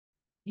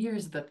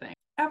Here's the thing.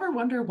 Ever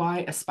wonder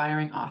why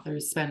aspiring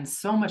authors spend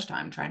so much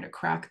time trying to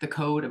crack the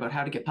code about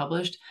how to get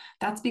published?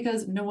 That's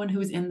because no one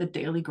who's in the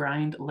daily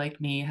grind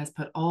like me has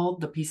put all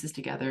the pieces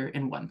together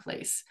in one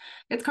place.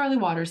 It's Carly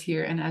Waters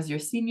here, and as your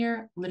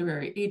senior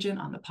literary agent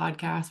on the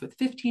podcast with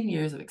 15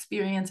 years of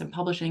experience in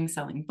publishing,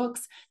 selling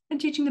books, and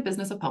teaching the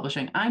business of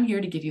publishing, I'm here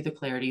to give you the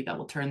clarity that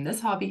will turn this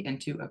hobby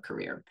into a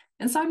career.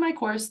 Inside my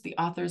course, The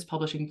Author's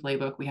Publishing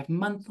Playbook, we have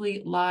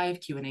monthly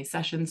live Q&A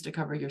sessions to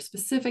cover your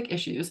specific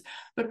issues,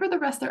 but for the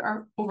rest, there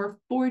are over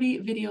 40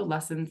 video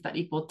lessons that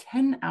equal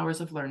 10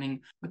 hours of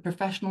learning with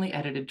professionally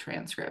edited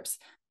transcripts.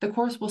 The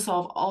course will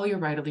solve all your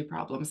writerly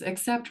problems,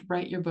 except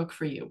write your book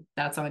for you.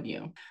 That's on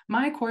you.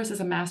 My course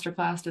is a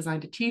masterclass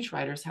designed to teach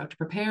writers how to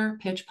prepare,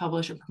 pitch,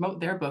 publish, and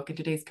promote their book in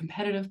today's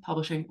competitive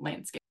publishing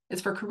landscape.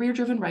 It's for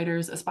career-driven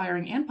writers,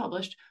 aspiring and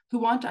published, who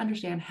want to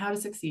understand how to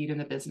succeed in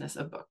the business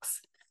of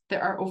books.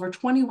 There are over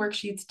 20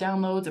 worksheets,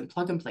 downloads, and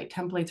plug-and-play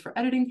templates for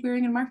editing,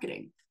 querying, and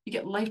marketing. You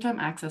get lifetime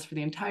access for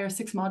the entire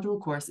 6-module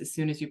course as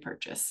soon as you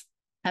purchase.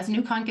 As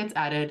new content gets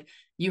added,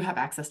 you have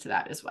access to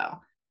that as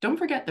well. Don't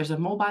forget, there's a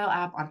mobile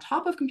app on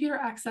top of computer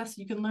access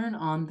you can learn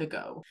on the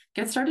go.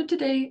 Get started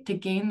today to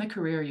gain the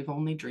career you've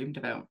only dreamed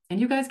about. And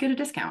you guys get a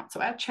discount.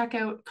 So at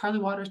checkout,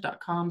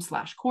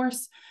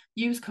 carlywaters.com/course,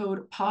 use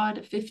code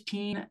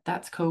POD15,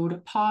 that's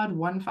code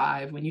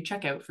POD15 when you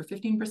check out for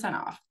 15%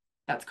 off.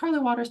 That's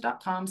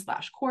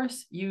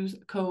carlywaters.com/course. Use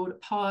code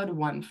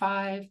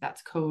POD15,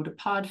 that's code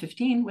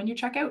POD15 when you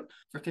check out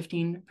for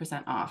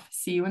 15% off.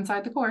 See you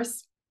inside the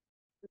course.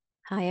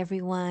 Hi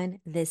everyone,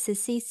 this is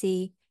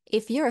Cece.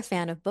 If you're a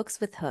fan of books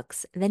with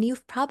hooks, then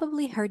you've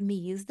probably heard me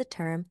use the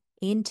term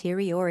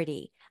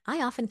interiority.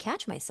 I often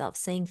catch myself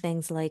saying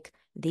things like,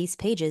 these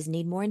pages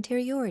need more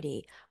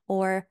interiority,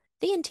 or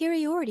the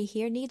interiority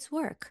here needs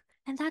work.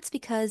 And that's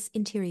because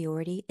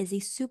interiority is a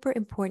super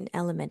important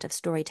element of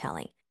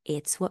storytelling.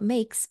 It's what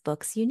makes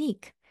books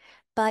unique.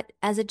 But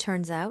as it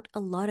turns out, a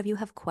lot of you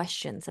have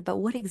questions about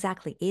what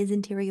exactly is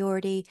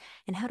interiority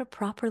and how to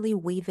properly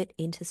weave it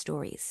into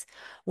stories,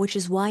 which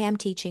is why I'm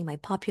teaching my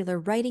popular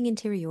writing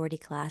interiority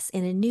class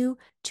in a new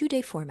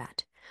 2-day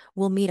format.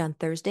 We'll meet on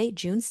Thursday,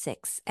 June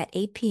 6th at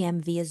 8 p.m.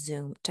 via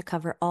Zoom to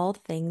cover all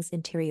things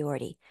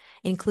interiority,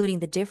 including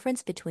the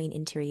difference between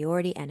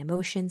interiority and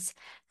emotions,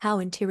 how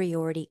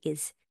interiority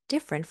is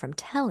different from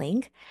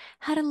telling,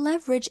 how to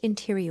leverage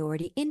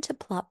interiority into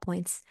plot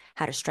points,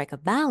 how to strike a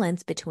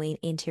balance between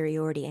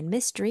interiority and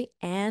mystery,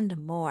 and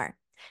more.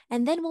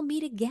 And then we'll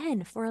meet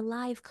again for a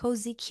live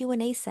cozy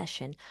Q&A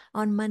session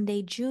on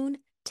Monday, June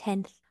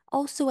 10th,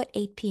 also at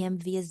 8 p.m.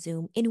 via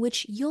Zoom, in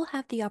which you'll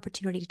have the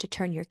opportunity to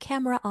turn your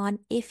camera on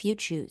if you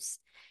choose.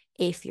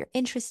 If you're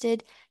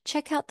interested,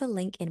 check out the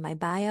link in my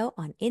bio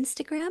on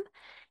Instagram,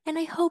 and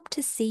I hope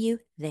to see you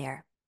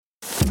there.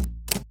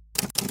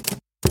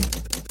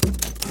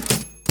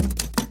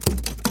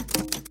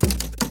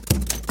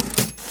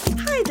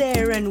 Hi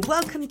there and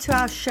welcome to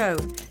our show,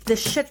 The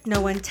Shit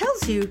No One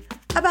Tells You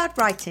About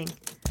Writing.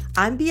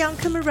 I'm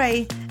Bianca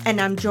Murray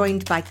and I'm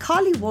joined by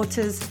Carly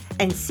Waters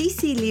and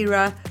Cece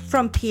Lira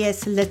from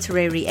PS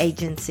Literary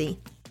Agency.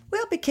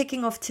 We'll be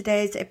kicking off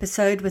today's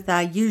episode with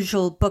our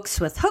usual Books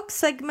with Hook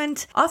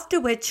segment, after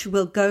which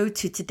we'll go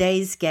to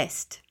today's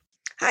guest.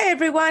 Hi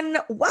everyone,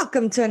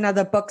 welcome to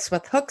another Books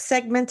with Hook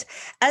segment.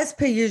 As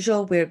per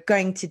usual, we're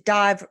going to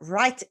dive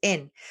right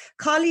in.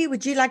 Carly,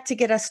 would you like to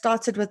get us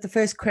started with the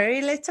first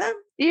query letter?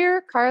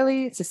 Dear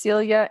Carly,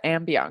 Cecilia,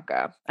 and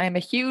Bianca, I am a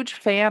huge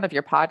fan of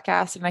your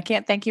podcast, and I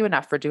can't thank you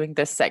enough for doing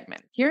this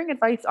segment. Hearing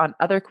advice on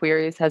other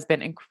queries has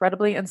been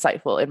incredibly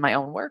insightful in my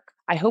own work.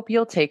 I hope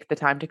you'll take the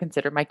time to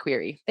consider my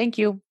query. Thank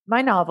you.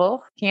 My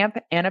novel, Camp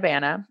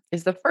Annabana,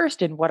 is the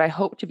first in what I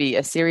hope to be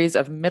a series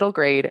of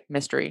middle-grade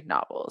mystery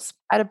novels.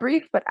 At a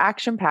brief but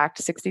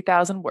action-packed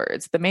 60,000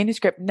 words, the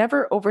manuscript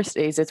never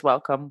overstays its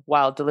welcome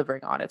while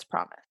delivering on its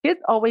promise.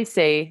 Kids always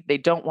say they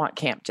don't want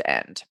camp to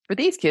end. For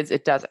these kids,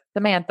 it doesn't.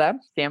 Samantha,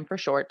 Sam for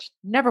short,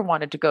 never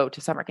wanted to go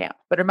to summer camp,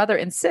 but her mother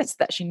insists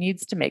that she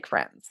needs to make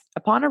friends.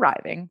 Upon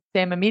arriving,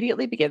 Sam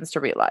immediately begins to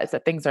realize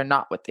that things are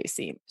not what they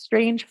seem.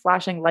 Strange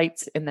flashing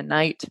lights in the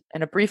night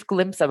and a brief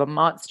glimpse of a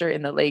monster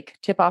in the lake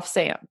tip off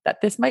Sam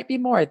that this might be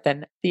more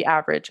than the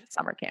average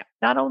summer camp.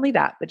 Not only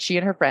that, but she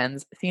and her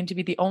friends seem to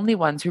be the only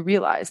ones who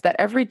realize that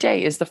every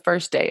day is the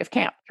first day of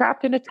camp.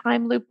 Trapped in a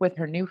time loop with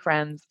her new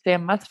friends,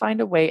 Sam must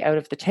find a way out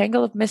of the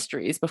tangle of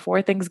mysteries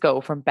before things go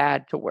from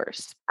bad to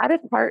worse. At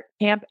its heart,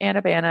 Camp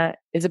Annabana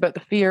is about the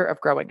fear of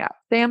growing up.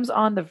 Sam's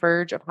on the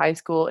verge of high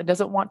school and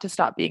doesn't want to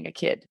stop being a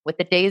kid. With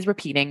the days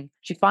repeating,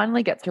 she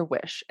finally gets her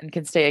wish and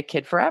can stay a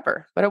kid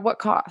forever. But at what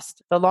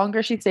cost? The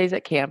longer she stays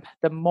at camp,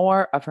 the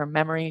more of her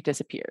memory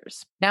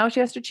disappears. Now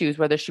she has to choose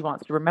whether she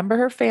wants to remember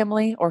her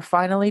family or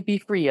finally be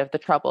free of the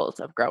troubles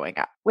of growing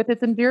up. With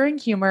its enduring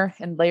humor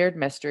and layered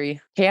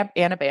mystery, Camp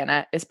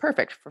Annabana is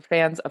perfect for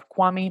fans of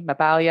Kwame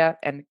Mabalia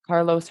and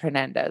Carlos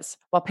Hernandez.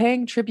 While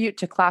paying tribute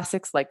to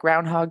classics like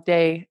Groundhog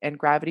Day and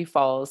Gravity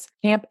Falls,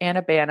 Camp Annabana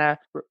Cabana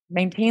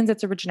maintains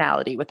its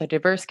originality with a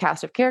diverse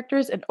cast of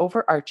characters and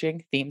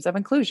overarching themes of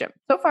inclusion.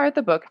 So far,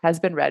 the book has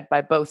been read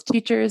by both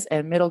teachers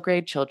and middle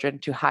grade children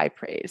to high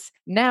praise.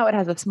 Now it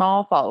has a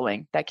small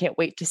following that can't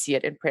wait to see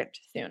it in print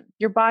soon.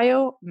 Your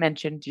bio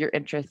mentioned your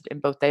interest in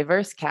both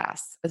diverse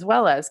casts as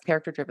well as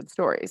character-driven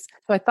stories,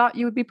 so I thought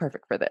you would be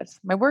perfect for this.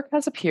 My work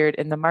has appeared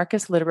in the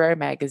Marcus Literary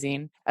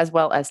Magazine as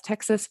well as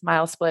Texas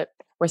Milesplit,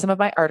 where some of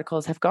my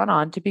articles have gone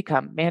on to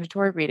become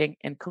mandatory reading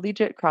in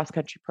collegiate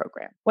cross-country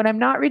program. When I'm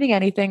not reading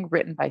anything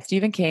written by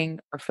Stephen King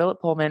or Philip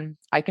Pullman,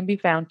 I can be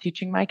found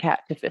teaching my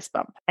cat to fist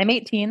bump. I'm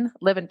 18,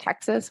 live in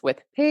Texas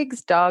with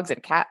pigs, dogs,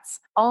 and cats,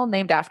 all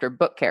named after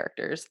book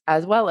characters,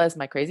 as well as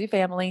my crazy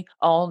family,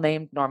 all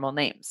named normal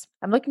names.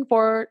 I'm looking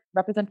for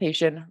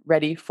representation,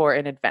 ready for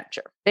an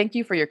adventure. Thank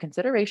you for your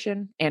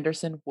consideration,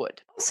 Anderson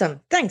Wood. Awesome.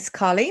 Thanks,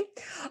 Carly.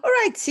 All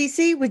right,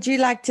 Cece, would you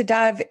like to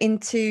dive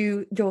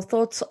into your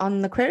thoughts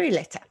on the query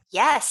letter?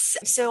 Yes.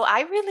 So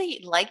I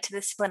really liked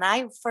this. When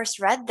I first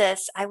read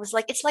this, I was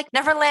like, it's like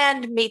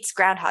Neverland meets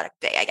Groundhog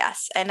Day, I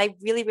guess. And I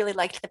really, really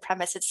liked the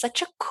premise. It's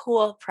such a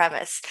cool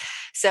premise.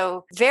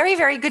 So very,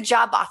 very good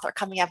job, author,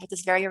 coming up with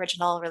this very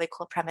original, really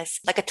cool premise,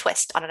 like a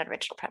twist on an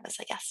original premise,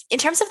 I guess. In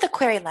terms of the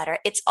query letter,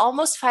 it's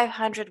almost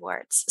 500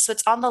 words. So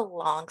it's on the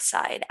long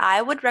side.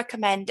 I would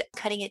recommend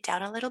cutting it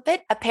down a little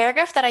bit. A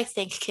paragraph that I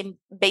think can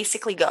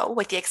basically go,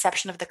 with the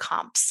exception of the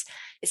comps,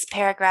 is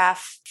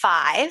paragraph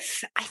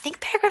 5. I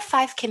think paragraph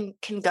 5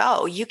 can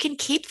go. You can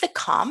keep the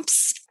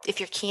comps if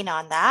you're keen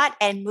on that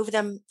and move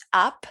them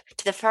up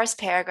to the first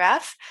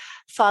paragraph,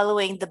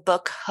 following the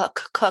book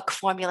hook cook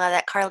formula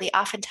that Carly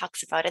often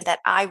talks about and that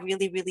I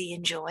really, really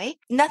enjoy.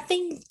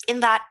 Nothing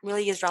in that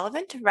really is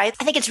relevant, right?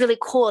 I think it's really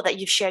cool that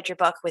you've shared your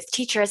book with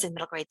teachers and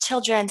middle grade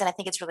children. And I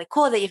think it's really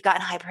cool that you've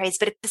gotten high praise,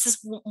 but this is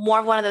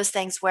more one of those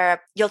things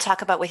where you'll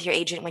talk about with your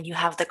agent when you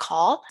have the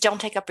call. Don't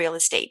take up real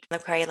estate in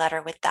the query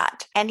letter with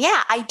that. And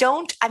yeah,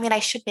 I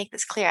should make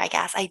this clear, I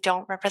guess. I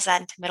don't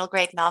represent middle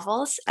grade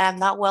novels. I'm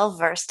not well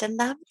versed in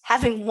them.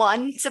 Having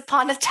once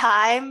upon a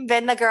time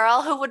been the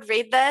girl who would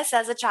read this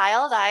as a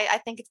child, I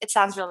think it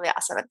sounds really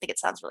awesome. I think it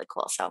sounds really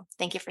cool. So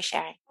thank you for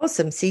sharing.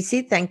 Awesome,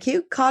 Cece. Thank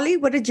you. Carly,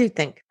 what did you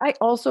think? I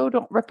also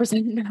don't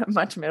represent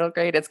much middle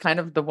grade. It's kind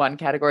of the one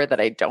category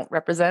that I don't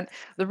represent.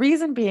 The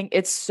reason being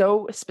it's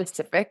so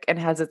specific and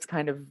has its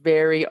kind of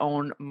very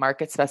own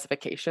market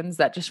specifications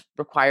that just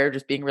require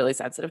just being really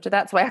sensitive to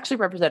that. So I actually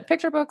represent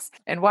picture books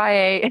and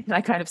YA, and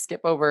I kind of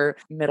skip over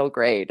middle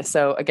grade.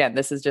 So again,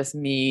 this is just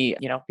me,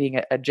 being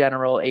a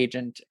general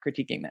agent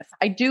critiquing this.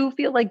 I do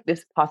feel like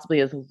this possibly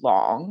is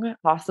long,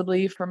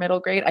 possibly for middle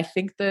grade. I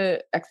think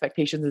the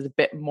expectations is a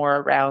bit more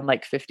around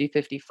like 50,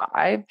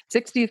 55.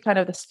 60 is kind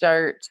of the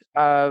start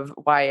of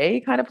YA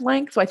kind of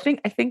length. So I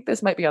think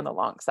this might be on the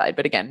long side,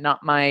 but again,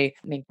 not my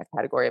main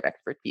category of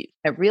expertise.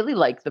 I really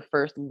like the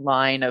first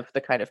line of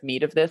the kind of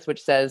meat of this,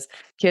 which says,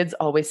 kids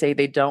always say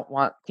they don't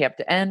want camp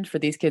to end. For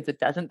these kids, it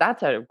doesn't.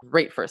 That's a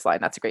great first line.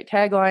 That's a great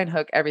tagline,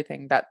 hook,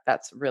 everything.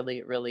 That's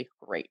really, really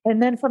great.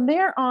 And then from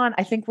there on,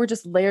 I think we're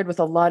just layered with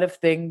a lot of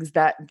things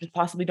that just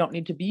possibly don't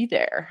need to be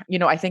there.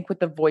 I think with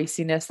the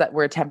voiciness that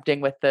we're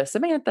attempting with the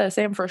Samantha,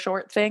 Sam for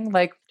short thing,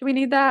 like, do we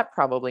need that?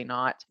 Probably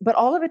not. But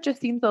all of it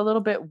just seems a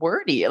little bit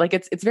wordy. Like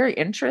it's very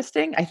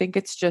interesting. I think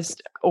it's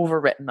just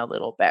overwritten a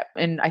little bit.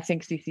 And I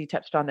think CC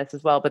touched on this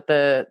as well, but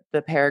the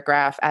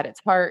paragraph at its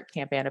heart,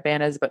 Camp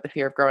Annabana is about the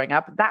fear of growing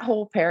up. That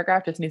whole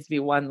paragraph just needs to be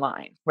one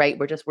line, right?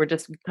 We're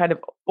just kind of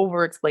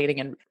over explaining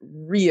and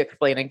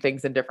re-explaining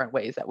things in different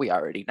ways that we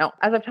already know.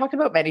 As I've talked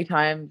about many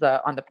times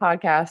on the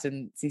podcast,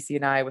 and CC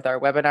and I with our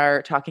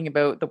webinar talking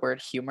about the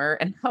word humor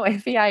and how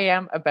iffy I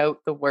am about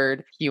the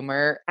word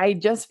humor, I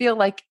just feel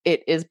like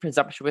it is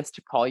presumptuous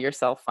to call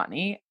yourself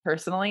funny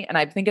personally. And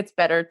I think it's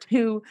better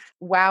to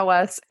wow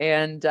us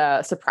and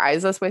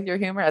surprise us with your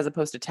humor as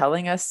opposed to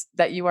telling us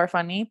that you are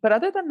funny. But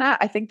other than that,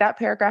 I think that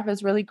paragraph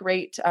is really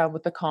great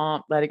with the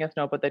comp, letting us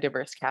know about the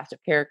diverse cast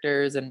of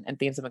characters and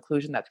themes of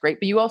inclusion. That's great.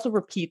 But you also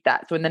repeat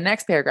that. So in the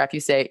next paragraph, you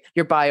say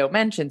your bio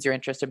mentions your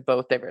interest in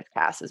both diverse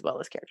casts as well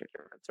as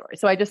character-driven stories.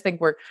 So I just think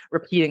we're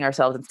repeating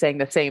ourselves and saying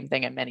the same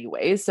thing in many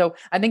ways. So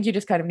I think you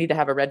just kind of need to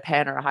have a red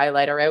pen or a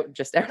highlighter out.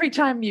 Just every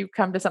time you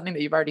come to something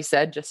that you've already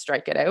said, just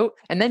strike it out.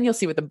 And then you'll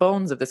see what the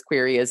bones of this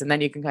query is. And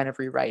then you can kind of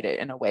rewrite it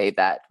in a way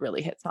that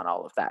really hits on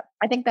all of that.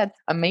 I think that's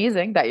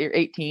amazing that you're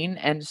 18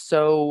 and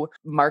so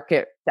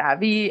market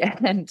savvy.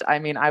 And I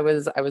mean, I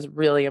was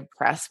really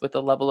impressed with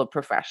the level of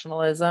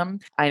professionalism.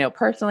 I know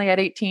personally at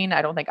 18,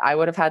 I don't think I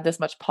would have had this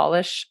much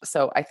polish.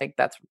 So I think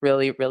that's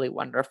really, really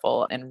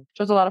wonderful and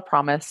shows a lot of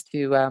promise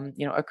to,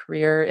 a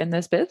career in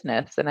this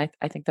business. And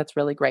I think that's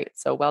really great.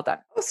 So well done.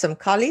 Awesome,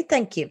 Carly.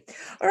 Thank you.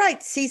 All right,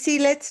 Cece,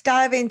 let's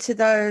dive into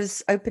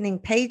those opening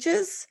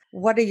pages.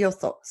 What are your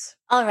thoughts?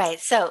 All right.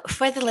 So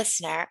for the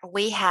listener,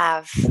 we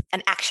have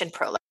an action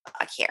prologue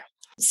here.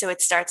 So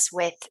it starts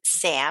with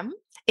Sam.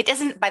 It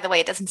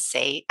doesn't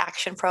say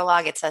action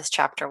prologue. It says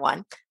chapter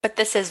 1, but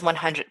this is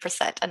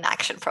 100% an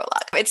action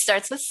prologue. It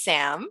starts with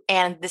Sam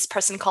and this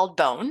person called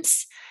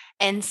Bones,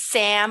 and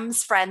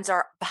Sam's friends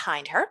are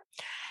behind her.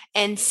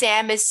 And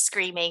Sam is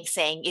screaming,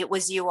 saying, "It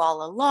was you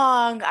all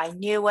along. I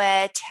knew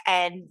it."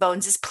 And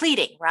Bones is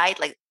pleading, right?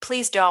 Like,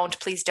 please don't,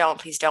 please don't,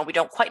 please don't. We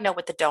don't quite know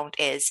what the don't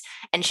is.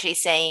 And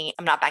she's saying,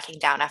 "I'm not backing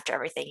down after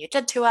everything you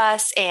did to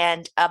us."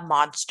 And a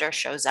monster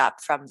shows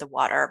up from the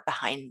water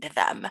behind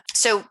them.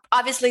 So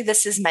obviously,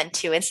 this is meant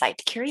to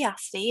incite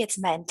curiosity. It's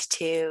meant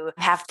to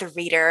have the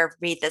reader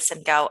read this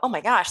and go, "Oh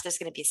my gosh, there's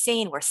going to be a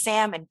scene where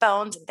Sam and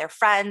Bones and their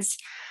friends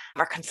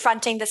are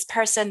confronting this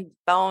person,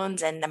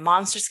 Bones, and the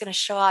monster's going to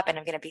show up and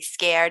I'm going to be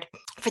scared."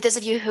 For those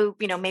of you who,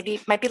 maybe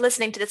might be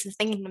listening to this and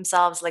thinking to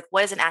themselves, like,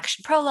 what is an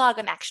action prologue?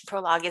 An action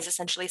prologue is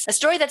essentially a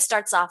story that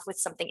starts off with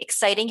something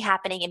exciting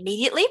happening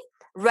immediately,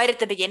 right at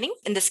the beginning.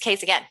 In this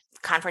case, again,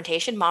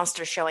 confrontation,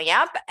 monsters showing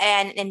up.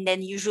 And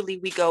then usually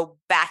we go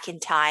back in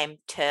time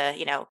to,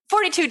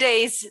 42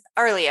 days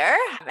earlier.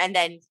 And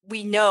then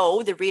we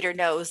know, the reader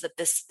knows that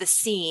the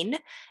scene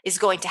is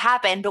going to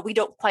happen, but we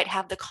don't quite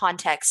have the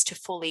context to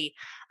fully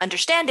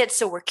understand it.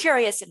 So we're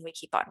curious and we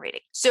keep on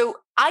reading. So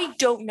I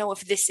don't know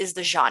if this is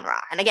the genre.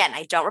 And again,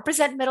 I don't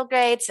represent middle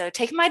grade, so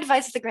take my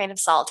advice with a grain of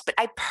salt, but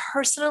I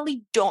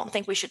personally don't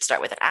think we should start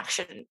with an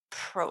action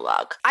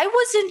prologue. I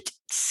wasn't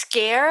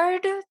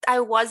scared. I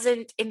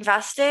wasn't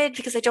invested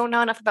because I don't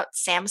know enough about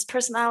Sam's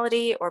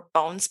personality or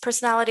Bones'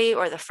 personality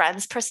or the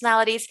friends'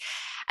 personalities.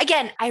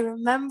 Again, I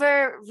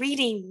remember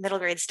reading middle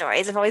grade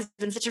stories. I've always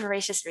been such a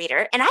voracious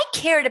reader, and I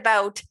cared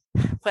about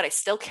what I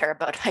still care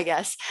about, I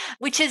guess,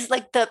 which is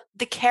like the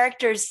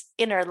character's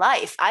inner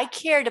life. I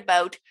cared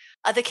about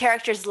the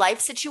character's life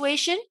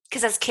situation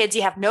because as kids,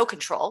 you have no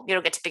control. You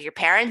don't get to pick your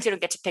parents. You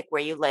don't get to pick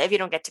where you live. You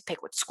don't get to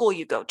pick what school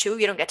you go to.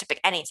 You don't get to pick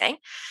anything.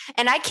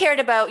 And I cared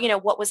about,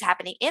 what was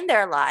happening in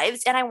their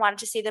lives. And I wanted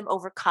to see them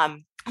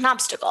overcome an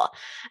obstacle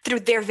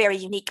through their very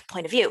unique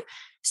point of view.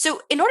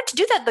 So in order to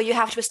do that, though, you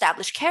have to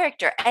establish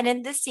character. And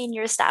in this scene,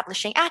 you're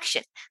establishing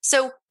action.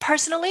 So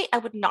personally, I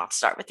would not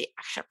start with the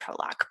action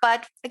prologue.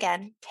 But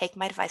again, take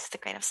my advice with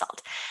a grain of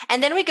salt.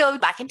 And then we go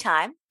back in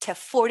time to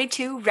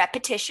 42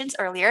 repetitions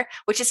earlier,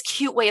 which is a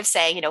cute way of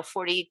saying,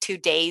 42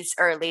 days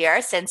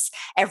earlier, since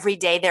every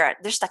day they're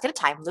stuck in a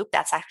time loop.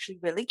 That's actually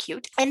really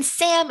cute. And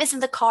Sam is in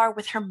the car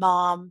with her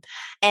mom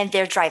and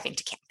they're driving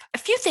to camp. A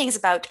few things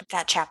about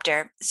that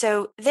chapter.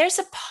 So there's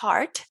a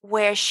part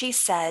where she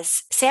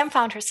says Sam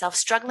found herself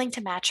struggling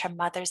to match her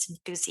mother's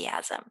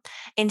enthusiasm,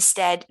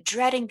 instead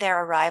dreading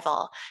their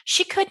arrival.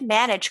 She could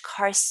manage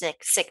car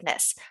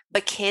sickness,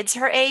 but kids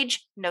her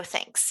age, no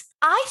thanks.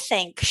 I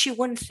think she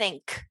wouldn't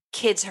think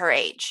kids her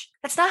age.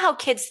 That's not how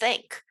kids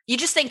think. You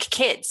just think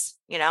kids,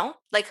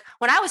 Like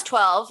when I was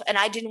 12 and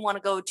I didn't want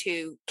to go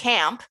to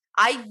camp,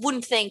 I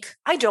wouldn't think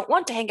I don't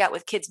want to hang out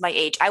with kids my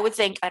age. I would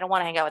think I don't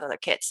want to hang out with other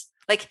kids.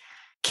 Like,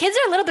 kids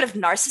are a little bit of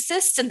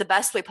narcissists in the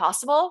best way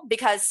possible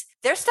because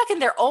they're stuck in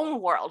their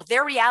own world.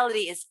 Their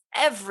reality is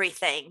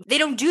everything. They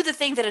don't do the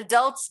thing that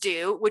adults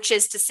do, which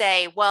is to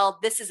say, well,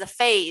 this is a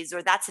phase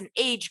or that's an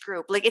age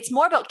group. Like, it's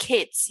more about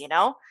kids,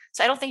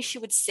 So I don't think she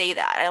would say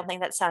that. I don't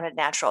think that sounded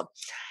natural.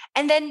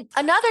 And then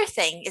another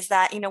thing is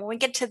that, when we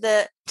get to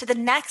the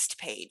next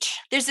page,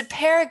 there's a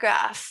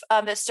paragraph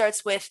that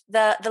starts with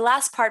the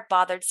last part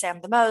bothered Sam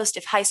the most.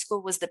 If high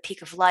school was the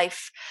peak of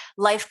life,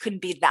 life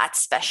couldn't be that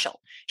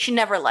special. She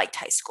never liked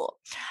high school.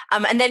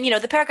 And then,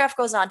 the paragraph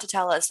goes on to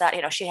tell us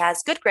that, she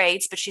has good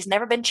grades, but she's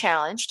never been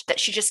challenged, that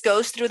she just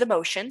goes through the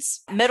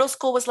motions. Middle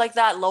school was like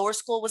that. Lower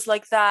school was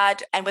like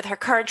that. And with her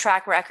current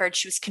track record,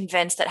 she was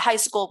convinced that high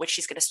school, which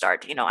she's going to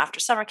start, after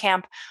summer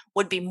camp,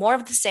 would be more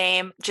of the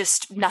same,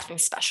 just nothing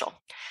special.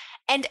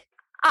 And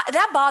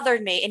that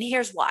bothered me. And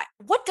here's why.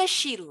 What does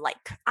she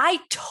like? I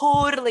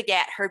totally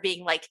get her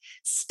being like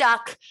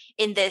stuck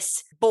in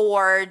this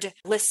bored,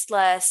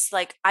 listless,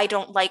 like, I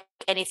don't like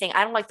anything.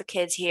 I don't like the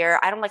kids here.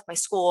 I don't like my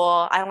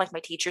school. I don't like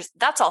my teachers.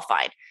 That's all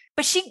fine.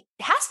 But she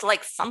has to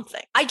like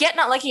something. I get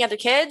not liking other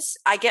kids.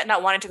 I get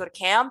not wanting to go to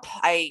camp.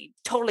 I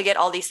totally get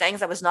all these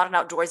things. I was not an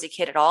outdoorsy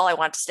kid at all. I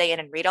wanted to stay in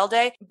and read all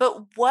day.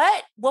 But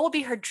what would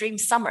be her dream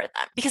summer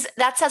then? Because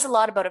that says a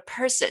lot about a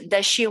person.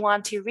 Does she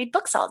want to read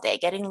books all day,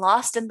 getting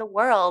lost in the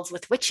world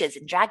with witches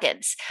and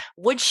dragons?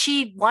 Would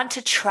she want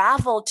to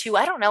travel to,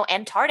 I don't know,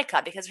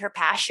 Antarctica because her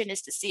passion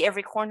is to see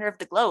every corner of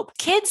the globe?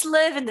 Kids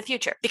live in the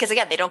future because,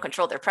 again, they don't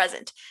control their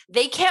present.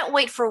 They can't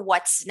wait for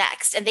what's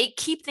next. And they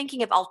keep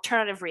thinking of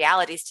alternative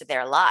realities to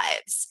their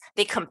lives.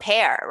 They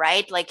compare,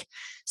 right? Like,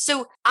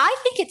 so I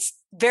think it's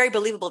very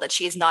believable that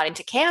she is not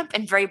into camp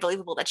and very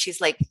believable that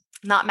she's like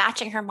not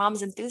matching her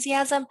mom's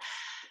enthusiasm.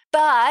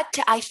 But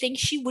I think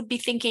she would be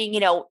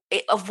thinking,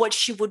 of what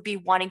she would be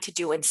wanting to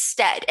do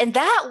instead. And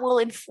that will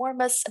inform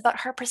us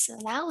about her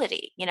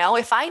personality.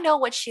 If I know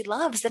what she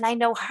loves, then I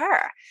know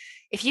her.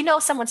 If you know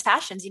someone's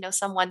passions, you know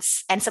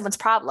someone's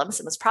problems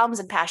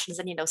and passions,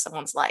 then you know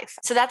someone's life.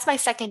 So that's my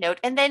second note.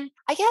 And then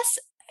I guess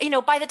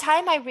by the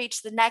time I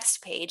reached the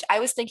next page, I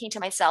was thinking to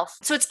myself,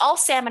 so it's all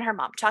Sam and her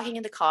mom talking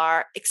in the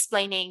car,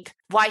 explaining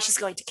why she's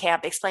going to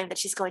camp, explaining that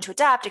she's going to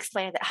adapt,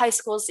 explaining that high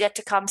school's yet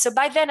to come. So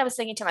by then I was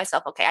thinking to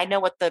myself, okay, I know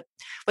what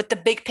the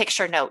big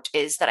picture note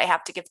is that I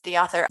have to give to the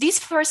author. These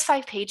first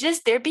 5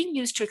 pages, they're being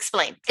used to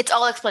explain. It's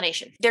all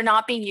explanation. They're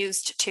not being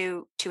used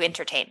to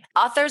entertain.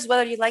 Authors,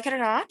 whether you like it or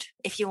not,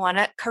 if you want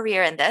a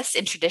career in this,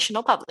 in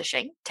traditional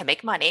publishing, to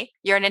make money,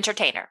 you're an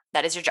entertainer.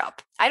 That is your job.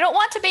 I don't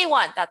want to be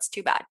one. That's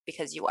too bad,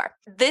 because you are.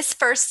 This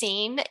first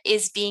scene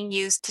is being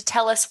used to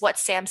tell us what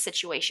Sam's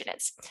situation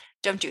is.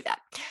 Don't do that.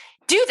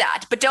 Do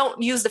that, but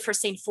don't use the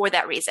first scene for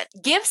that reason.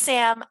 Give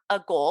Sam a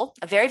goal,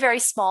 a very, very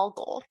small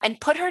goal, and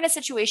put her in a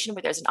situation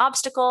where there's an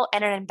obstacle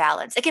and an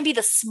imbalance. It can be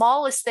the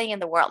smallest thing in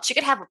the world. She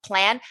could have a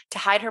plan to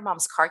hide her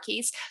mom's car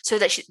keys so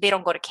that they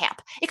don't go to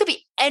camp. It could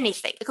be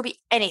anything. It could be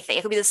anything.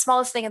 It could be the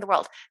smallest thing in the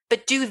world,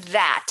 but do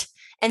that.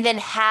 And then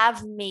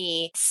have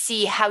me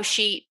see how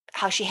she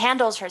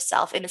handles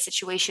herself in a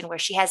situation where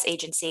she has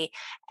agency,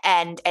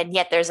 and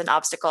yet there's an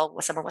obstacle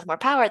with someone with more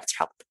power. That's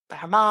probably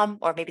her mom,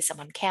 or maybe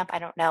someone in camp. I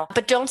don't know.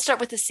 But don't start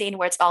with the scene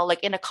where it's all like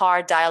in a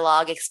car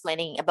dialogue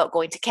explaining about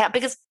going to camp,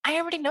 because I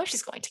already know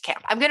she's going to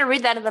camp. I'm going to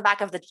read that in the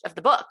back of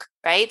the book,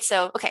 right?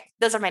 So, okay,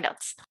 those are my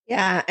notes.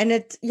 Yeah.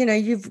 And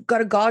you've got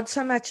to guard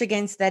so much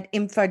against that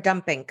info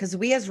dumping, because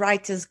we as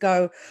writers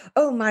go,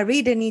 oh, my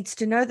reader needs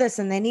to know this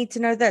and they need to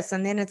know this.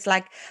 And then it's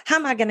like, how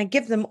am I going to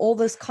give them all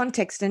this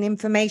context and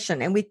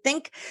information? And we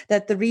think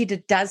that the reader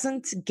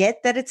doesn't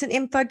get that it's an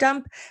info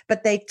dump,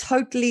 but they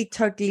totally,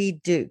 totally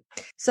do.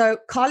 So,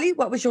 Carly,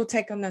 what was your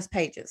take on those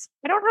pages?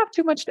 I don't have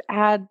too much to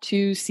add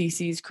to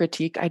Cece's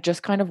critique. I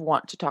just kind of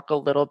want to talk a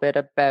little bit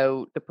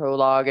about the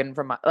prologue, and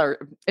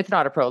it's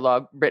not a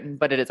prologue written,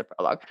 but it is a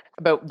prologue,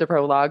 about the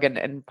prologue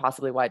and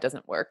possibly why it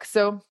doesn't work.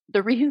 So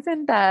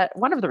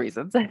one of the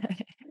reasons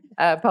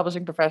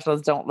publishing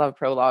professionals don't love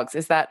prologues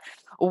is that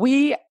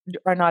we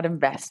are not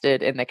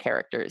invested in the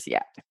characters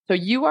yet. So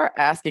you are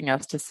asking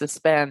us to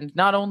suspend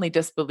not only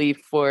disbelief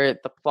for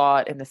the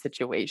plot and the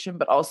situation,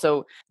 but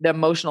also the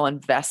emotional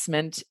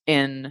investment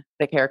in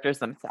the characters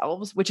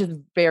themselves, which is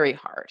very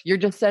hard. You're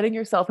just setting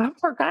yourself up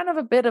for kind of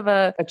a bit of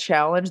a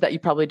challenge that you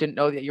probably didn't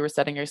know that you were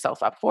setting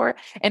yourself up for.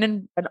 And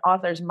in an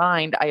author's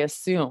mind, I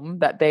assume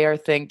that they are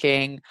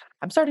thinking,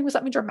 I'm starting with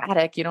something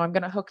dramatic, I'm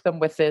going to hook them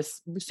with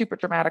this super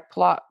dramatic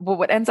plot. But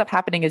what ends up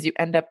happening is you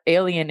end up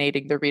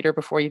alienating the reader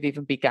before you've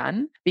even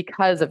begun,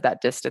 because of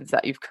that distance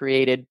that you've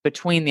created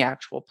between the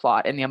actual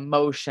plot and the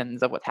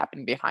emotions of what's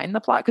happening behind the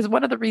plot. Because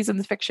one of the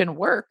reasons fiction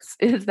works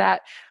is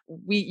that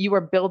you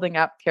are building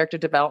up character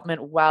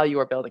development while you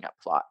are building up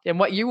plot. And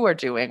what you are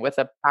doing with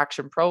an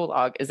action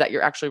prologue is that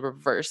you're actually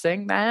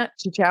reversing that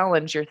to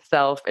challenge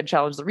yourself and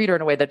challenge the reader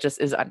in a way that just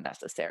is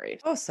unnecessary.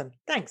 Awesome.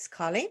 Thanks,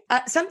 Carly.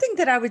 Something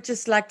that I would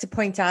just like to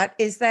point out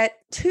is that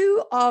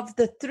 2 of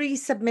the 3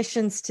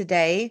 submissions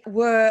today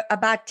were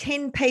about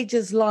 10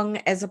 pages long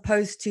as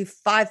opposed to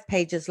 5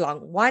 pages long.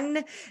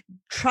 One,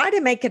 try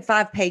to make it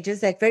 5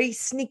 pages, that very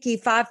sneaky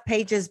 5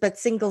 pages, but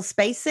single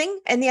spacing.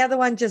 And the other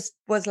one just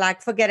was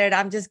like, forget it,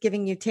 I'm just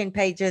giving you 10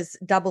 pages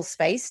double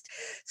spaced.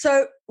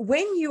 So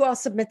when you are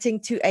submitting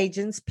to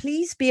agents,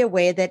 please be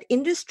aware that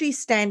industry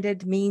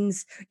standard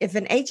means if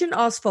an agent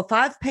asks for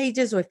 5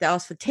 pages or if they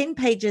ask for 10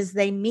 pages,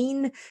 they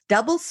mean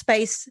double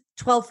space,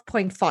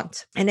 12-point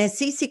font. And as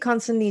Cece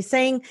constantly is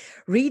saying,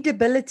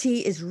 readability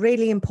is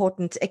really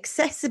important.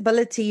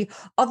 Accessibility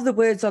of the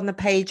words on the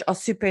page are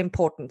super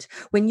important.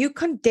 When you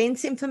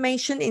condense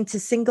information into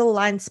single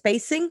line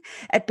spacing,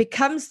 it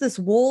becomes this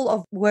wall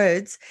of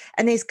words,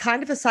 and there's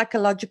kind of a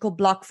psychological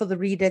block for the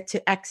reader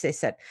to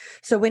access it.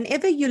 So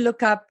whenever you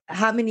look up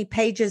how many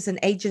pages an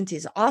agent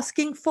is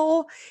asking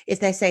for, if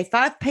they say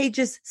 5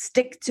 pages,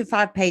 stick to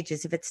 5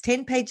 pages. If it's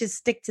 10 pages,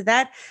 stick to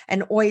that,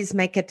 and always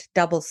make it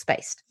double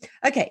spaced.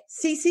 Okay,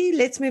 Cece,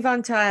 let's move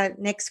on to our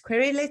next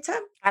query letter.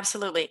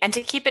 Absolutely. And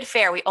to keep it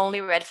fair, we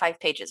only read 5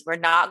 pages. We're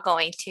not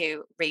going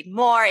to read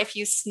more if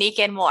you sneak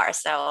in more,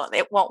 so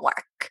it won't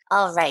work.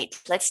 All right,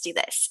 let's do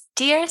this.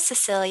 Dear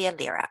Cecilia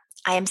Lyra,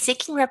 I am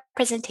seeking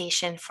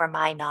representation for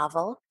my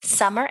novel,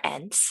 Summer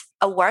Ends,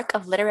 a work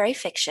of literary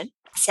fiction,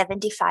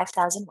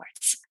 75,000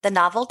 words. The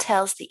novel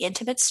tells the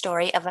intimate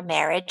story of a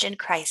marriage in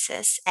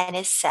crisis and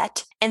is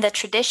set in the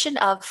tradition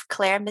of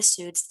Claire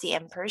Massoud's The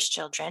Emperor's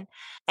Children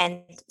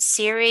and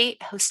Siri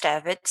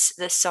Hustavitz's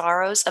The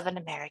Sorrows of an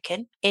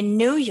American in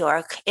New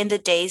York in the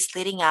days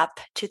leading up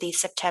to the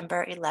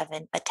September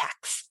 11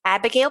 attacks.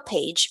 Abigail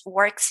Page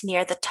works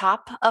near the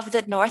top of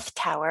the North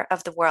Tower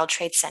of the World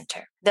Trade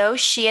Center. Though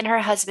she and her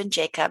husband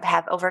Jacob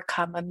have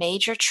overcome a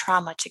major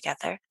trauma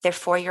together, their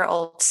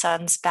 4-year-old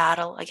son's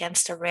battle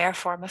against a rare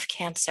form of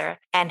cancer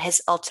and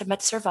his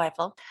ultimate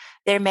survival,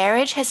 their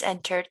marriage has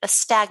entered a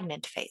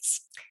stagnant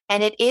phase.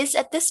 And it is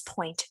at this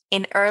point,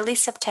 in early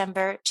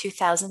September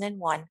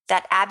 2001,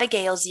 that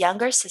Abigail's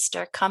younger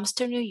sister comes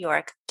to New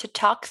York to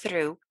talk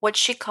through what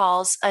she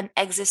calls an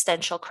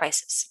existential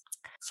crisis.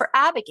 For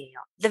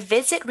Abigail, the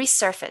visit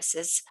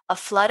resurfaces a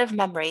flood of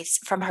memories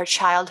from her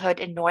childhood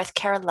in North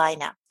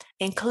Carolina,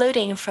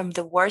 including from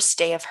the worst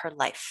day of her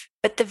life.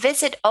 But the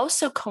visit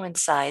also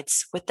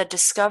coincides with the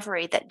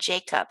discovery that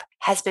Jacob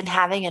has been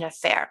having an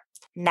affair.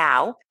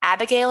 Now,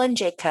 Abigail and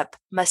Jacob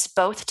must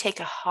both take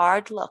a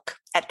hard look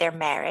at their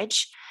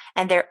marriage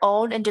and their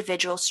own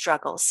individual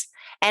struggles,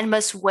 and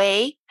must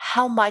weigh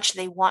how much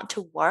they want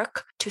to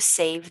work to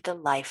save the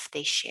life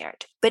they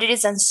shared. But it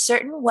is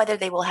uncertain whether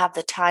they will have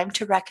the time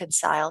to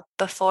reconcile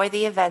before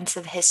the events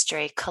of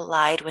history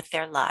collide with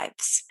their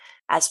lives.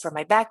 As for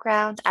my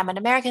background, I'm an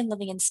American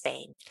living in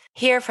Spain.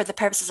 Here, for the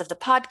purposes of the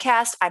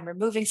podcast, I'm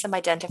removing some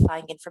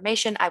identifying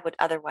information I would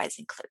otherwise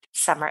include.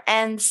 Summer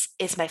Ends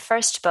is my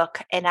first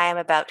book, and I am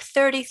about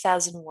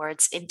 30,000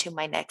 words into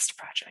my next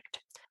project.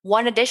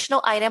 One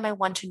additional item I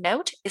want to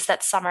note is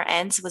that Summer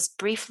Ends was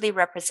briefly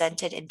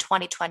represented in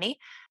 2020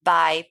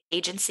 by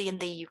agency in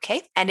the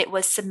UK, and it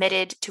was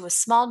submitted to a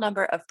small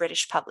number of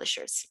British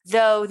publishers.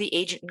 Though the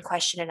agent in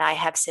question and I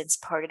have since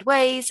parted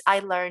ways, I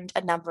learned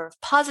a number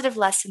of positive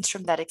lessons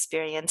from that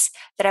experience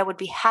that I would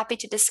be happy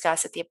to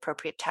discuss at the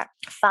appropriate time.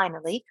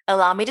 Finally,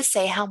 allow me to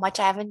say how much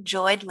I have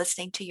enjoyed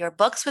listening to your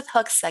Books with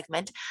Hooks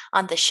segment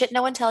on the Shit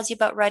No One Tells You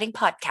About Writing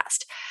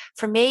podcast.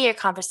 For me, your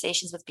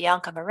conversations with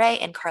Bianca Murray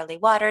and Carly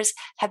Waters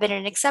have been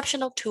an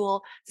exceptional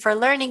tool for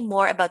learning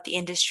more about the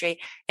industry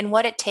and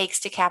what it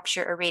takes to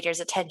capture a reader's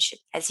attention.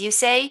 As you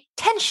say,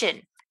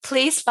 tension.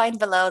 Please find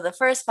below the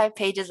first 5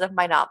 pages of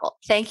my novel.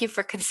 Thank you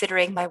for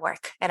considering my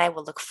work, and I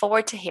will look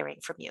forward to hearing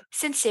from you.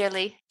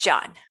 Sincerely,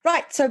 John.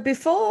 Right. So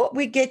before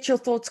we get your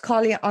thoughts,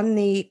 Carly, on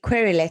the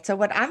query letter,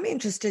 what I'm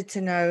interested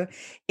to know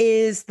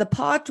is the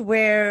part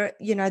where,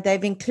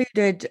 they've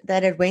included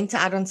that it went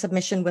out on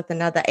submission with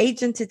another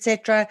agent,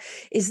 etc.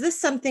 Is this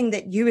something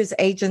that you as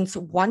agents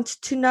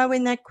want to know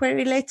in that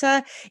query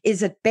letter?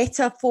 Is it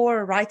better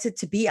for a writer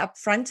to be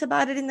upfront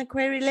about it in the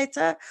query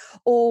letter?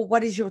 Or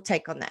what is your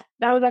take on that?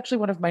 That was actually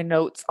one of my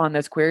notes on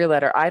this query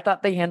letter. I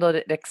thought they handled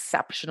it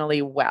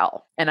exceptionally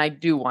well. And I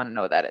do want to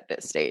know that at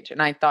this stage. And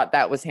I thought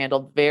that was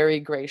handled very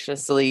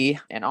graciously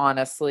and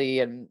honestly,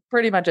 and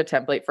pretty much a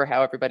template for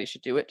how everybody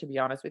should do it, to be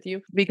honest with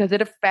you, because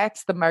it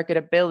affects the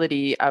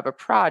marketability of a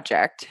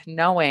project,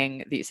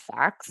 knowing these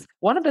facts.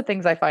 One of the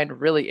things I find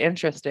really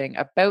interesting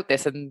about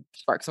this and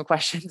spark some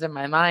questions in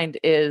my mind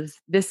is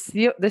this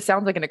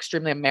sounds like an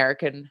extremely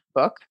American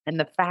book. And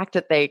the fact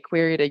that they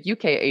queried a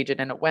UK agent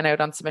and it went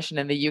out on submission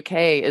in the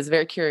UK is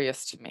very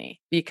curious to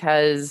me,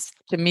 because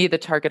to me, the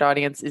target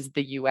audience is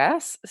the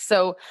US.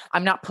 So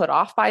I'm not put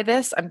off by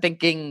this. I'm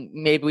thinking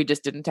maybe we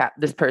just didn't tap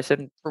this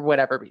person for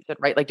whatever reason,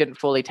 right? Like didn't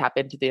fully tap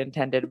into the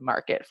intended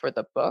market for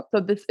the book.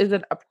 So this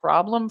isn't a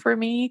problem for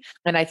me.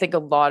 And I think a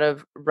lot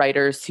of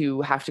writers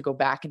who have to go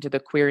back into the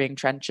querying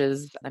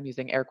trenches, I'm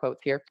using air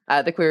quotes here,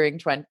 the querying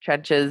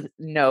trenches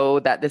know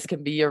that this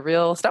can be a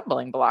real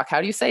stumbling block.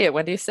 How do you say it?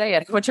 When do you say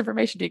it? How much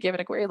information do you give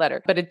in a query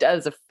letter? But it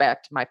does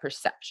affect my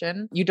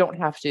perception. You don't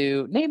have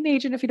to name the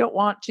agent if you don't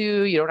want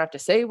to. You don't have to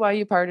say why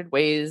you parted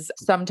ways.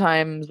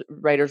 Sometimes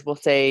writers will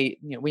say,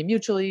 we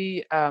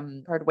mutually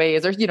part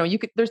ways, or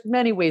there's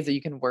many ways that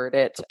you can word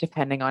it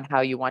depending on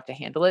how you want to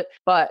handle it,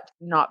 but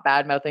not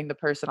bad mouthing the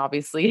person,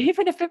 obviously,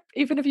 even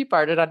if you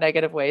parted on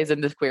negative ways.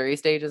 And this query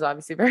stage is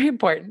obviously very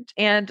important.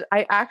 And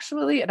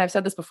I've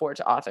said this before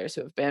to authors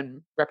who have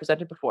been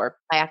represented before,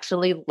 I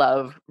actually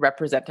love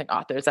representing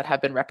authors that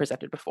have been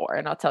represented before.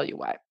 And I'll tell you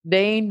why.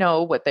 They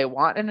know what they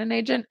want in an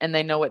agent and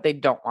they know what they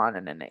don't want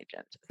in an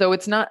agent. So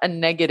it's not a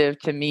negative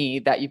to me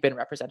that you've been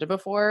represented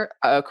before.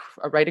 A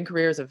writing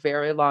career is a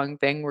very long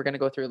thing. We're going to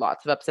go through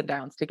lots of ups and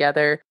downs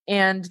together.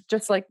 And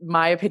just like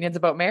my opinions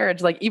about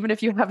marriage, like even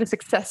if you have a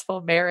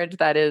successful marriage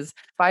that is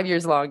 5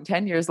 years long,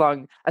 10 years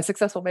long, a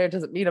successful marriage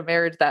doesn't mean a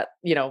marriage that,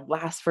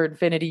 lasts for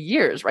infinity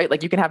years, right?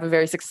 Like you can have a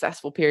very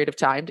successful period of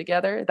time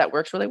together that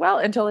works really well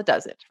until it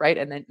doesn't, right?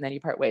 And then you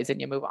part ways and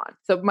you move on.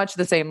 So much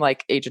the same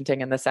like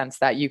agenting in the sense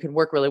that you can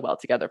work really well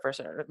together for a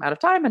certain amount of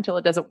time until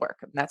it doesn't work.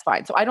 And that's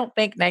fine. So I don't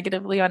think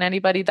negatively on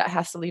anybody that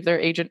has to leave their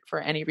agent for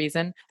any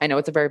reason. I know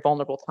it's a very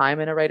vulnerable time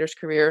in a writer's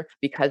career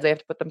because they have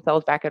to put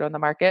themselves back out on the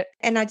market.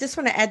 And I just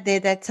want to add there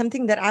that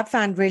something that I've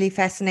found really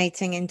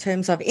fascinating in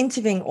terms of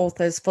interviewing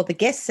authors for the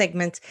guest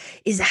segment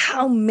is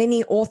how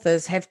many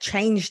authors have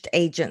changed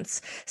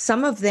agents,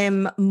 some of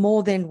them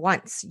more than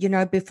once,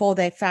 before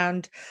they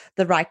found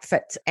the right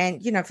fit.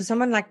 And, for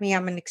someone like me,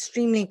 I'm an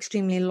extremely,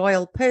 extremely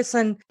loyal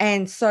person.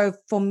 And so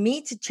for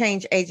me to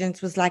change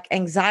agents was like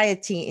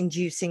anxiety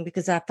inducing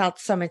because I felt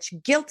so much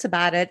guilt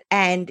about it.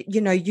 And,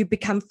 you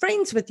become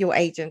friends with your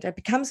agent. It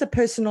becomes a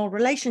personal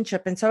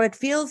relationship. And so it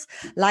feels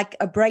like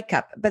a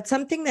breakup. But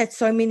something that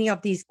so many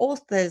of these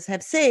authors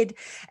have said,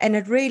 and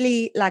it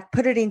really like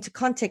put it into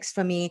context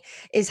for me,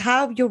 is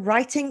how your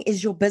writing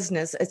is your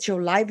business. It's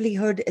your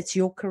livelihood. It's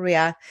your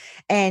career.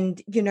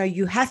 And,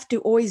 you have to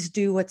always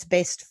do what's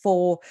best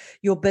for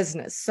your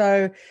business.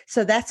 So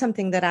that's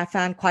something that I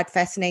found quite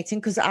fascinating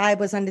because I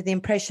was under the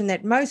impression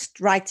that most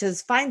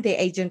writers find their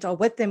agent or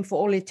with them for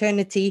all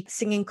eternity,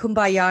 singing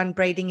Kumbaya and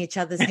braiding each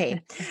other's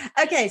hair.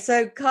 Okay,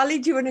 so Carly,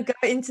 do you want to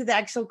go into the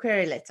actual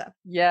query letter?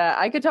 Yeah,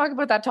 I could talk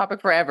about that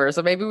topic forever.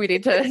 So maybe we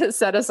need to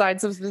set aside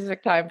some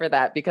specific time for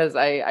that because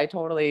I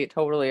totally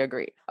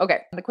agree.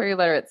 Okay, the query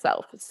letter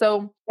itself.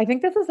 So I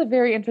think this is a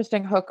very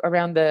interesting hook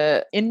around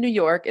in New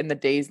York in the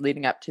days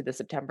leading up to the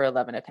September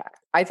 11 attack.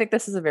 I think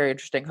this is a very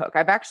interesting hook.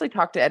 I've actually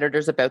talked to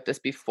editors about this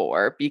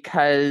before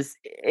because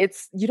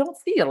you don't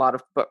see a lot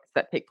of books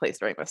that take place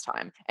during this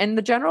time. And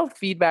the general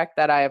feedback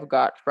that I have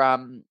got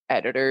from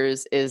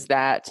editors is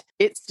that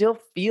it still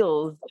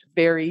feels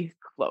very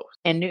close.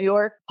 And New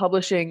York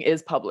publishing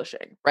is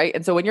publishing, right?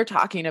 And so when you're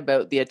talking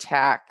about the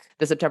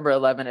September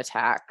 11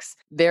 attacks,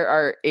 there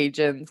are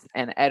agents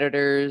and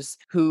editors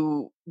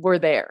who were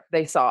there.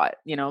 They saw it.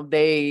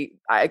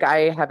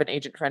 I have an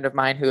agent friend of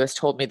mine who has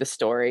told me the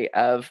story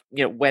of,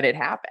 when it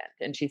happened.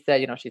 And she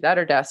said, she's at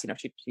her desk,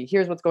 she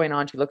hears what's going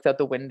on. She looks out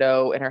the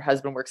window and her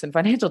husband works in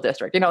financial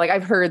district.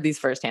 I've heard these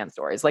firsthand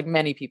stories, like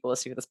many people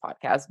listening to this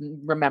podcast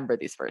remember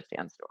these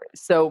firsthand stories.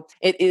 So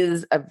it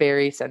is a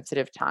very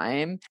sensitive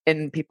time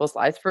in people's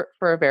lives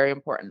for a very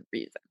important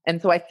reason.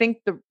 And so I think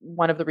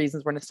one of the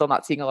reasons we're still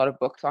not seeing a lot of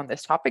books on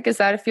this topic is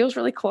that it feels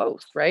really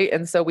close, right?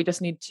 And so we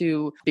just need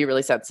to be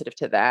really sensitive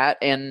to that.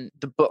 And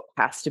the book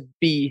has to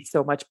be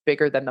so much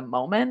bigger than the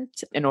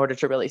moment in order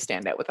to really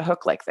stand out with a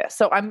hook like this.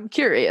 So I'm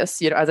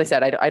curious, as I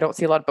said, I don't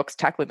see a lot of books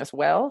tackling this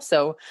well.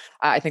 So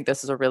I think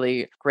this is a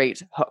really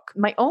great hook.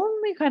 My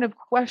only kind of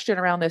question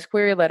around this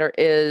query letter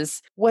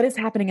is what is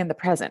happening in the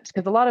present?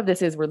 Because a lot of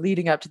this is we're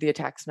leading up to the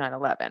attacks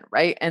 9/11,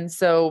 right? And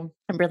so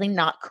I'm really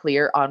not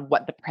clear on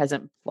what the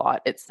present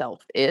plot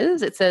itself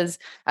is. It says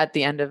at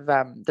the end of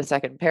the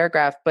second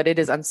paragraph, but it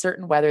is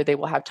uncertain whether they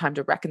will have time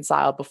to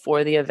reconcile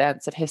before the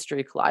events of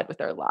history collide with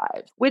their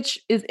lives, which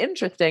is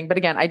interesting. But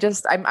again,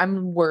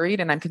 I'm worried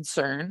and I'm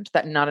concerned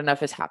that not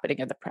enough is happening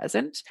in the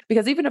present,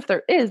 because even if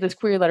there is, this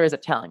query letter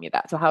isn't telling me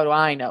that. So how do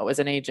I know as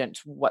an agent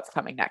what's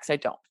coming next? I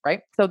don't,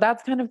 right? So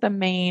that's kind of the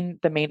main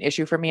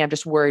issue for me. I'm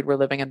just worried we're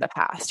living in the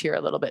past here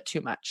a little bit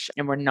too much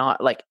and we're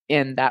not like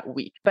in that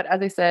week. But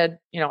as I said,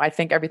 I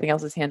think everything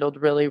else is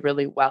handled really,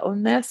 really well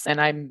in this.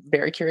 And I'm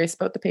very curious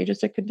about the pages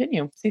to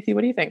continue. Cece,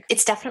 what do you think?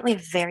 It's definitely a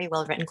very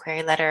well written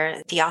query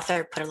letter. The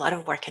author put a lot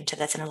of work into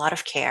this and a lot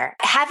of care.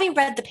 Having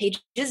read the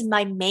pages,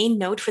 my main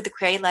note for the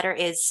query letter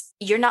is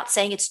you're not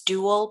saying it's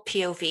dual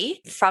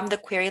POV. From the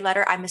query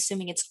letter, I'm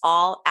assuming it's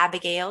all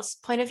Abigail's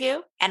point of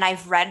view. And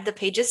I've read the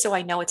pages, so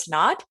I know it's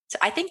not. So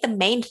I think the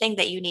main thing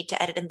that you need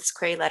to edit in this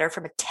query letter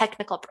from a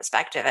technical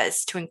perspective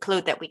is to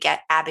include that we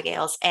get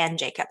Abigail's and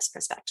Jacob's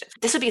perspective.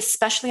 This would be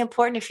especially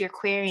important if you're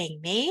querying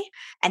me,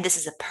 and this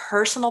is a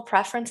personal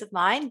preference of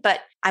mine,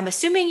 but I'm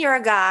assuming you're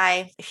a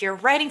guy. If you're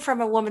writing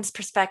from a woman's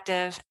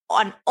perspective,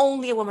 on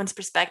only a woman's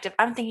perspective,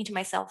 I'm thinking to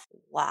myself,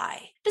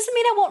 why? Doesn't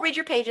mean I won't read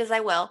your pages,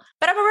 I will.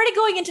 But I'm already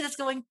going into this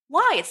going,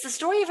 why? It's the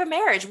story of a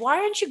marriage. Why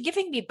aren't you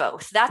giving me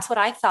both? That's what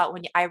I thought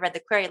when I read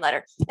the query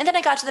letter. And then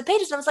I got to the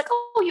pages and I was like,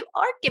 oh, you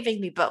are giving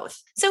me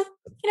both. So,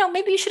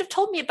 maybe you should have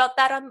told me about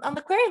that on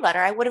the query letter.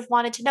 I would have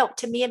wanted to know.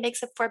 To me, it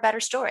makes it for a better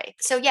story.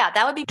 So yeah,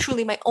 that would be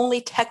truly my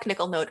only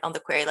technical note on the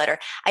query letter.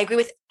 I agree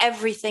with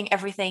everything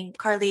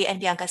Carly and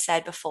Bianca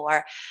said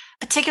before,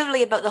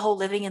 particularly about the whole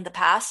living in the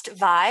past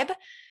vibe.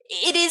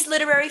 It is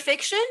literary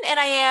fiction, and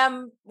I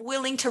am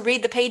willing to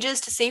read the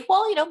pages to see,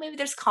 well, maybe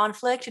there's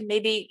conflict, and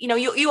maybe,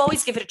 you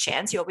always give it a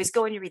chance. You always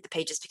go and you read the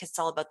pages because it's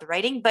all about the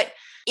writing. But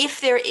if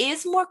there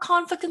is more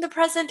conflict in the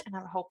present, and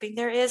I'm hoping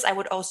there is, I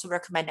would also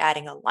recommend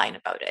adding a line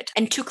about it.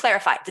 And to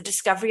clarify, the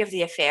discovery of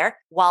the affair,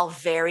 while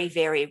very,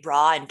 very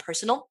raw and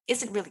personal,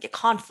 isn't really a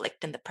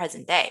conflict in the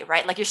present day,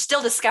 right? Like, you're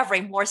still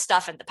discovering more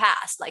stuff in the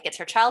past. Like, it's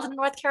her childhood in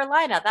North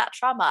Carolina, that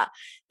trauma,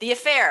 the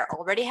affair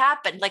already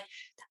happened. Like,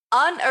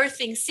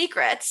 unearthing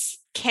secrets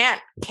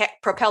can't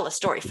propel a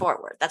story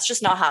forward. That's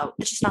just not how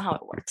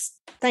it works.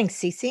 Thanks,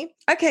 Cece.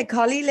 Okay,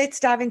 Carly, let's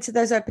dive into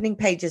those opening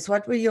pages.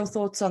 What were your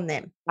thoughts on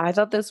them? I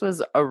thought this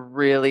was a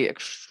really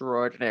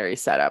extraordinary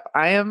setup.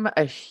 I am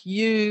a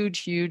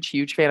huge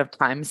fan of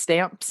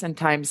timestamps, and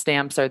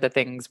timestamps are the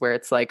things where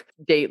it's like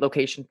date,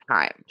 location,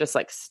 time, just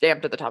like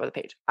stamped at the top of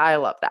the page. I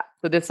love that.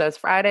 So this says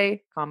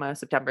Friday,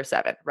 September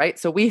 7th, right?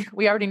 So we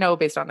already know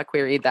based on the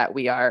query that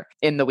we are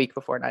in the week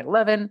before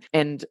 9/11,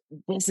 and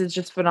this is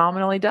just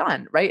phenomenally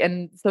done, right?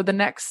 And so the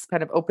next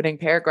kind of opening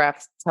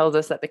paragraph tells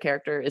us that the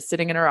character is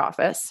sitting in her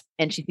office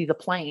and she sees a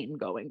plane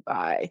going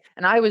by.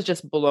 And I was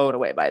just blown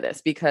away by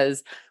this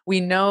because we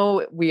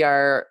know we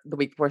are the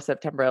week before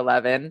September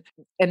 11.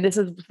 And this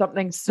is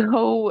something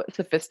so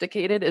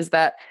sophisticated, is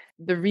that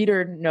the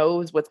reader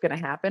knows what's going to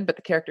happen, but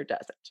the character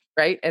doesn't,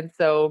 right? And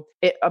so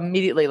it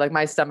immediately, like,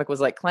 my stomach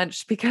was like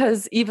clenched,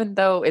 because even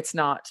though it's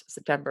not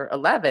September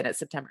 11, it's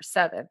September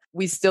 7,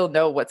 we still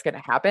know what's going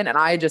to happen. And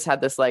I just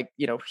had this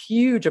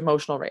huge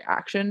emotional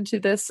reaction to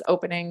this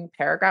opening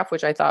paragraph,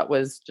 which I thought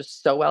was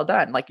just so well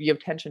done. Like, you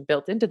have tension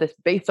built into this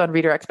based on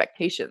reader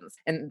expectations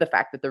and the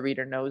fact that the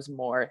reader knows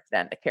more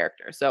than the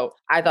character. So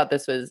I thought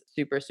this was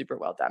super, super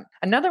well done.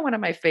 Another one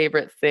of my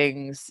favorite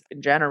things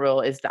in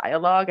general is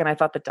dialogue. And I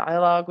thought the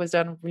dialogue was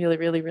was done really,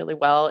 really, really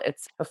well.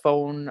 It's a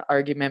phone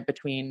argument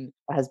between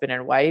a husband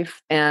and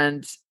wife.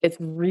 And it's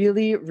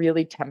really,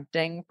 really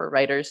tempting for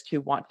writers to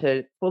want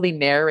to fully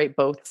narrate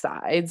both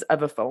sides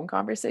of a phone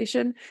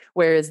conversation.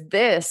 Whereas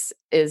this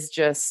is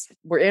just,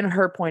 we're in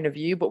her point of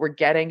view, but we're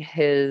getting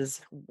his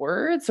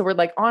words. So we're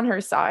like on her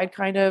side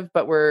kind of,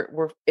 but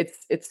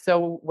it's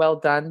so well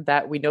done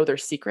that we know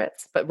there's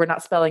secrets, but we're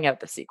not spelling out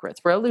the secrets.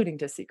 We're alluding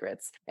to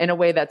secrets in a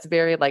way that's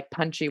very like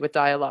punchy with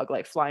dialogue,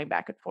 like flying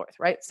back and forth.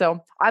 Right.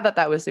 So I thought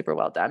that was super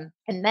well done.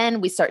 And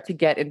then we start to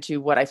get into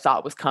what I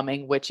thought was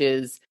coming, which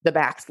is the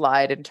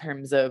backslide in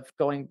terms of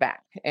going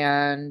back.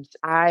 And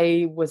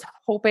I was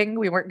hoping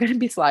we weren't going to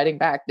be sliding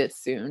back this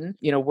soon.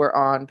 We're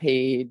on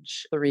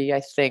page 3,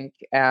 I think,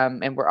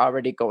 and we're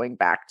already going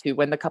back to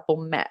when the couple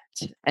met.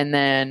 And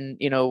then,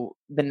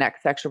 the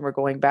next section, we're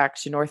going back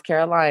to North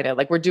Carolina.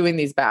 Like we're doing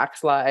these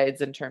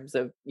backslides in terms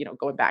of,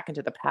 going back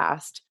into the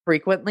past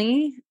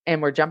frequently,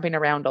 and we're jumping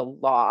around a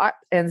lot.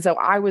 And so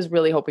I was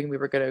really hoping we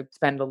were going to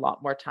spend a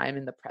lot more time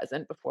in the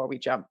present before we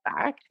jump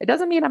back. It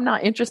doesn't mean I'm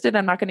not interested.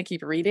 I'm not going to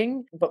keep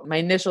reading, but my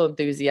initial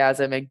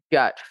enthusiasm and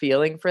gut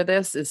feeling for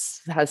this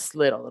has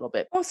slid a little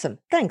bit. Awesome.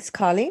 Thanks,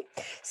 Carly.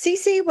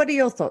 Cece, what are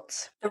your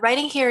thoughts? The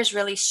writing here is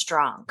really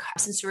strong.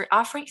 Since we're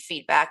offering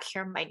feedback,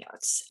 here are my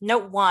notes.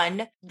 Note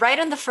 1, right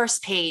on the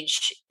first page,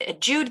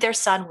 Jude, their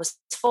son, was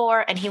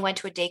 4 and he went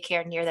to a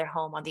daycare near their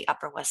home on the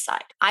Upper West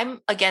Side. I'm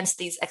against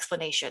these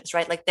explanations,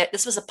 right? Like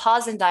this was a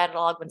pause in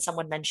dialogue when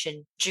someone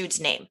mentioned Jude's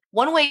name.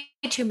 One way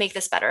to make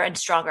this better and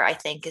stronger, I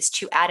think, is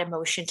to add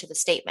emotion to the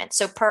statement.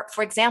 So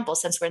for example,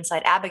 since we're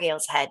inside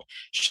Abigail's head,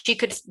 she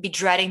could be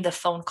dreading the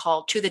phone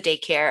call to the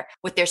daycare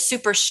with their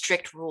super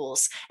strict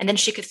rules. And then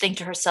she could think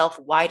to herself,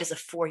 why do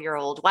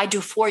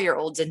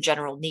 4-year-olds in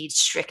general need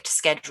strict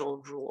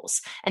scheduled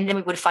rules? And then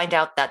we would find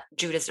out that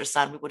Jude is their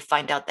son. We would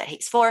find out that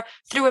he's 4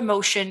 through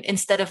emotion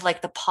instead of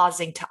like the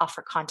pausing to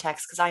offer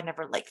context, because I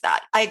never like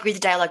that. I agree the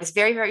dialogue is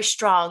very, very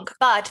strong,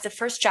 but the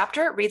first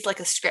chapter reads like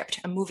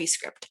a movie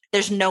script.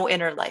 There's no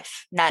inner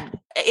life, none.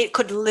 It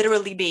could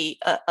literally be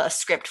a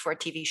script for a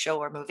TV show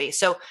or movie.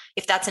 So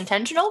if that's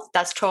intentional,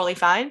 that's totally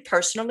fine.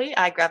 Personally,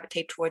 I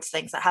gravitate towards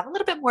things that have a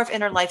little bit more of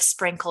inner life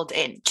sprinkled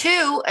in.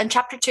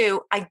 Chapter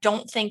 2, I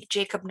don't think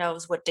Jacob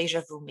knows what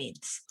déjà vu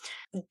means.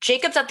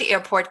 Jacob's at the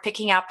airport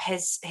picking up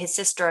his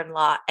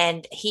sister-in-law,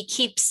 and he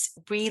keeps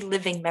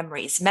reliving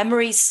memories.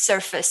 Memories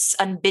surface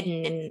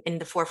unbidden in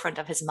the forefront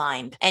of his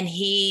mind. And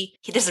he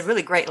there's a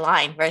really great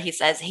line where he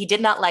says he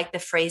did not like the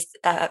phrase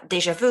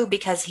déjà vu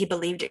because he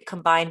believed it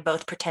combined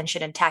both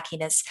pretension and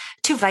tackiness,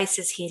 2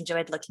 vices he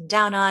enjoyed looking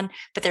down on,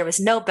 but there was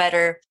no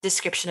better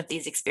description of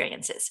these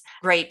experiences.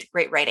 Great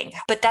writing.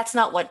 But that's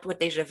not what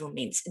déjà vu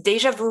means.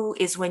 Déjà vu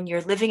is when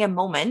you're living a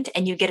moment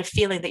and you get a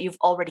feeling that you've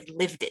already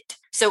lived it.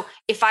 So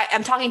if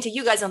I'm talking to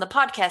you guys on the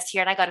podcast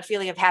here and I got a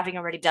feeling of having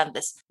already done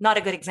this, not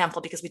a good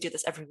example because we do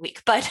this every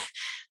week, but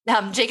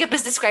Jacob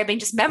is describing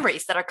just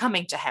memories that are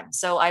coming to him.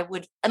 So I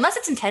would, unless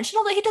it's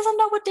intentional that he doesn't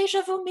know what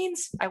déjà vu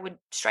means, I would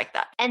strike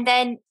that. And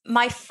then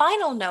my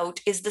final note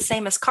is the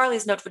same as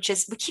Carly's note, which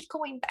is we keep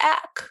going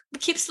back. We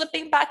keep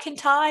slipping back in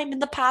time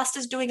and the past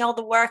is doing all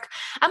the work.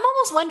 I'm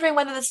almost wondering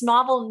whether this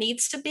novel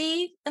needs to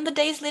be in the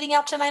days leading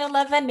up to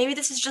 9/11. Maybe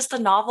this is just a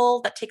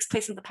novel that takes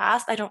place in the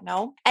past. I don't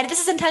know. And if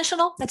this is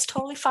intentional, that's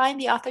totally fine.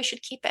 The author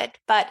should keep it.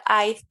 But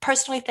I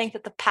personally think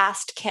that the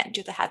past can't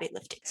do the heavy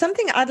lifting.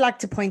 Something I'd like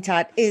to point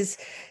out is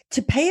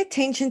to pay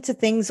attention to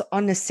things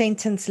on a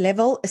sentence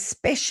level,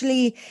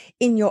 especially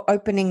in your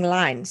opening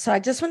line. So I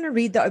just want to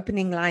read the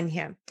opening line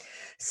here.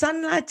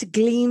 Sunlight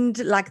gleamed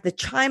like the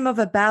chime of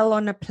a bell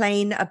on a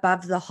plane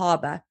above the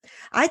harbor.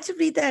 I had to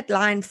read that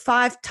line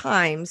 5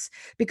 times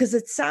because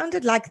it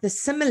sounded like the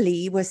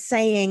simile was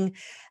saying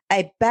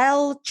a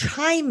bell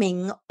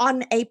chiming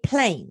on a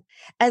plane,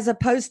 as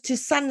opposed to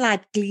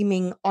sunlight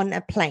gleaming on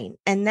a plane.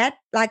 And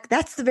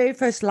that's the very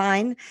first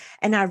line.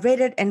 And I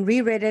read it and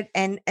reread it.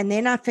 And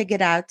then I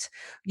figured out,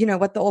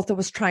 what the author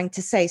was trying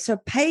to say. So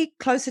pay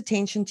close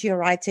attention to your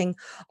writing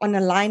on a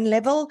line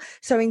level.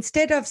 So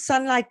instead of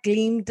sunlight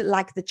gleamed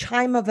like the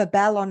chime of a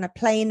bell on a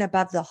plane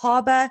above the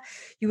harbor,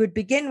 you would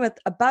begin with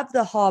above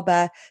the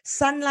harbor,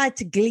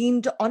 sunlight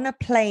gleamed on a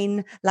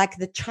plane like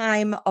the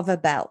chime of a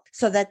bell,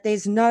 so that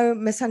there's no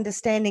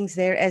misunderstandings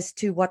there as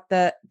to what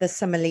the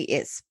simile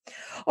is.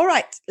 All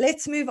right,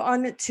 let's move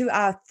on to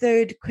our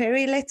third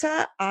query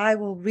letter. I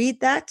will read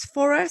that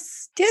for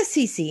us. Dear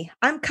Cece,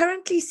 I'm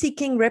currently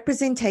seeking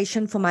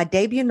representation for my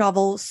debut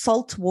novel,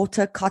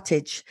 Saltwater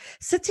Cottage.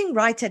 Sitting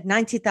right at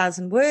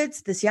 90,000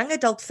 words, this young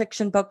adult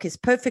fiction book is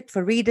perfect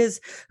for readers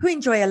who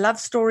enjoy a love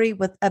story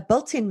with a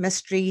built-in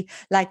mystery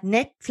like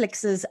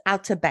Netflix's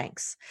Outer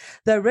Banks.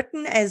 Though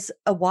written as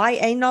a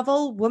YA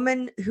novel,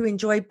 women who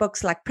enjoy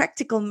books like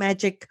Practical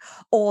Magic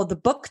or The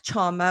Book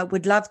Charmer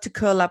would love to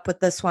curl up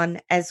with this one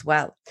as as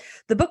well.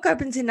 The book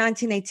opens in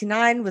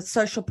 1989 with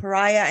social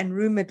pariah and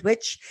rumored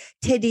witch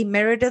Teddy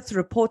Meredith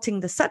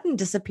reporting the sudden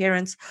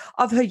disappearance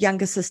of her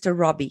younger sister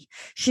Robbie.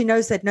 She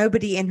knows that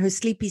nobody in her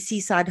sleepy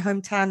seaside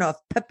hometown of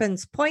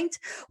Pippin's Point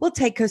will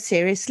take her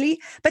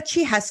seriously, but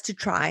she has to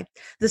try.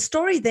 The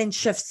story then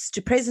shifts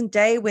to present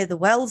day, where the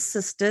Wells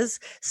sisters,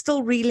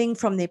 still reeling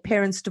from their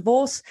parents'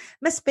 divorce,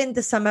 must spend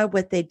the summer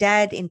with their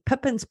dad in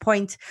Pippin's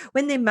Point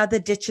when their mother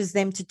ditches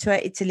them to tour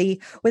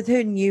Italy with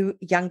her new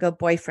younger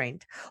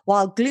boyfriend.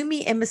 While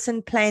gloomy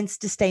Emerson plans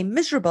to stay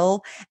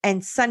miserable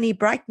and sunny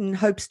Brighton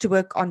hopes to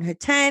work on her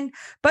tan,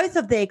 both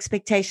of their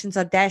expectations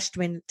are dashed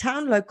when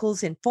town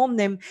locals inform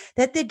them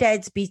that their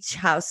dad's beach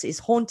house is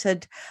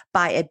haunted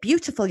by a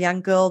beautiful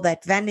young girl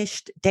that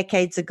vanished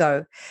decades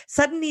ago.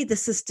 Suddenly, the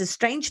sisters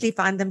strangely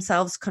find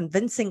themselves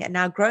convincing a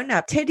now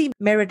grown-up Teddy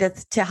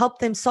Meredith to help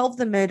them solve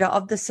the murder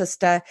of the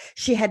sister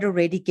she had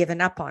already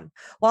given up on.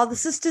 While the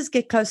sisters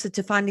get closer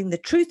to finding the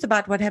truth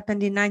about what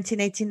happened in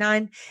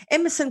 1989,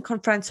 Emerson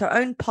confronts her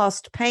own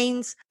past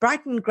pains,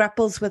 Brighton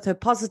grapples with her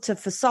positive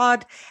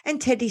facade,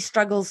 and Teddy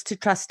struggles to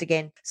trust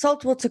again.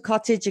 Saltwater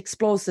Cottage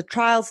explores the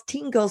trials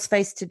teen girls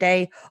face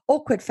today,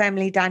 awkward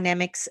family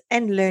dynamics,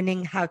 and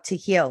learning how to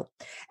heal.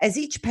 As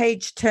each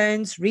page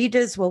turns,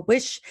 readers will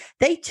wish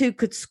they too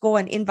could score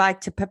an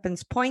invite to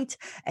Pippin's Point,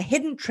 a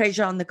hidden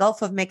treasure on the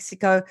Gulf of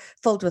Mexico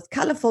filled with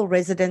colorful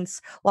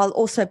residents, while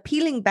also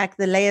peeling back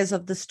the layers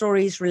of the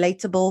story's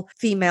relatable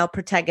female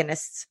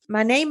protagonists.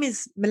 My name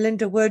is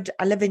Melinda Wood.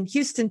 I live in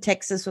Houston,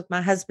 Texas with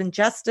my husband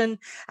Justin,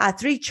 our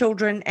 3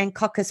 children, and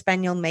Cocker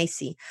Spaniel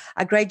Macy.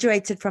 I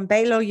graduated from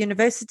Baylor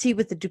University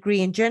with a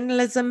degree in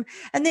journalism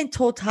and then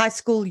taught high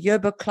school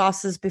yearbook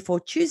classes before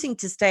choosing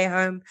to stay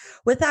home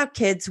with our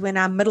kids when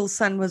our middle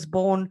son was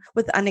born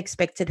with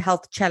unexpected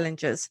health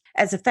challenges.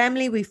 As a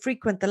family, we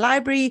frequent the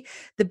library,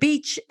 the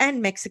beach,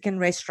 and Mexican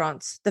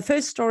restaurants. The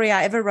first story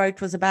I ever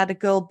wrote was about a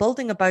girl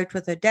building a boat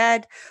with her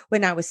dad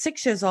when I was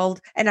 6 years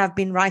old, and I've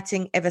been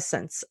writing ever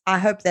since. I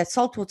hope that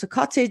Saltwater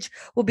Cottage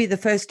will be the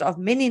first of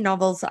many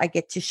novels I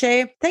get to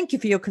share. Thank you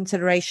for your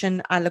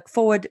consideration. I look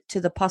forward to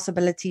the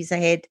possibilities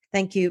ahead.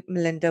 Thank you,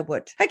 Melinda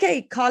Wood.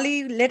 Okay,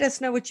 Carly, let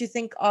us know what you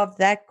think of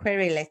that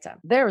query letter.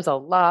 There's a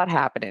lot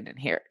happening in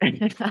here.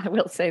 I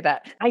will say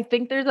that. I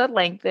think there's a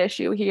length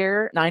issue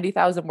here.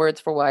 90,000 words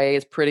for YA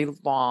is pretty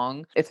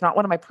long. It's not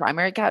one of my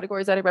primary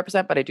categories that I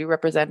represent, but I do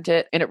represent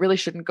it. And it really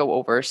shouldn't go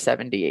over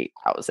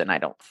 78,000, I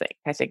don't think.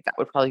 I think that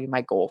would probably be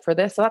my goal for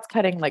this. So that's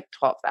cutting like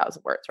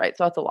 12,000 words, right?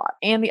 So that's a lot.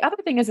 And the other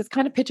thing is it's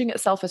kind of pitching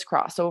itself as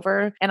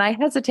crossover. And I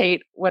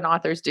hesitate when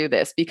authors do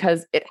this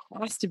because it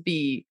has to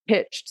be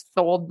pitched,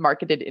 sold,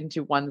 marketed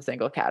into one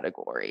single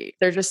category.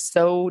 They're just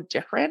so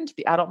different.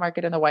 The adult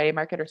market and the YA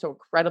market are so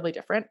incredibly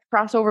different.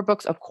 Crossover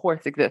books, of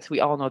course, exist. We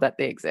all know that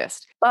they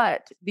exist.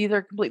 But these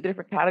are completely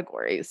different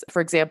categories.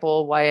 For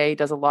example, YA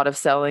does a lot of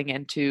selling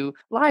into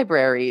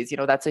libraries.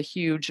 That's a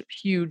huge,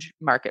 huge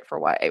market for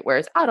YA,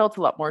 whereas adults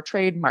a lot more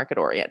trade market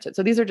oriented.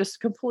 So these are just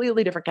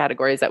completely different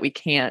categories that we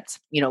can't,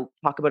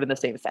 talk about in the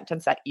same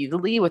sentence that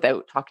easily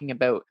without talking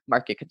about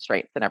market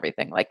constraints and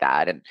everything like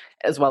that. And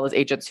as well as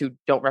agents who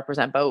don't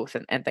represent both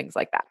and things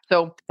like that.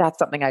 So that's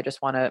something I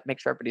just want to make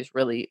sure everybody's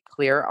really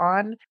clear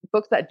on.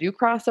 Books that do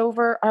cross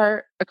over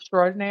are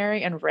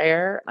extraordinary and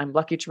rare. I'm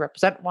lucky to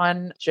represent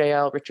one.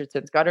 J.L.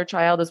 Richardson's Gutter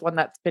Child is one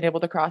that's been able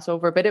to cross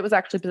over, but it was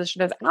actually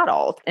positioned as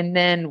adult and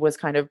then was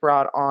kind of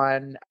brought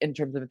on in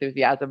terms of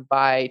enthusiasm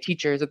by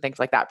teachers and things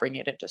like that,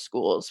 bringing it into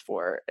schools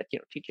for,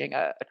 teaching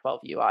a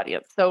 12U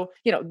audience. So,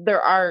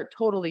 there are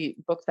totally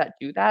books that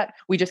do that.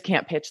 We just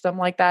can't pitch them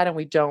like that. And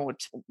we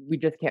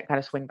just can't kind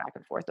of swing back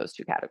and forth those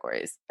two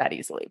categories that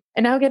easily.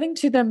 And now getting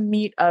to the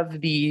meat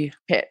of the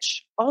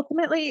pitch.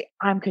 Ultimately,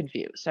 I'm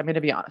confused. I'm going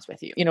to be honest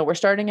with you. We're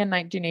starting in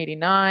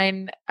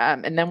 1989,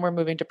 and then we're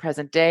moving to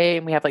present day,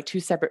 and we have like 2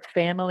 separate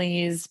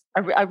families.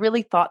 I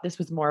really thought this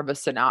was more of a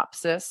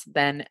synopsis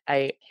than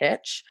a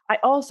pitch. I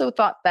also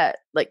thought that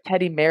like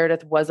Teddy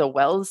Meredith was a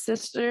Wells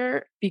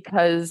sister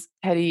because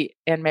Teddy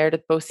and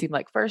Meredith both seem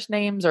like first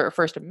names or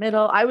first and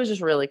middle. I was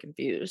just really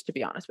confused, to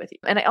be honest with you.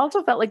 And I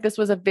also felt like this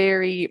was a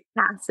very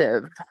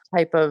passive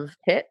type of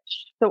pitch.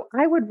 So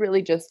I would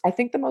really I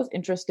think the most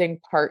interesting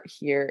part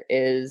here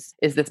is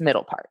this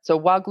middle part. So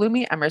while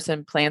gloomy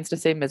Emerson plans to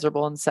stay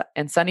miserable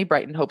and sunny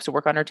Brighton hopes to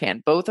work on her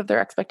tan, both of their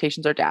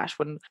expectations are dashed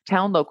when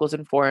town locals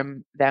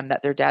inform them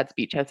that their dad's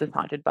beach house is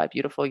haunted by a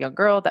beautiful young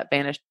girl that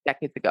vanished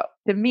decades ago.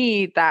 To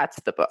me,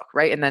 that's the book,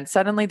 right? And then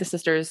suddenly the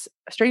sisters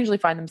strangely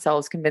find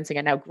themselves convincing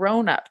a now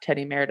grown-up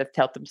Teddy Meredith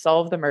to help them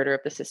solve the murder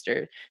of the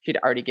sister she'd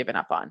already given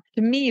up on.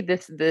 To me,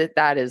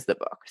 that is the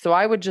book. So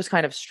I would just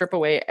kind of strip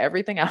away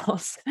everything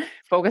else,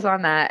 focus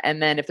on that.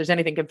 And then if there's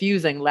anything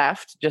confusing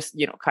left, just,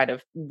 kind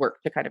of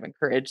work to kind of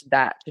encourage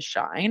that to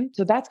shine.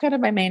 So that's kind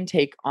of my main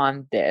take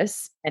on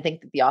this. I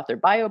think that the author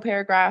bio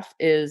paragraph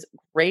is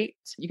great.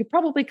 You could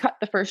probably cut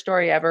the first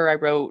story ever I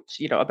wrote,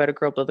 about a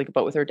girl building a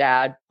boat with her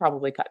dad,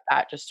 probably cut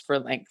that just for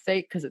length's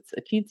sake because it's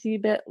a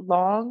teensy bit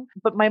long.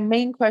 But my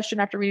main question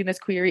after reading this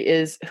query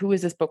is, who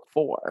is this book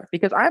for?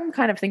 Because I'm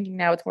kind of thinking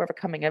now it's more of a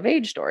coming of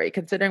age story,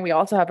 considering we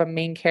also have a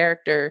main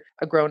character,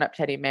 a grown-up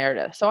Teddy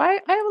Meredith. So I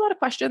have a lot of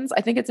questions.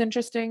 I think it's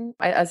interesting.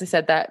 As I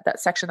said, that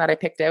section that I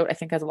picked out, I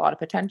think has a lot of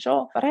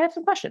potential, but I have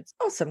some questions.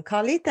 Awesome,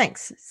 Carly.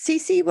 Thanks.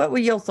 Cece, what were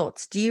your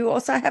thoughts? Do you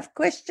also have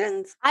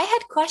questions? I had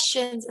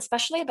questions,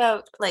 especially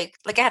about like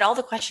I had all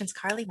the questions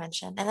Carly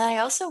mentioned. And then I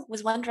also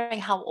was wondering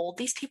how old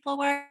these people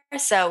were.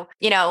 So,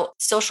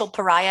 social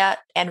pariah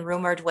and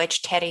rumored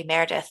witch Teddy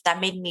Meredith,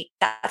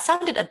 that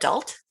sounded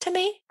adult to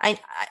me.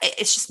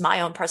 It's just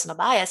my own personal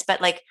bias,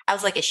 but I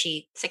was like, is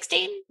she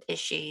 16? Is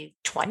she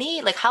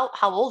 20? How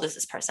old is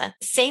this person?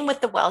 Same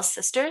with the Wells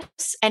sisters.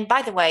 And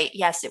by the way,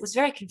 yes, it was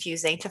very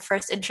confusing to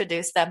first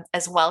introduce them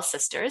as Wells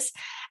sisters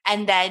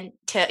and then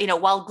to,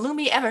 while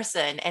gloomy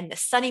Emerson and the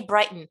sunny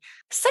Brighton.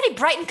 Sunny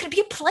Brighton could be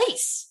a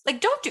place.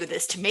 Don't do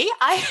this to me.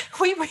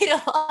 We read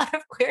a lot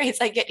of queries.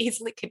 I get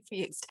easily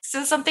confused.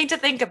 So something to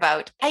think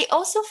about. I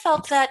also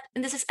felt that,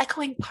 and this is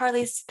echoing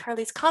Carly's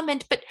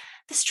comment, but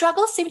the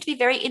struggles seem to be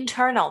very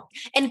internal.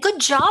 And good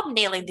job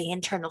nailing the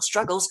internal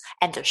struggles.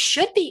 And there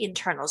should be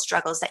internal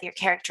struggles that your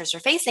characters are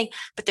facing,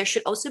 but there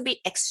should also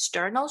be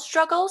external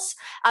struggles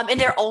in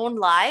their own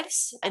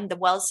lives, in the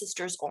Wells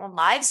sisters' own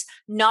lives,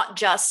 not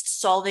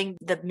just solving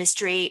the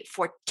mystery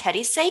for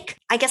Teddy's sake.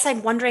 I guess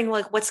I'm wondering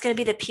what's going to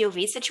be the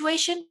POV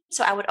situation.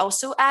 So I would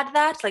also add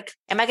that,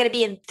 am I going to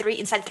be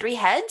inside three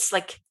heads,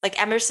 like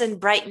Emerson,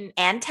 Brighton,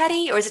 and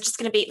Teddy, or is it just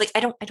going to be I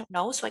don't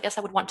know. So I guess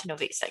I would want to know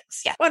these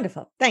things. Yeah.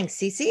 Wonderful. Thanks,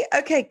 Cece.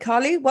 Okay,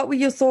 Carly, what were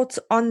your thoughts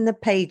on the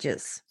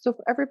pages? So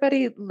for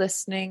everybody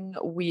listening,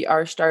 we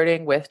are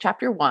starting with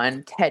chapter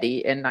 1, Teddy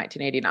in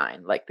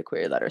 1989, like the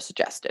query letter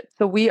suggested.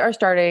 So we are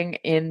starting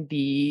in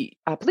the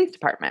police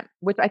department,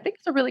 which I think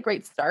is a really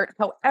great start.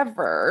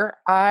 However,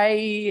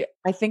 I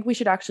think we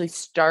should actually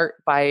start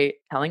by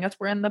telling us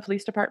we're in the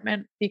police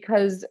department,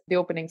 because the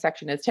opening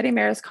section is Teddy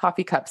Meredith's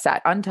coffee cup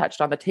sat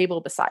untouched on the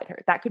table beside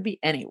her. That could be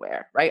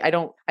anywhere, right? I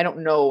don't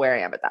know where I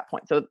am at that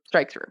point. So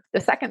strike through. The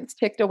seconds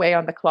ticked away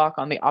on the clock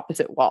on the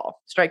opposite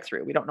wall. Strike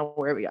through. We don't know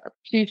where we are.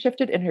 She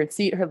shifted in her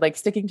seat, her legs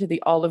sticking to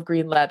the olive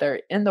green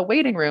leather in the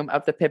waiting room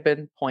of the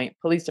Pippin Point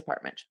Police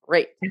Department.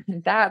 Great.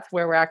 That's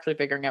where we're actually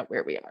figuring out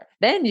where we are.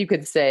 Then you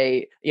could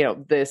say,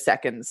 the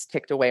seconds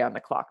ticked away on the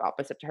clock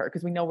opposite to her,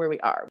 because we know where we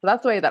are. So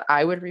that's the way that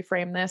I would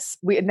reframe this.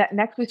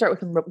 Next, we start with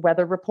some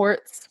weather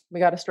reports. We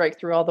got to strike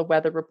through all the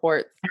weather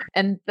reports.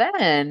 And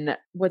then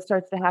what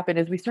starts to happen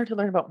is we start to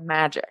learn about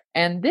magic.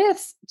 And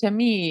this, to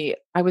me,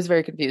 I was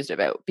very confused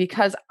about,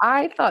 because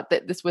I thought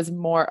that this was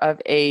more of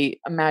a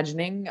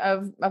imagining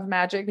of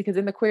magic, because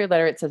in the query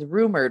letter, it says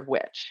rumored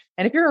witch.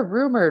 And if you're a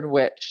rumored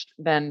witch,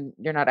 then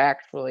you're not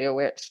actually a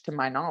witch to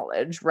my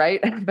knowledge,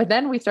 right? But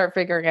then we start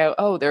figuring out,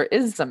 oh, there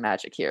is some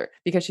magic here,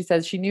 because she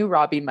says she knew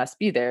Robbie must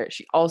be there.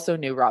 She also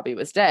knew Robbie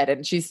was dead.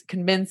 And she's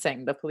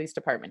convincing the police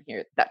department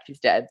here that she's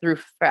dead through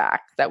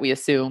facts that we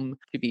assume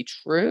to be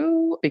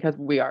true, because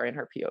we are in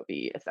her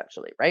POV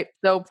essentially, right?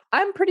 So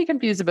I'm pretty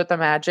confused about the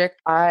magic.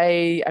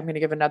 I'm going to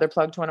give another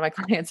plug to one of my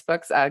clients'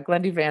 books,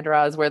 Glendy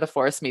Vanderaw's Where the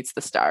Forest Meets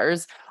the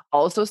Stars.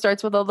 Also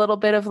starts with a little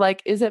bit of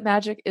is it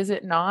magic? Is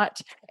it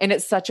not? And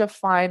it's such a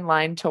fine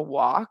line to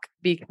walk,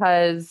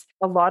 because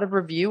a lot of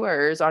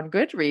reviewers on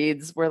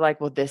Goodreads were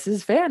like, well, this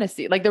is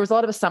fantasy. There was a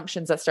lot of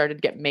assumptions that started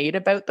to get made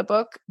about the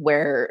book,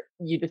 where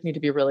you just need to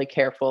be really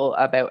careful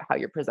about how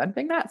you're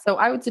presenting that. So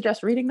I would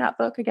suggest reading that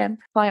book again,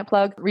 client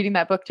plug, reading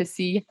that book to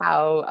see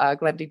how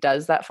Glendy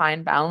does that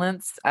fine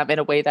balance in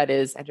a way that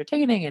is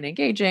entertaining and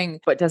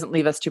engaging, but doesn't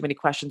leave us too many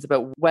questions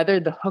about whether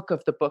the hook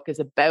of the book is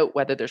about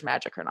whether there's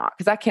magic or not,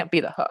 because that can't be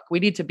the hook. We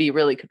need to be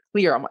really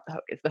clear on what the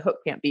hook is. The hook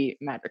can't be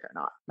magic or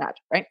not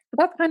magic, right? So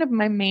that's kind of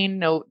my main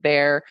note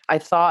there. I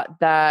thought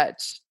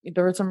that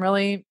there were some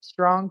really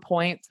strong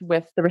points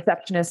with the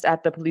receptionist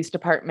at the police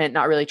department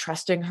not really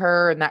trusting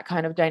her, and that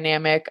kind of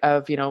dynamic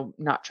of,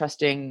 not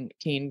trusting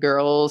teen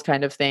girls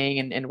kind of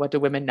thing, and what do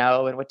women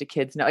know and what do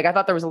kids know. I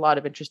thought there was a lot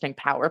of interesting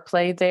power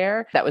play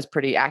there that was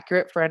pretty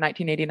accurate for a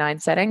 1989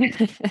 setting.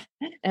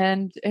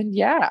 and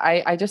yeah,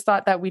 I just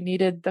thought that we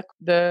needed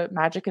the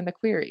magic in the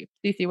query.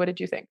 Cece, what did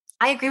you think?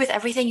 I agree with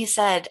everything you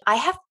said. I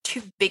have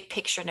two big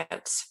picture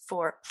notes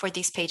for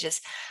these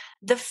pages.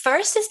 The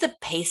first is the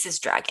pace is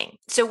dragging.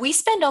 So we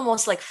spend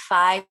almost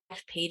 5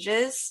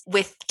 pages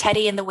with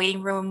Teddy in the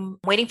waiting room,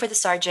 waiting for the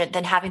sergeant,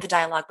 then having the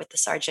dialogue with the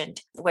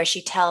sergeant where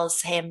she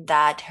tells him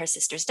that her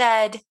sister's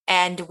dead.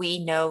 And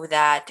we know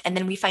that, and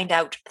then we find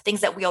out things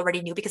that we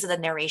already knew because of the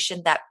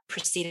narration that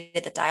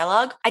preceded the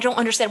dialogue. I don't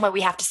understand why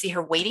we have to see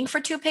her waiting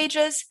for 2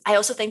 pages. I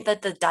also think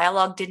that the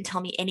dialogue didn't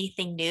tell me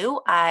anything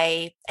new.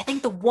 I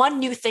think the one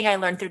new thing I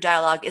learned through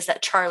dialogue is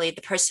that Charlie,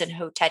 the person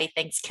who Teddy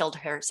thinks killed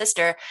her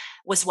sister,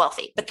 was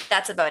wealthy. But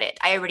that's about it.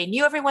 I already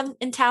knew everyone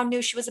in town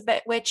knew she was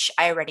a witch.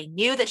 I already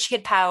knew that she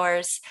had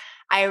powers.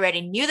 I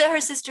already knew that her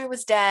sister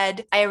was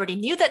dead. I already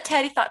knew that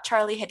Teddy thought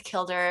Charlie had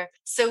killed her.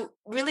 So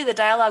really the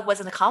dialogue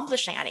wasn't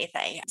accomplishing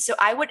anything. So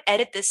I would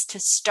edit this to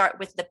start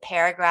with the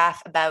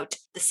paragraph about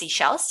the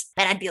seashells.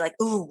 And I'd be like,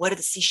 ooh, what do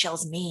the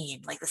seashells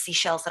mean? Like the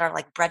seashells that are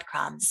like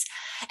breadcrumbs.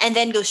 And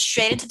then go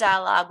straight into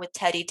dialogue with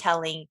Teddy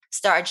telling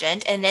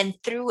Sergeant. And then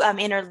through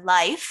inner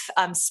life,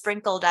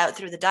 sprinkled out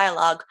through the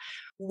dialogue,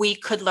 we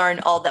could learn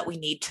all that we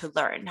need to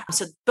learn.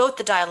 So both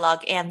the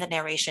dialogue and the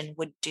narration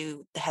would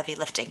do the heavy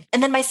lifting.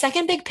 And then my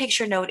second big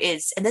picture note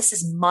is, and this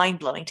is mind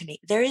blowing to me,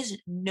 there is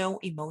no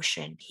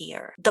emotion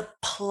here. The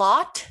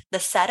plot, the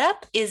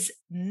setup is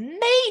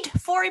made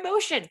for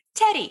emotion.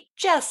 Teddy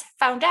just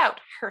found out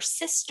her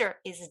sister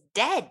is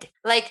dead.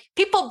 Like,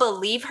 people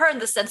believe her in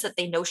the sense that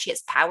they know she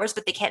has powers,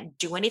 but they can't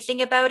do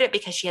anything about it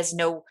because she has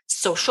no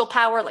social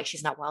power. Like,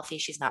 she's not wealthy,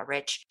 she's not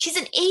rich. She's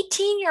an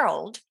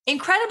 18-year-old,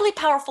 incredibly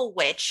powerful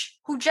witch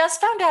who just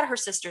found out her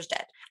sister's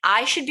dead.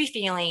 I should be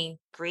feeling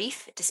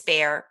grief,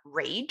 despair,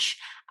 rage.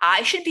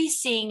 I should be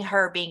seeing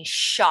her being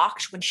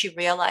shocked when she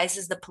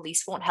realizes the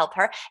police won't help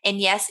her. And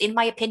yes, in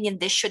my opinion,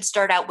 this should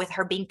start out with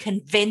her being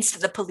convinced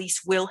the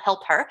police will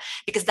help her,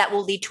 because that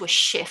will lead to a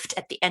shift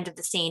at the end of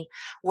the scene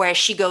where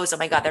she goes, oh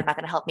my God, they're not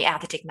going to help me. I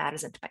have to take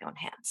matters into my own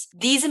hands.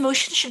 These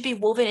emotions should be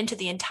woven into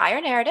the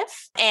entire narrative.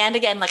 And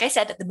again, like I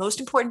said, the most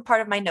important part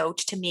of my note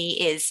to me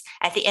is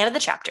at the end of the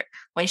chapter,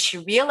 when she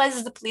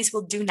realizes the police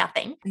will do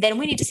nothing, then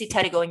we need to see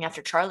Teddy going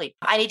after Charlie.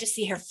 I need to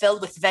see her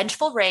filled with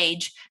vengeful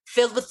rage,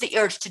 filled with the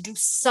urge to do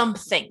something.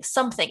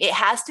 It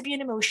has to be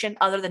an emotion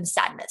other than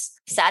sadness.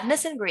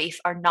 Sadness and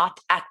grief are not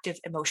active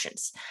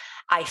emotions.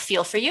 I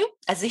feel for you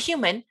as a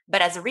human,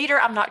 but as a reader,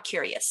 I'm not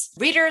curious.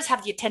 Readers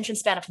have the attention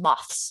span of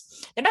moths.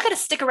 They're not going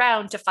to stick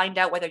around to find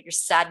out whether your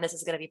sadness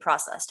is going to be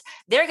processed.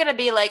 They're going to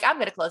be like, I'm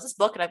going to close this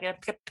book and I'm going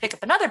to pick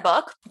up another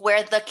book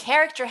where the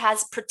character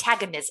has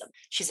protagonism.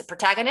 She's a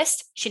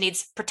protagonist. She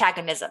needs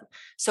protagonism.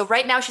 So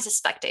right now she's a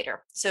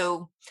spectator.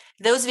 So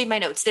those would be my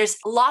notes. There's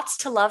lots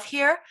to love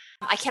here.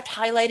 I kept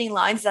highlighting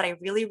lines that I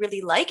really,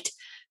 really liked,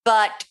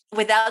 but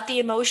without the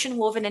emotion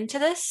woven into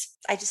this,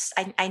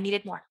 I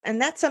needed more.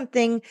 And that's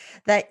something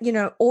that,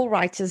 all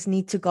writers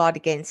need to guard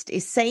against,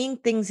 is saying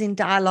things in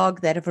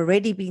dialogue that have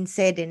already been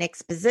said in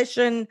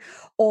exposition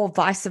or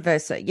vice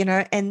versa,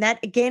 and that,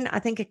 again, I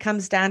think it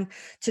comes down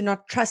to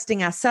not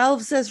trusting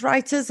ourselves as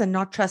writers and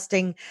not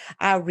trusting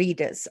our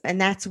readers. And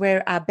that's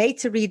where our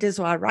beta readers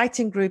or our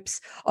writing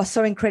groups are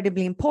so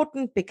incredibly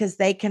important, because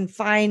they can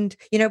find,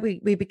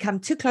 we become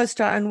too close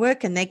to our own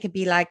work and they can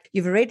be like,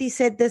 you've already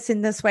said this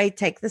in this way,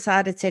 take this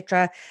out,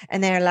 etc.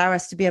 And they allow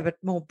us to be a bit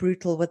more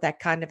brutal with that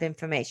kind of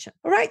information.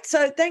 All right.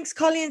 So thanks,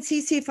 Collie and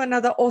Cece, for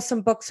another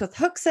awesome Books with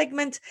Hook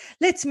segment.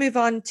 Let's move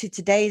on to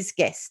today's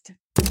guest.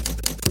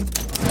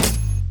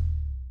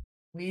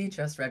 We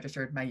just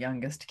registered my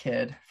youngest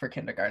kid for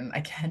kindergarten. I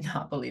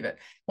cannot believe it.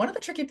 One of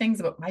the tricky things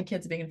about my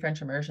kids being in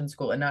French immersion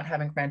school and not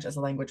having French as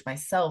a language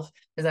myself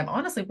is I'm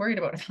honestly worried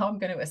about how I'm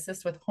going to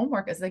assist with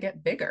homework as they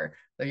get bigger.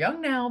 They're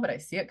young now, but I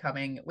see it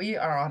coming. We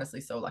are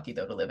honestly so lucky,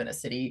 though, to live in a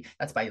city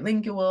that's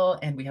bilingual,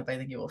 and we have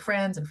bilingual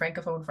friends and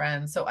Francophone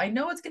friends. So I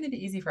know it's going to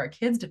be easy for our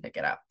kids to pick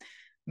it up.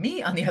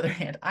 Me, on the other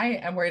hand, I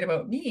am worried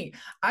about me.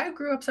 I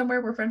grew up somewhere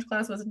where French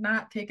class was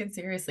not taken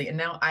seriously, and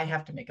now I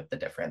have to make up the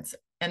difference.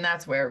 And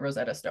that's where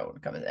Rosetta Stone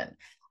comes in.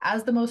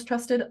 As the most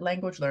trusted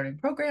language learning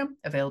program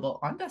available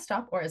on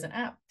desktop or as an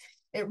app,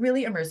 it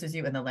really immerses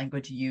you in the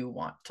language you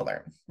want to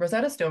learn.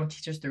 Rosetta Stone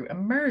teaches through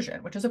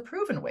immersion, which is a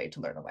proven way to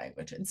learn a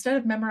language. Instead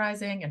of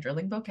memorizing and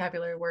drilling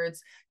vocabulary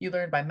words, you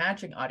learn by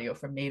matching audio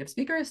from native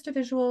speakers to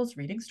visuals,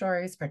 reading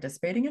stories,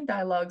 participating in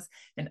dialogues,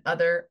 and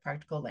other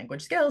practical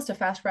language skills to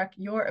fast-track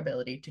your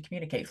ability to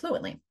communicate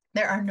fluently.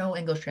 There are no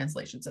English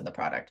translations in the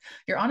product.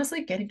 You're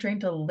honestly getting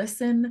trained to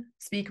listen,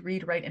 speak,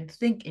 read, write, and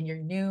think in your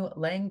new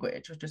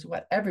language, which is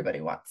what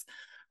everybody wants.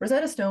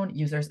 Rosetta Stone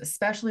users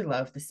especially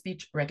love the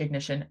speech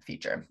recognition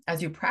feature.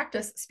 As you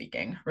practice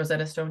speaking,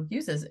 Rosetta Stone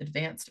uses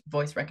advanced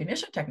voice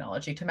recognition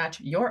technology to match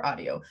your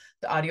audio,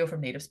 the audio from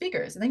native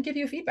speakers, and then give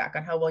you feedback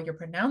on how well you're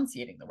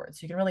pronunciating the words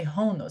so you can really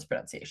hone those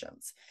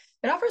pronunciations.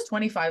 It offers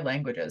 25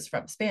 languages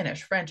from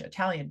Spanish, French,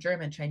 Italian,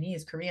 German,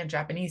 Chinese, Korean,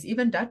 Japanese,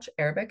 even Dutch,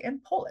 Arabic,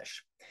 and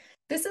Polish.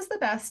 This is the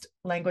best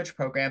language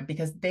program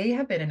because they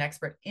have been an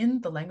expert in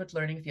the language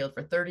learning field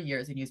for 30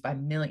 years and used by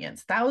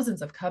millions.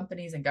 Thousands of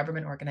companies and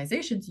government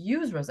organizations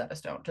use Rosetta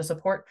Stone to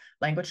support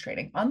language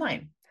training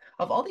online.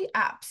 Of all the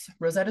apps,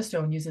 Rosetta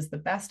Stone uses the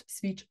best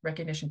speech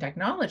recognition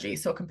technology,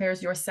 so it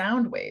compares your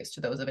sound waves to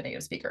those of a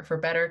native speaker for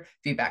better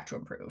feedback to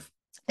improve.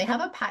 They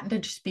have a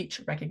patented speech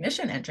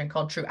recognition engine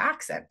called True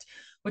Accent,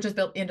 which is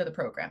built into the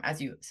program.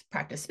 As you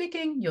practice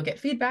speaking, you'll get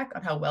feedback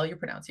on how well you're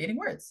pronouncing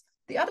words.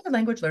 The other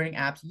language learning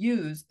apps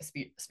use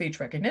speech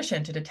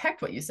recognition to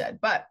detect what you said,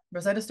 but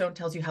Rosetta Stone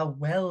tells you how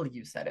well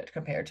you said it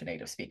compared to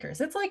native speakers.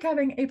 It's like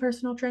having a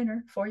personal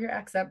trainer for your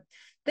accent.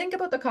 Think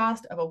about the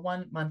cost of a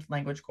 1-month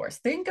language course.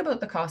 Think about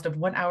the cost of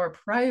 1-hour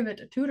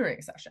private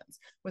tutoring sessions.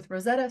 With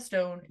Rosetta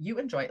Stone, you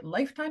enjoy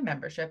lifetime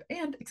membership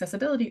and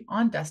accessibility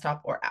on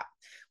desktop or app.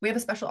 We have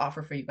a special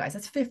offer for you guys.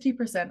 That's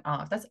 50%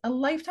 off. That's a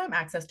lifetime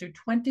access to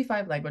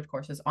 25 language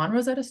courses on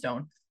Rosetta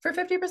Stone for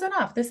 50%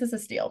 off. This is a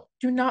steal.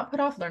 Do not put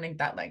off learning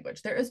that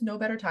language. There is no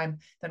better time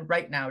than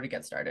right now to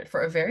get started.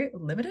 For a very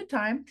limited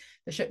time,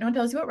 the Shit No One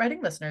Tells You About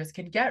Writing listeners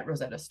can get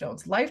Rosetta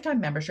Stone's lifetime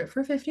membership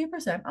for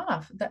 50%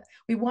 off.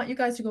 We want you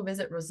guys to go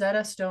visit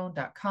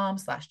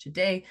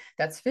rosettastone.com/today.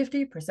 That's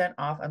 50%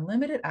 off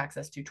unlimited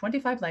access to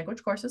 25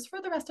 language courses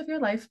for the rest of your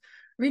life.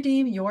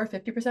 Redeem your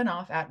 50%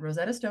 off at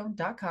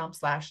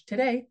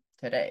rosettastone.com/today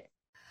today.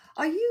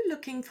 Are you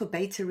looking for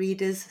beta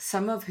readers,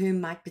 some of whom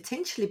might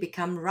potentially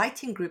become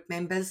writing group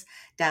members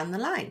down the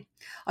line?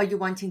 Are you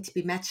wanting to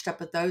be matched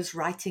up with those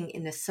writing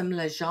in a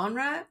similar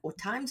genre or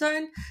time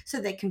zone so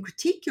they can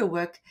critique your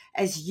work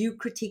as you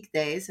critique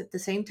theirs at the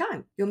same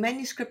time? Your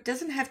manuscript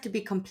doesn't have to be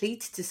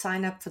complete to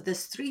sign up for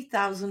this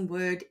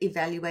 3,000-word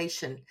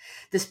evaluation.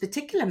 This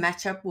particular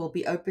matchup will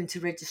be open to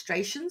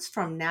registrations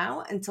from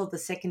now until the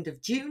 2nd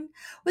of June,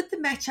 with the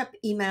matchup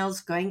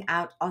emails going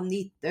out on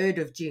the 3rd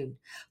of June.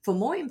 For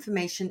more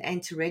information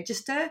and to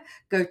register,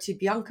 go to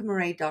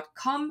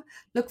biancamarais.com,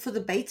 look for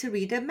the beta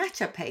reader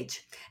matchup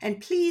page,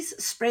 and please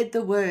spread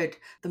the word.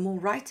 The more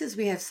writers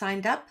we have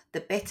signed up,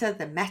 the better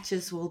the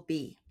matches will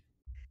be.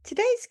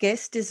 Today's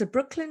guest is a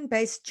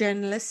Brooklyn-based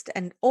journalist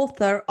and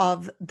author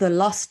of The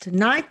Lost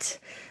Night,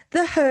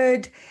 The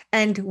Herd,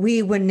 and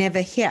We Were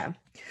Never Here.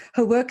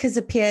 Her work has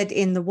appeared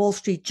in the Wall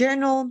Street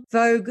Journal,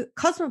 Vogue,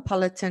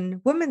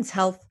 Cosmopolitan, Women's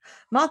Health,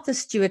 Martha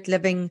Stewart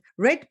Living,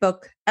 Red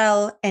Book,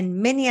 Elle,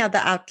 and many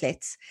other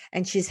outlets.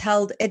 And she's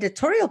held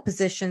editorial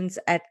positions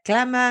at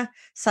Glamour,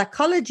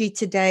 Psychology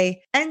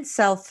Today, and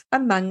Self,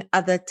 among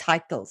other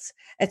titles.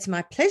 It's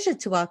my pleasure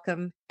to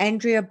welcome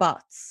Andrea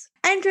Bartz.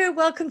 Andrea,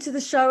 welcome to the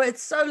show.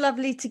 It's so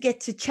lovely to get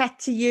to chat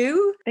to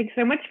you. Thanks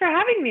so much for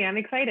having me. I'm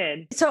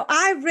excited. So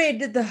I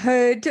read The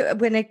Herd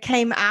when it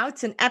came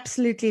out and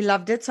absolutely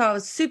loved it. So I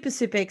was super,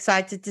 super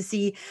excited to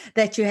see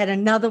that you had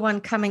another one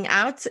coming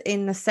out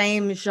in the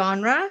same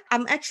genre.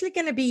 I'm actually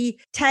going to be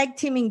tag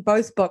teaming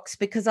both books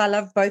because I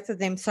love both of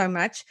them so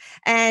much.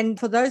 And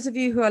for those of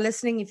you who are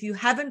listening, if you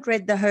haven't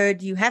read The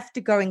Herd, you have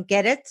to go and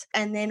get it.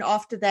 And then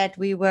after that,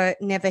 We Were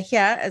Never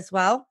Here as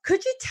well.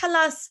 Could you tell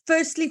us,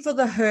 firstly, for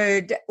The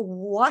Herd,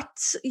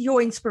 what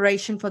your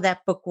inspiration for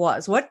that book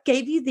was? What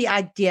gave you the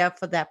idea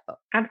for that book?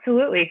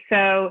 Absolutely.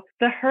 So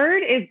The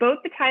Herd is both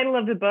the title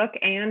of the book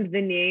and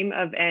the name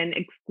of an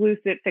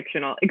exclusive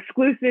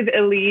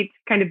elite,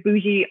 kind of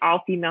bougie,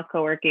 all-female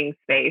co-working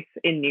space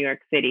in New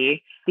York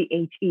City. The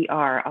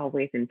HER,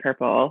 always in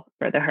purple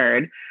for The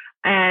Herd.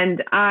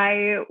 And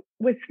I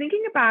was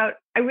thinking about,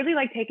 I really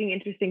like taking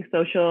interesting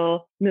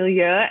social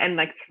milieu and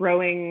like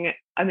throwing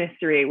a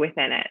mystery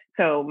within it.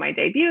 So my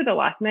debut, The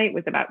Lost Night,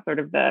 was about sort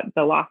of the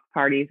lost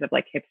parties of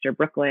like hipster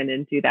Brooklyn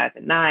in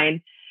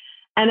 2009.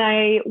 And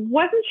I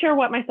wasn't sure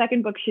what my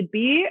second book should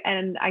be.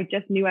 And I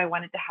just knew I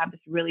wanted to have this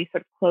really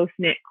sort of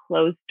close-knit,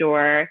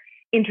 closed-door,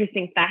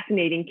 interesting,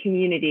 fascinating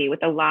community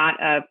with a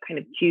lot of kind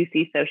of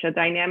juicy social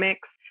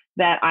dynamics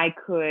that I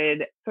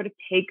could sort of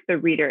take the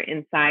reader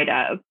inside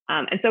of.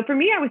 And so for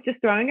me, I was just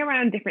throwing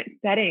around different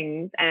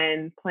settings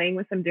and playing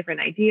with some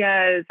different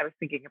ideas. I was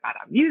thinking about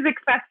a music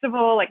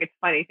festival. Like, it's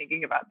funny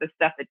thinking about the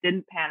stuff that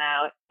didn't pan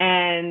out.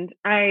 And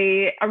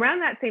I,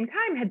 around that same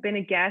time, had been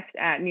a guest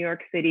at New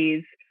York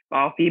City's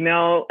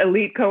all-female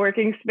elite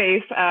co-working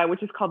space,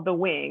 which is called The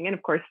Wing. And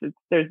of course,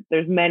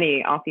 there's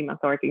many all-female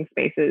co-working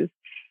spaces.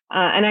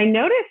 And I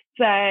noticed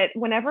that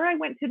whenever I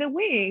went to The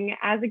Wing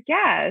as a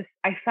guest,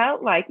 I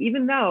felt like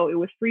even though it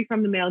was free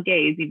from the male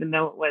gaze, even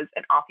though it was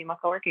an all-female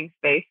co-working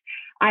space,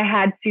 I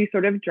had to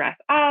sort of dress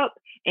up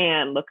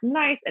and look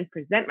nice and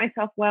present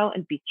myself well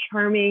and be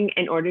charming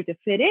in order to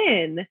fit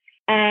in.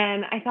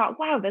 And I thought,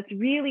 wow, that's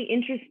really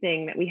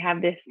interesting that we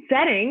have this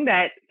setting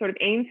that sort of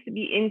aims to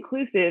be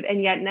inclusive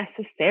and yet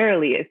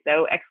necessarily is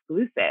so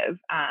exclusive,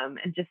 and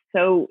just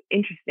so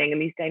interesting in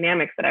these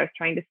dynamics that I was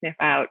trying to sniff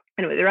out.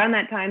 And it was around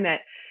that time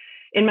that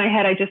in my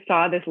head, I just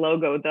saw this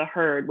logo, The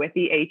Herd, with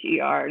the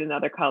HER in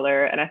another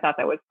color. And I thought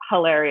that was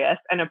hilarious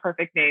and a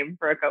perfect name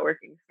for a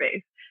co-working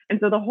space. And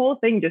so the whole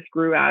thing just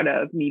grew out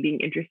of me being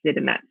interested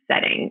in that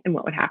setting and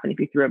what would happen if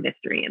you threw a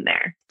mystery in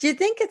there. Do you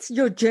think it's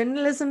your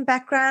journalism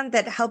background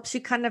that helps you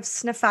kind of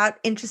sniff out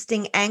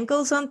interesting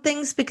angles on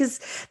things? Because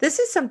this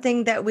is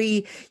something that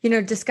we,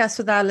 discuss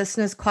with our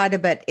listeners quite a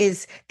bit,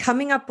 is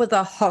coming up with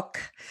a hook,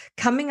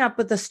 coming up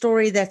with a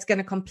story that's going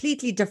to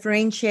completely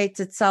differentiate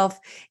itself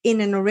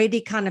in an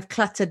already kind of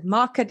cluttered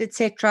market,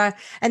 etc.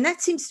 And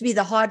that seems to be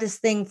the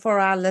hardest thing for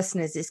our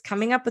listeners, is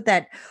coming up with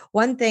that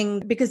one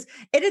thing, because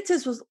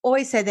editors will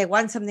always say they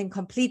want something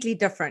completely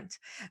different.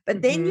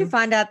 But then you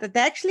find out that they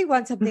actually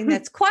want something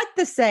that's quite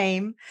the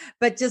same,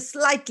 but just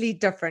slightly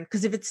different.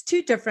 Because if it's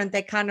too different,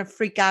 they kind of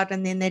freak out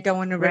and then they don't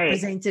want to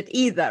represent it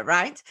either,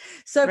 right?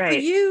 So for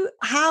you,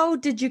 how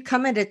did you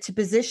come at it to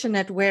position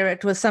it where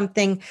it was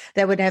something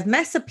that would have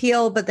mass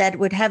appeal, but that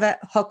would have a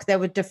hook that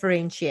would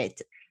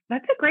differentiate it?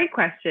 That's a great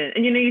question.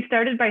 And you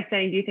started by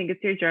saying, do you think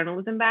it's your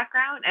journalism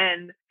background?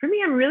 And for me,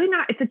 I'm really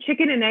not. It's a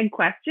chicken and egg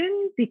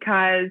question,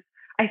 because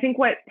I think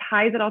what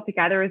ties it all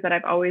together is that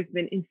I've always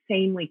been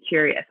insanely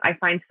curious. I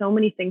find so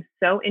many things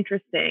so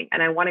interesting,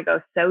 and I want to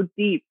go so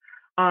deep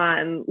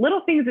on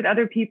little things that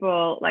other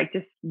people like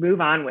just move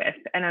on with.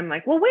 And I'm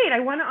like, well, wait, I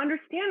want to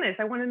understand this.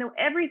 I want to know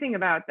everything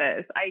about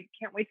this. I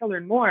can't wait to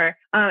learn more.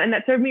 And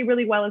that served me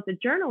really well as a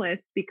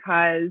journalist,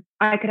 because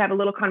I could have a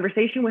little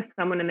conversation with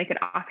someone and they could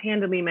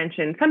offhandedly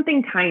mention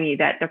something tiny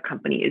that their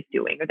company is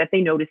doing or that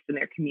they noticed in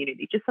their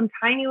community, just some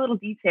tiny little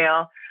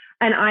detail.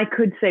 And I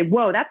could say,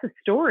 whoa, that's a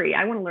story.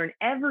 I want to learn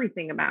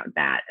everything about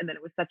that. And then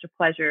it was such a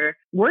pleasure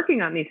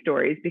working on these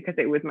stories, because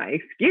it was my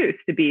excuse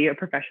to be a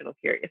professional,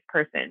 curious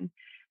person.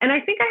 And I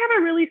think I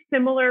have a really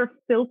similar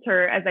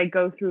filter as I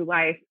go through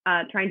life,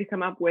 trying to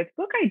come up with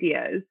book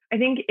ideas. I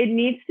think it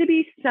needs to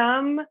be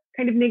some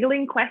kind of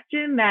niggling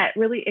question that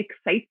really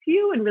excites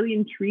you and really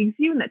intrigues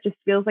you, and that just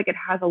feels like it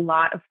has a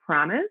lot of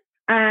promise.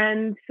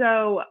 And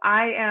so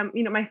I am,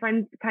 my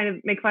friends kind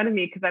of make fun of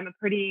me because I'm a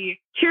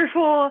pretty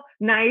cheerful,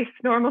 nice,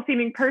 normal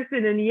seeming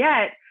person. And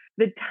yet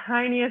the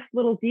tiniest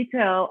little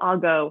detail, I'll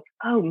go,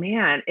 oh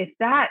man, if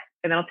that,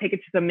 and then I'll take it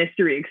to the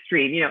mystery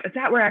extreme. If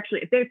that were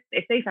actually,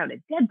 if they found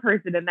a dead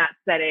person in that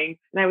setting,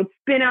 and I would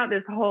spin out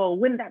this whole,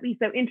 wouldn't that be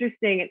so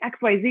interesting? And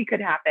XYZ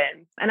could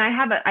happen. And I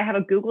have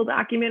a Google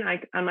document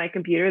on my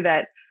computer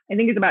that I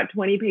think is about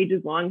 20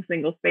 pages long,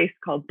 single space,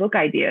 called Book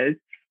Ideas.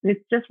 And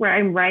it's just where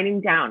I'm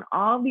writing down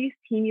all these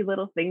teeny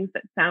little things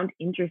that sound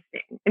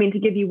interesting. I mean, to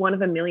give you one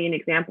of a million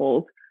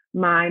examples,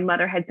 my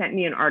mother had sent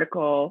me an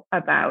article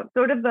about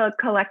sort of the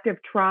collective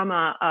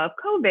trauma of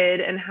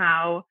COVID and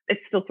how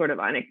it's still sort of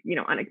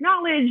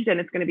unacknowledged, and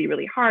it's going to be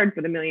really hard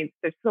for the millions.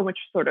 There's so much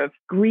sort of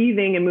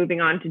grieving and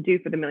moving on to do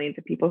for the millions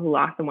of people who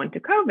lost someone to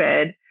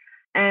COVID.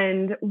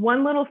 And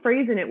one little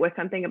phrase in it was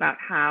something about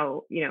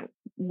how,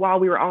 while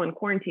we were all in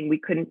quarantine, we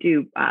couldn't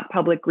do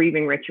public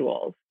grieving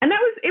rituals. And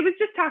it was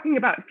just talking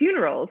about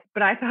funerals.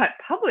 But I thought,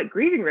 public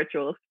grieving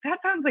rituals, that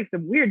sounds like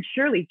some weird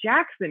Shirley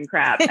Jackson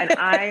crap. And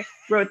I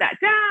wrote that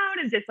down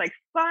and just like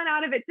spun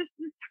out of it, just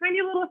this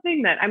tiny little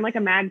thing that I'm like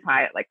a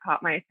magpie. It like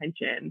caught my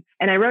attention.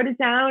 And I wrote it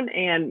down,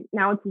 and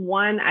now it's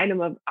one item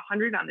of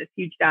 100 on this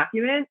huge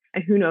document.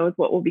 And who knows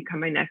what will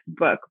become my next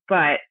book.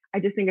 But I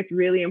just think it's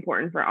really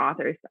important for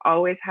authors to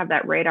always have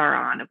that radar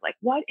on of like,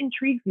 what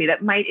intrigues me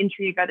that might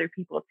intrigue other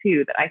people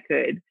too, that I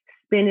could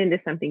spin into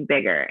something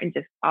bigger, and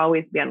just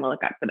always be on the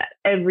lookout for that.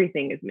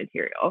 Everything is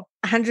material.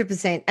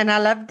 100%. And I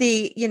love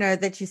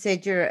that you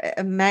said you're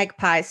a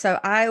magpie. So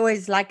I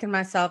always liken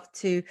myself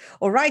to,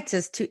 or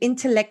writers, to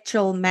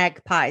intellectual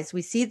magpies.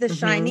 We see the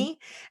shiny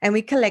and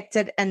we collect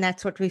it, and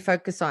that's what we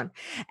focus on.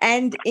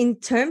 And in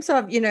terms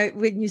of,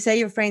 when you say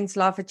your friends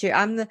laugh at you,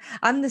 I'm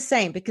the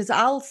same, because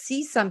I'll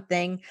see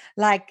something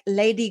like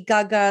Lady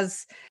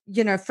Gaga's,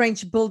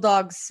 French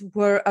bulldogs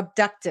were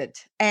abducted,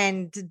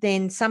 and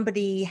then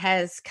somebody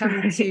has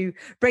come to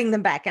bring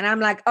them back. And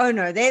I'm like, oh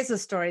no, there's a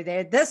story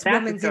there. That's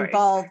woman's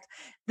involved.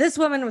 This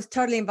woman was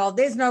totally involved.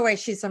 There's no way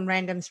she's some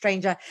random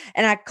stranger.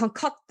 And I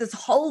concoct this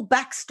whole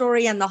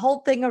backstory and the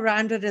whole thing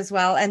around it as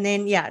well. And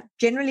then,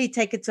 generally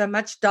take it to a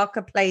much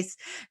darker place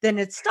than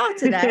it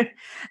started at.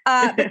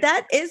 But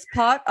that is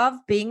part of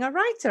being a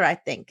writer, I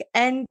think.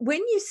 And when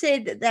you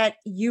said that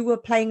you were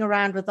playing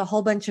around with a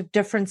whole bunch of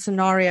different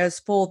scenarios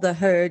for The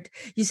Herd,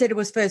 you said it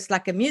was first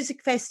like a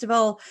music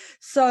festival.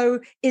 So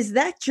is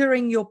that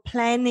during your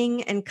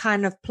planning and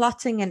kind of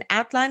plotting and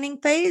outlining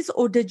phase?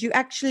 Or did you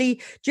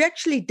actually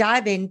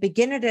dive in,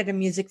 begin it at a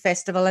music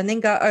festival, and then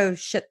go, oh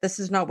shit, this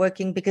is not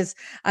working because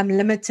I'm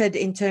limited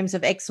in terms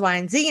of X, Y,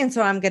 and Z, and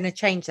so I'm going to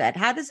change that?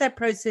 How does that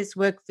process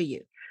work for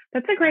you?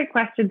 That's a great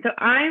question. So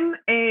I'm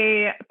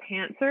a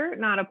pantser,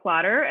 not a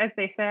plotter, as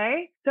they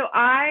say. So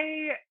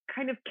I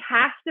kind of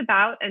cast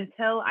about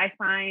until I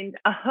find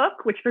a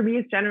hook, which for me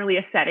is generally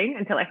a setting,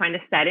 until I find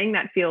a setting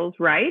that feels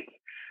right.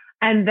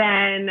 And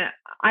then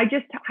I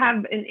just have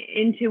an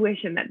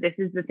intuition that this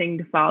is the thing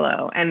to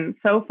follow. And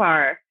so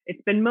far,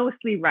 it's been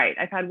mostly right.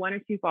 I've had one or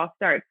two false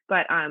starts,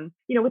 but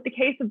with the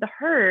case of The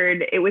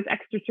Herd, it was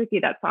extra tricky.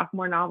 That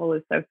sophomore novel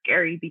is so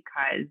scary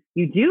because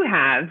you do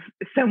have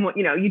someone,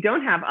 you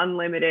don't have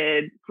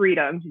unlimited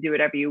freedom to do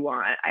whatever you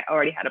want. I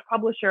already had a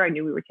publisher. I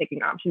knew we were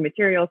taking option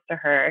materials to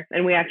her,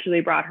 and we actually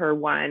brought her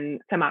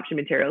some option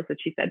materials that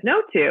she said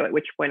no to, at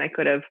which point I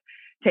could have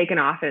taken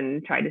off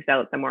and tried to sell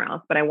it somewhere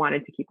else, but I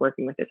wanted to keep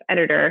working with this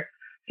editor.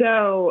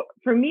 So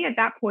for me at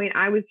that point,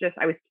 I was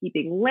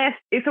keeping lists.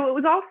 So it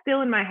was all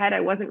still in my head. I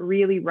wasn't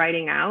really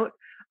writing out,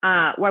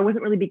 I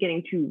wasn't really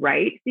beginning to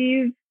write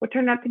these, what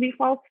turned out to be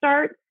false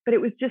starts, but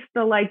it was just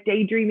the like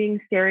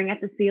daydreaming, staring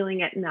at the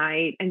ceiling at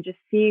night and just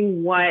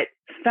seeing what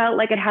felt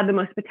like it had the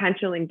most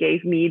potential and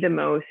gave me the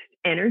most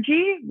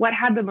energy, what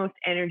had the most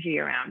energy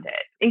around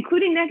it.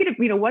 including negative,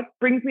 what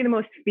brings me the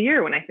most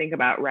fear when I think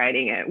about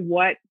writing it?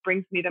 What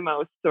brings me the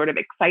most sort of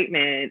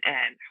excitement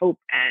and hope,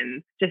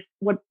 and just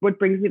what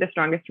brings me the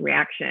strongest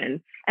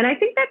reaction? And I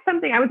think that's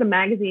something. I was a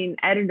magazine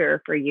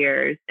editor for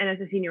years. And as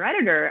a senior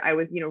editor, I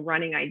was,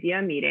 running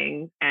idea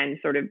meetings and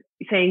sort of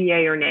saying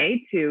yay or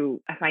nay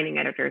to assigning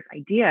editors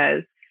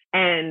ideas.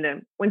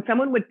 And when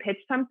someone would pitch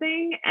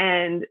something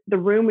and the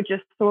room would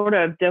just sort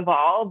of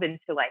devolve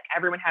into like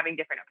everyone having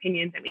different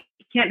opinions and we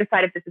can't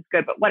decide if this is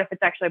good, but what if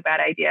it's actually a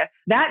bad idea?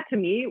 That to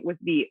me was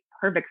the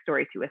perfect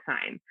story to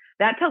assign.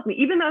 That tells me,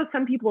 even though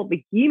some people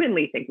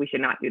vehemently think we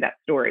should not do that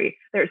story,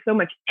 there's so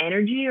much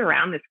energy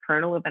around this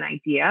kernel of an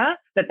idea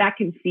that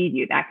can feed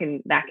you, that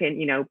can,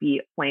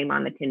 be flame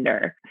on the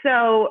tinder.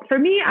 So for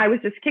me, I was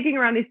just kicking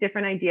around these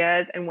different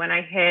ideas. And when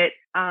I hit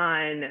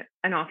on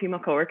an all-female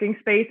co-working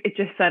space, it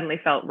just suddenly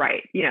felt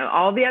right.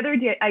 All the other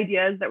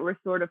ideas that were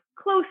sort of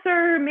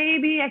closer,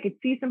 maybe I could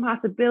see some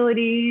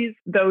possibilities,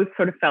 those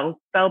sort of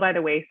fell by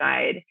the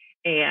wayside.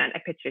 And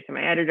I pitched it to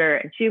my editor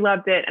and she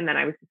loved it. And then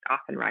I was just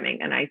off and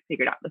running, and I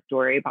figured out the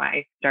story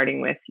by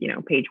starting with,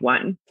 page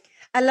 1.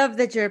 I love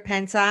that you're a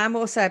pantser. I'm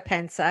also a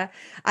pantser.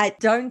 I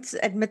don't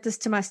admit this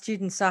to my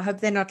students, so I hope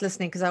they're not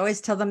listening, because I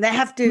always tell them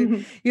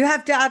you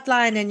have to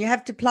outline and you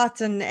have to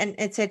plot and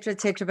et cetera,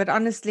 et cetera. But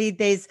honestly,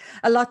 there's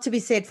a lot to be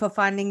said for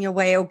finding your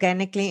way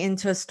organically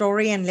into a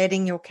story and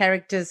letting your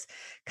characters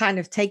kind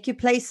of take you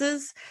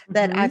places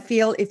that I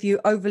feel if you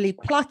overly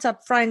plot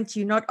up front,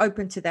 you're not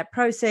open to that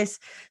process.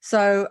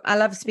 So I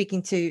love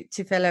speaking to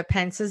fellow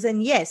pantsers.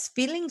 And yes,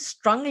 feeling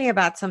strongly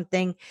about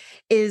something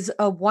is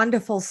a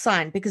wonderful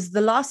sign, because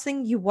the last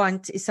thing you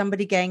want is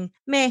somebody going,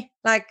 meh,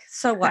 like,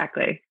 so what?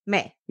 Exactly.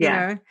 Meh,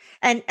 Yeah.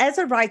 And as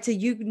a writer,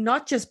 you're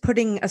not just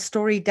putting a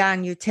story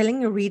down, you're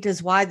telling your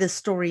readers why the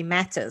story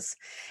matters.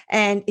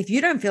 And if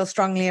you don't feel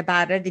strongly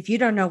about it, if you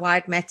don't know why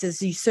it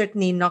matters, you're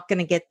certainly not going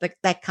to get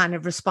that kind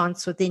of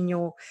response within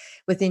your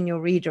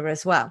reader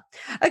as well.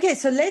 Okay,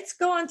 so let's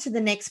go on to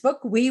the next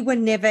book, We Were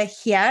Never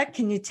Here.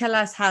 Can you tell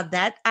us how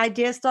that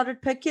idea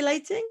started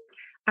percolating?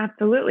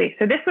 Absolutely.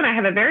 So this one I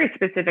have a very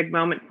specific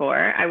moment for.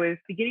 I was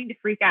beginning to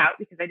freak out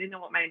because I didn't know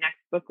what my next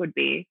book would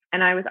be.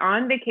 And I was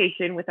on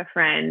vacation with a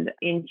friend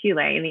in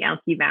Chile in the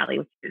Elqui Valley,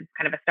 which is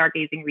kind of a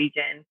stargazing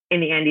region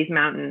in the Andes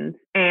Mountains.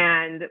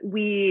 And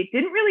we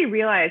didn't really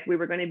realize we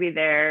were going to be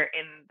there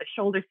in the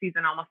shoulder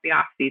season, almost the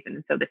off season.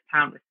 And so this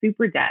town was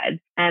super dead.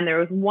 And there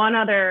was one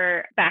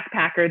other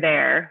backpacker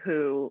there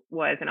who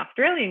was an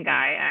Australian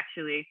guy,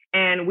 actually.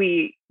 And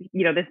we,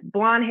 this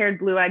blonde-haired,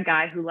 blue-eyed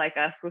guy who, like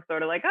us, was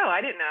sort of like, oh,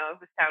 I didn't know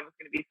this town was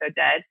going to be so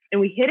dead.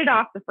 And we hit it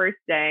off the first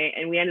day,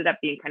 and we ended up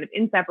being kind of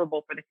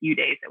inseparable for the few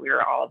days that we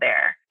were all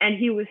there. And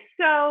he was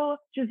so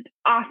just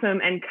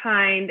awesome and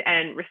kind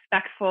and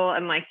respectful,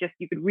 and like just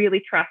you could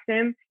really trust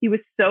him. He was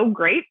so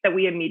great that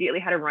we immediately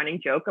had a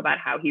running joke about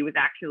how he was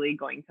actually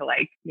going to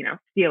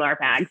steal our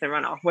bags and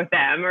run off with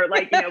them, or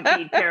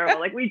be terrible.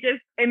 Like we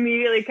just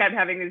immediately kept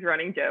having these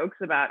running jokes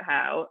about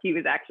how he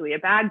was actually a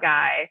bad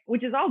guy,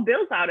 which is all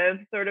built out of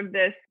sort of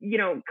this,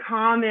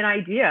 common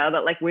idea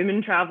that like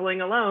women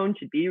traveling alone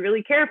should be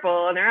really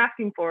careful and they're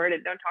asking for it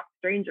and don't talk to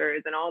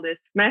strangers, and all this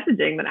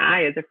messaging that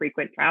I, as a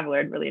frequent traveler,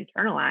 had really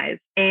internalized.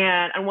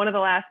 And on one of the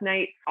last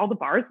nights, all the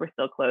bars were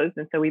still closed.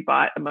 And so we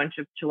bought a bunch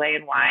of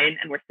Chilean wine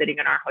and we're sitting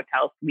in our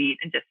hotel suite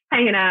and just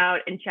hanging out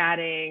and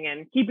chatting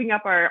and keeping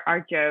up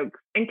our jokes.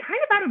 And kind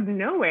of out of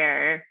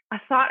nowhere, a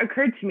thought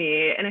occurred to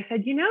me. And I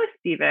said,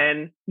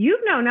 Stephen, you've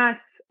known us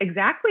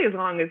exactly as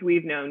long as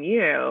we've known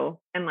you.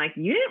 And like,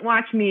 you didn't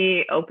watch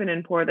me open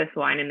and pour this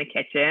wine in the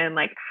kitchen.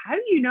 Like, how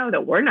do you know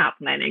that we're not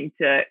planning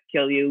to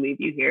kill you,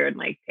 leave you here, and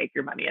like take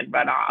your money and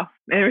run off?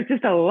 And there was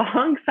just a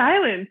long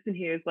silence. And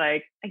he was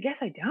like, I guess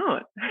I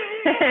don't.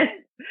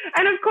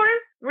 And of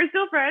course, we're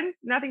still friends.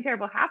 Nothing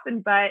terrible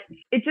happened, but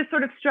it just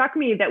sort of struck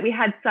me that we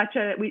had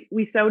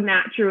we so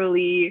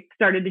naturally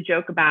started to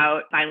joke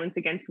about violence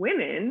against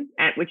women,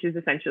 which is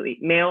essentially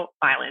male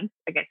violence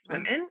against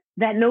women,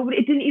 that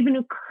it didn't even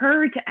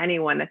occur to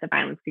anyone that the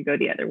violence could go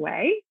the other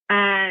way.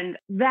 And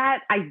that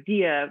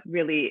idea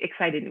really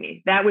excited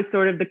me. That was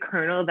sort of the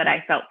kernel that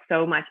I felt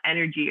so much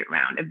energy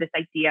around, of this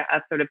idea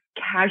of sort of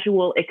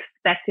casual,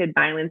 expected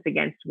violence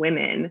against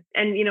women,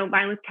 and,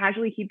 violence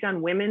casually heaped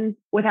on women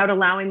without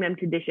allowing them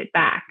to dish it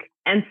back.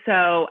 And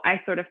so I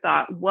sort of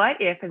thought, what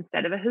if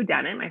instead of a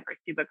whodunit, my first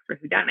 2 books were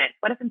whodunit,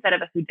 what if instead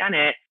of a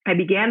whodunit, I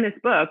began this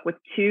book with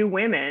 2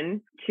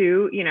 women,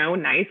 2,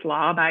 nice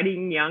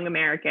law-abiding young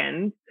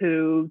Americans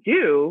who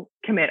do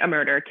commit a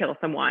murder, kill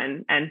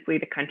someone, and flee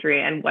the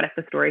country. And what if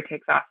the story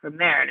takes off from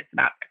there? And it's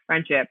about their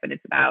friendship, and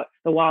it's about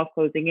the walls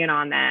closing in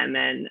on them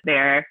and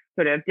their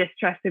sort of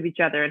distrust of each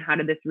other, and how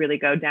did this really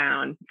go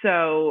down?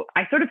 So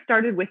I sort of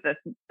started with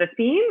the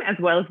theme as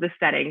well as the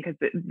setting, because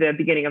the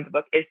beginning of the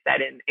book is set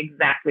in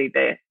exactly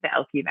the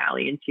Elqui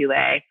Valley in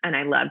Chile. And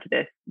I loved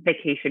this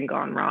vacation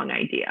gone wrong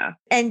idea.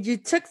 And you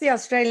took the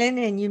Australian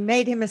and you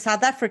made him a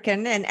South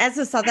African. And as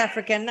a South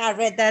African, I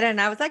read that and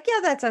I was like,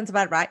 yeah, that sounds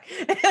about right.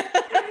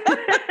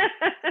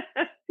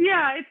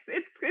 Yeah,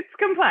 it's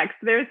complex.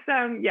 There's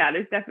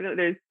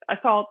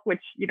assault,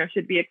 which,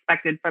 should be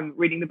expected from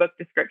reading the book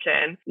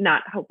description,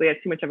 not hopefully as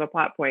too much of a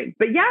plot point.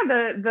 But yeah,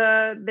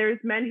 there's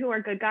men who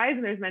are good guys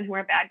and there's men who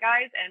are bad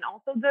guys. And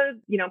also the,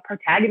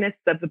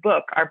 protagonists of the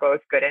book are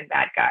both good and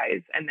bad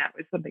guys. And that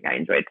was something I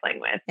enjoyed playing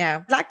with.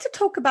 Yeah. I'd like to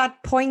talk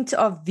about point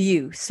of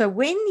view. So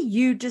when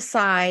you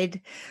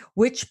decide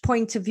which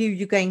point of view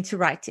you're going to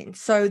write in.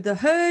 So the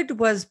herd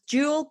was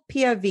dual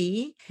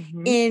POV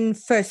in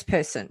first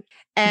person.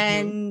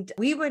 And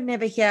We Were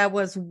Never Here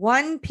was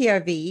one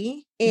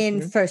POV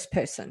in first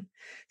person.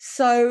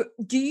 So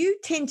do you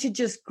tend to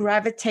just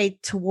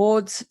gravitate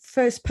towards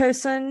first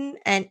person?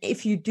 And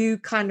if you do,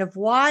 kind of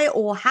why?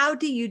 Or how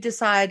do you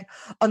decide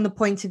on the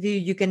point of view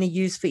you're going to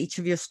use for each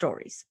of your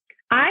stories?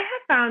 I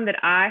have found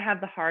that I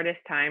have the hardest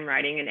time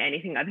writing in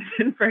anything other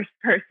than first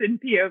person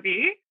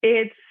POV.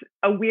 It's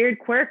a weird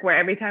quirk where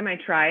every time I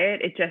try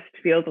it, it just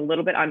feels a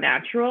little bit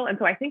unnatural. And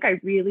so I think I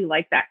really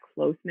like that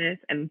closeness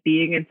and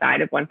being inside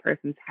of one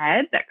person's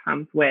head that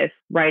comes with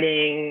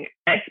writing,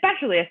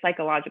 especially a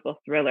psychological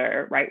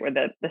thriller, right, where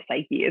the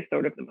psyche is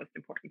sort of the most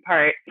important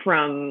part,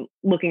 from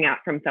looking out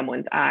from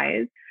someone's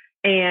eyes.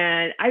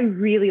 And I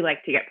really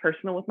like to get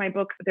personal with my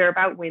books. They're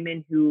about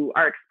women who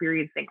are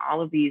experiencing all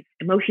of these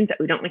emotions that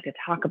we don't like to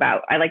talk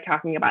about. I like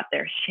talking about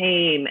their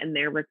shame and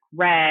their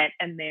regret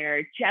and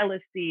their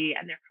jealousy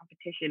and their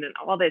competition and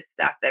all this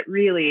stuff that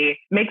really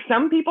makes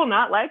some people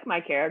not like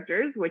my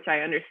characters, which I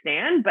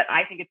understand. But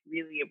I think it's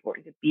really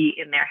important to be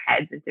in their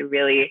heads and to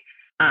really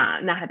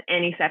not have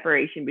any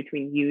separation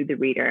between you, the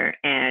reader,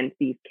 and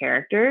these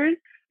characters.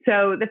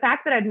 So the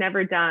fact that I've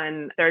never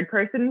done third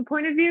person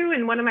point of view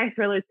in one of my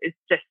thrillers is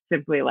just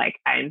simply like,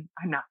 I'm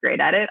not great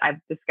at it.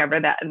 I've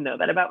discovered that and know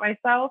that about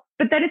myself.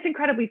 But then it's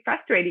incredibly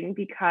frustrating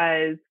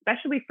because,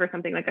 especially for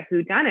something like a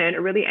whodunit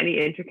or really any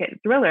intricate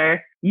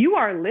thriller, you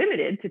are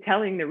limited to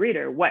telling the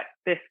reader what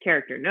this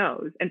character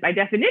knows. And by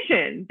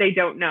definition, they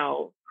don't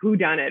know who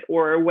done it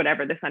or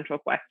whatever the central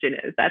question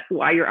is. That's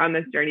why you're on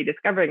this journey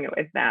discovering it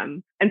with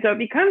them. And so it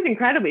becomes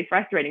incredibly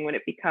frustrating when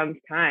it becomes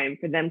time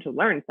for them to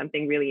learn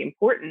something really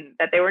important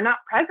that they were not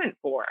present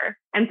for.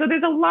 And so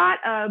there's a lot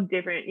of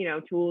different,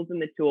 tools in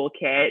the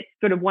toolkit.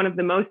 Sort of one of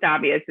the most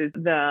obvious is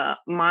the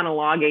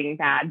monologuing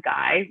bad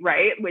guy,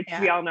 right? Which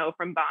we all know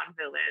from Bond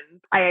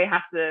villains.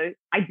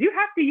 I do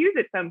have to use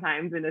it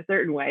sometimes in a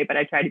certain way, but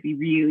I try to be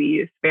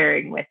really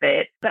sparing with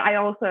it. But I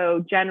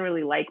also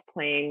generally like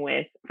playing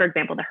with, for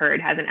example, the herd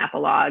has an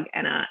epilogue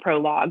and a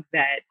prologue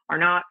that are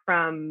not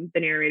from the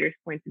narrator's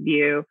point of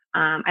view.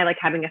 I like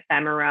having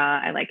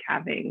ephemera. I like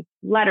having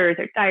letters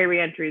or diary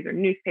entries or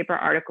newspaper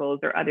articles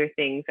or other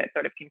things that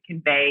sort of can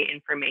convey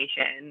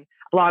information,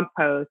 blog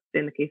posts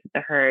in the case of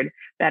the herd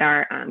that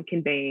are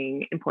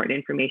conveying important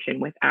information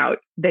without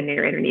the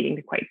narrator needing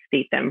to quite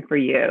state them for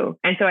you.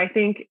 And so I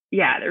think,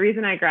 the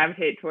reason I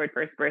gravitate toward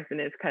first person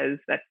is because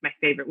that's my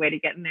favorite way to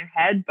get in their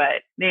head.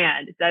 But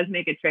man, it does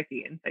make it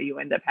tricky. And so you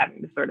end up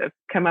having to sort of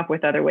come up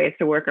with other ways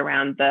to work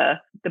around the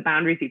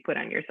boundaries you put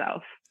on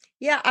yourself.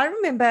 Yeah, I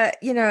remember,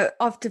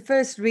 after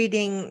first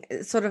reading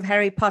sort of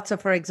Harry Potter,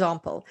 for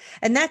example,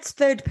 and that's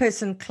third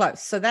person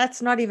close. So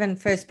that's not even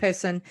first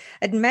person.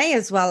 It may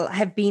as well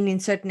have been in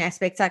certain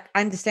aspects. I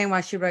understand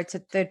why she wrote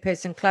it third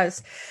person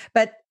close,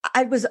 but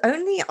I was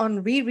only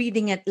on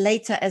rereading it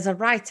later as a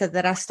writer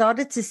that I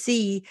started to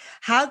see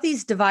how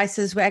these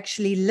devices were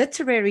actually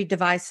literary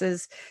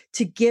devices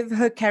to give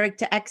her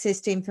character access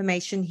to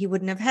information he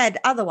wouldn't have had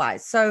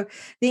otherwise. So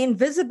the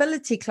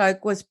invisibility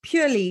cloak was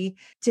purely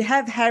to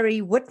have Harry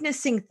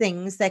witnessing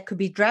things that could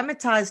be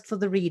dramatized for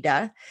the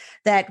reader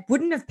that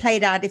wouldn't have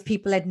played out if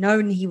people had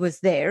known he was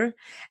there,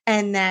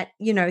 and that,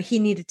 he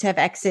needed to have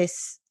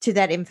access to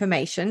that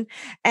information.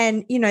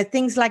 And,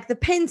 things like the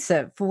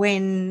pensive,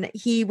 when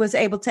he was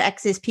able to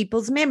access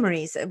people's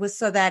memories, it was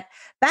so that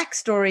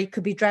backstory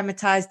could be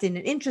dramatized in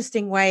an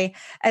interesting way,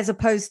 as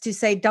opposed to,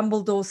 say,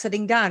 Dumbledore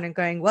sitting down and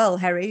going, well,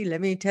 Harry, let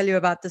me tell you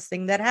about this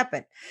thing that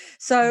happened.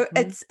 So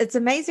it's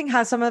amazing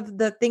how some of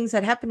the things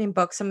that happen in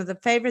books, some of the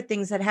favorite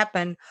things that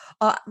happen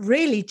are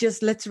really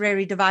just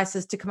literary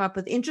devices to come up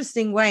with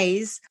interesting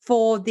ways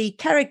for the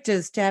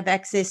characters to have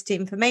access to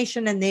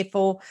information and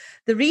therefore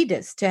the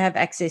readers to have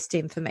access to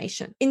information.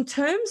 In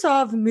terms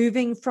of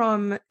moving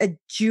from a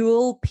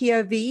dual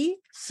POV,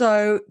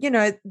 so,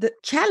 the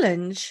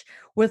challenge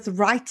with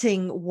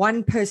writing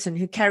one person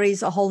who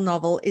carries a whole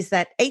novel is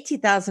that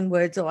 80,000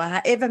 words or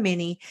however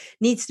many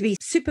needs to be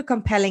super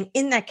compelling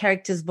in that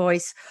character's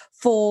voice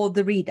for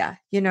the reader,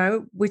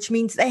 which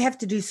means they have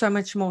to do so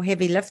much more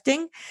heavy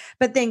lifting.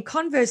 But then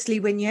conversely,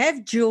 when you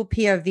have dual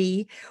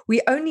POV,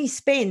 we only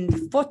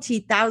spend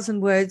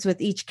 40,000 words with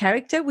each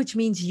character, which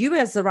means you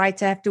as the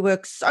writer have to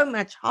work so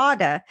much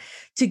harder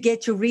to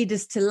get your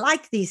readers to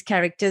like these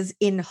characters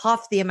in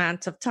half the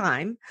amount of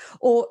time.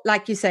 Or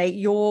like you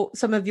say,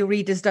 some of your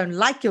readers don't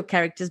like your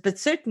characters, but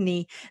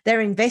certainly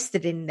they're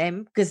invested in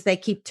them because they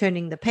keep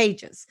turning the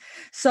pages.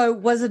 So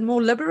was it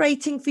more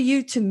liberating for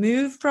you to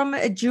move from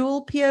a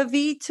dual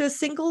POV to a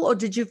single, or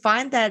did you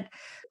find that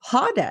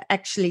harder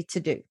actually to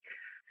do?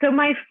 So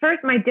my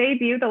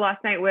debut, The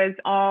Lost Night, was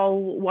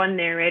all one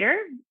narrator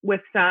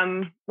with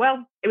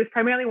it was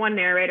primarily one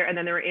narrator, and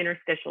then there were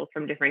interstitials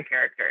from different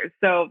characters.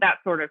 So that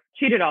sort of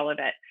cheated all of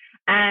it.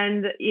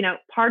 And,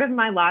 part of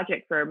my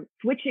logic for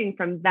switching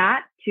from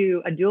that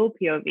to a dual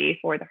POV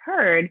for The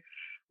Herd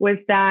was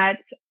that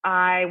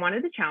I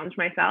wanted to challenge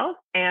myself,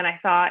 and I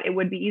thought it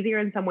would be easier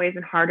in some ways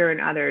and harder in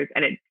others,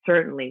 and it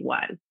certainly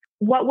was.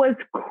 What was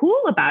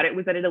cool about it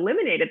was that it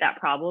eliminated that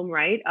problem,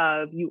 right?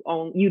 Of you,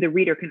 the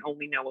reader, can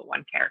only know what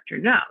one character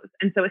knows.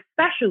 And so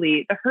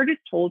especially The Herd is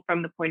told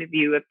from the point of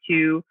view of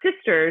two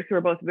sisters who are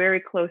both very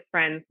close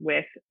friends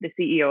with the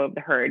CEO of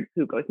The Herd,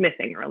 who goes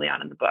missing early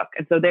on in the book.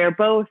 And so they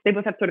both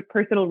have sort of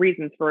personal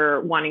reasons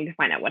for wanting to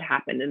find out what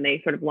happened. And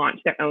they sort of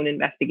launch their own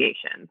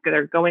investigations because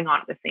they're going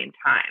on at the same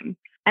time.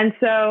 And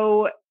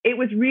so it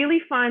was really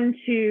fun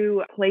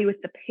to play with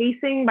the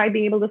pacing by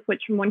being able to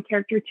switch from one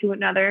character to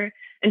another,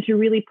 and to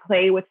really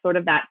play with sort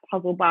of that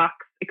puzzle box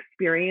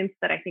experience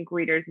that I think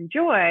readers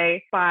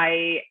enjoy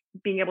by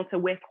being able to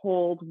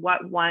withhold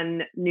what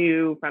one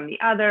knew from the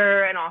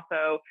other. And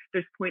also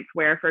there's points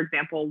where, for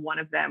example, one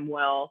of them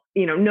will,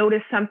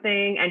 notice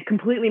something and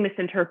completely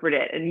misinterpret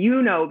it. And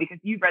because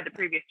you've read the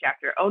previous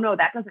chapter, oh no,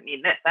 that doesn't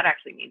mean this, that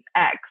actually means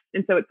X.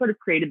 And so it sort of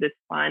created this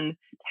fun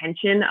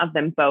tension of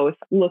them both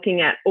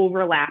looking at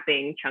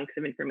overlapping chunks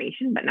of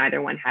information, but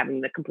neither one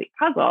having the complete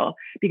puzzle.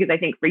 Because I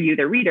think for you,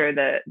 the reader,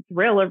 the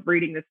thrill of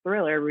reading this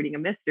thriller, reading a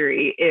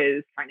mystery,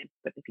 is trying to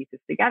put the pieces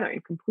together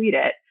and complete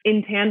it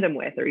in tandem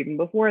with, or even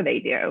before they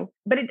do.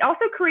 But it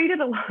also created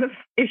a lot of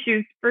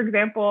issues. For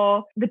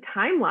example, the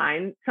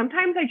timeline.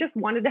 Sometimes I just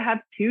wanted to have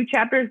 2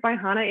 chapters by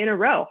Hannah in a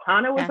row.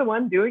 Hannah was the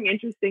one doing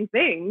interesting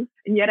things,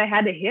 and yet I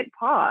had to hit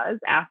pause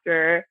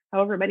after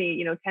however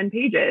many, 10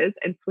 pages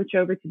and switch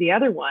over to the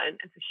other one. And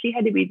so she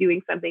had to be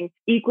doing something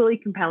equally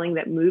compelling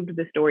that moved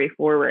the story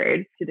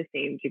forward to the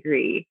same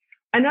degree.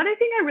 Another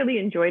thing I really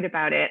enjoyed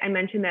about it, I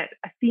mentioned that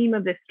a theme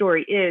of this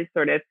story is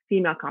sort of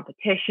female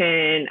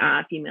competition,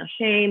 female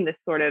shame, this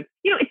sort of,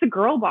 it's a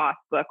girl boss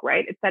book,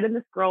 right? It's set in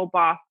this girl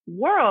boss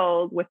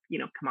world with,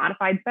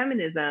 commodified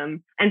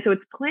feminism. And so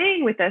it's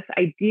playing with this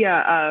idea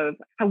of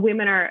how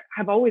women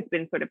have always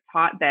been sort of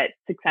taught that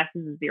success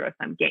is a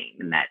zero-sum game,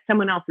 and that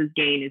someone else's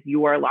gain is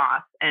your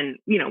loss. And,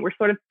 we're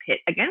sort of pit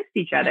against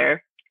each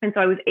other. And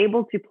so I was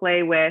able to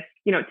play with,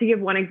 to give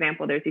one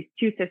example, there's these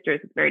 2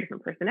 sisters with very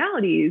different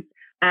personalities.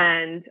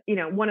 And,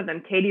 one of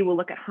them, Katie, will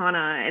look at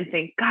Hannah and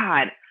think,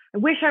 God, I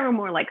wish I were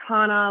more like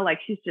Hannah. Like,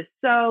 she's just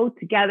so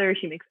together.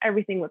 She makes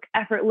everything look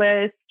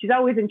effortless. She's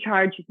always in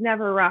charge. She's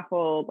never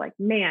ruffled. Like,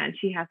 man,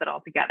 she has it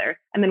all together.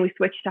 And then we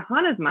switch to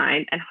Hannah's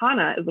mind, and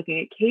Hannah is looking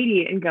at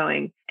Katie and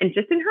going, and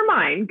just in her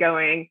mind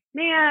going,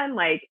 man,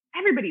 like,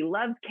 everybody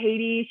loves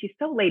Katie. She's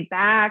so laid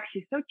back.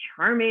 She's so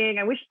charming.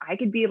 I wish I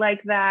could be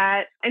like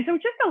that. And so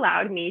it just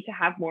allowed me to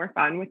have more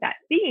fun with that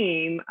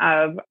theme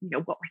of,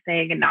 what we're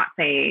saying and not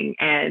saying,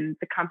 and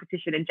the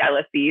competition and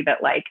jealousy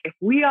that, like, if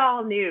we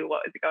all knew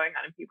what was going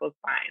on in people's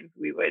minds,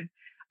 we would,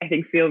 I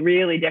think, feel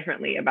really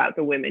differently about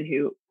the women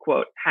who,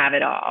 quote, have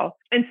it all.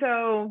 And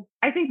so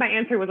I think my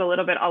answer was a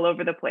little bit all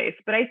over the place,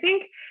 but I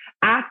think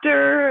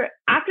after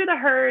The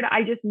Herd,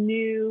 I just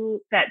knew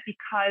that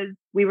because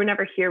We Were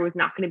Never Here was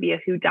not going to be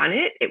a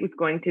whodunit, it was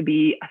going to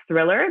be a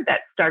thriller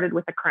that started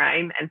with a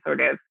crime and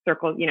sort of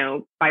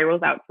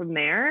spirals out from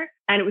there.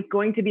 And it was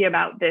going to be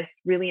about this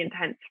really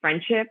intense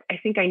friendship. I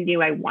think I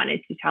knew I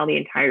wanted to tell the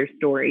entire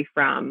story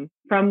from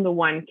the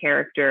one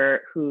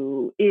character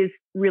who is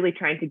really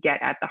trying to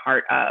get at the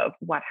heart of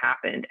what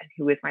happened and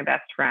who is my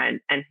best friend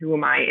and who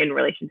am I in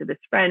relation to this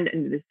friend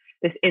and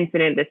this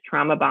incident, this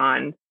trauma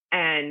bond.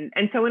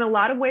 And so in a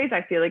lot of ways,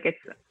 I feel like it's,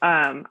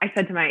 I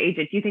said to my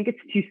agent, do you think it's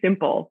too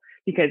simple?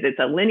 Because it's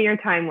a linear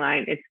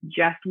timeline. It's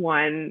just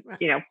one,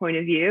 point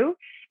of view.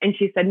 And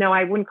she said, no,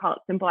 I wouldn't call it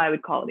simple. I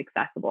would call it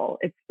accessible.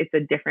 It's a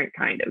different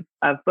kind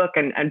of book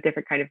and a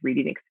different kind of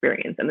reading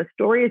experience. And the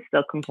story is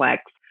still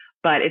complex,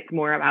 but it's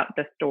more about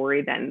the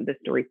story than the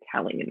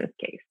storytelling in this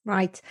case.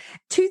 Right.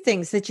 2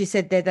 things that you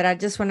said there that I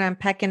just want to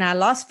unpack in our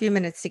last few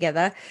minutes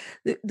together.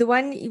 The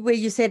one where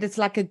you said it's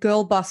like a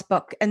girl boss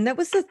book. And that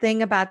was the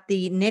thing about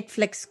the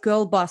Netflix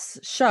girl boss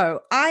show.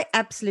 I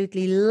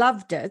absolutely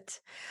loved it.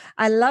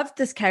 I loved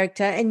this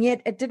character, and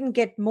yet it didn't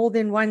get more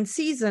than 1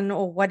 season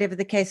or whatever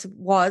the case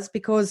was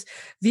because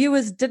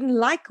viewers didn't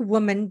like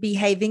women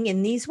behaving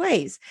in these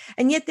ways.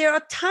 And yet there are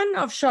a ton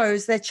of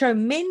shows that show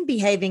men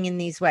behaving in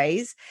these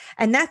ways,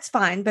 and that's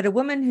fine. But a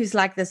woman who's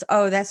like this,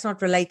 oh, that's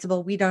not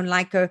relatable. We don't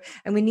like her,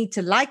 and we need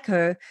to like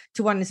her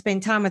to want to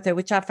spend time with her,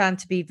 which I found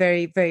to be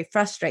very, very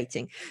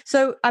frustrating.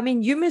 So, I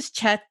mean, you must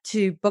chat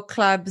to book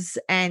clubs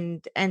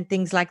and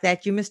things like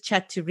that. You must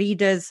chat to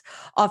readers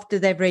after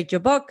they've read your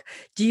book.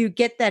 Do you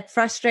get that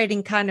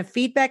frustrating kind of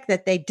feedback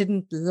that they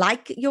didn't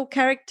like your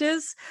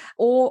characters?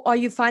 Or are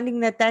you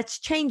finding that that's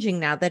changing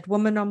now, that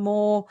women are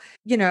more,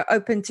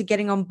 open to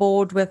getting on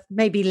board with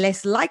maybe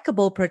less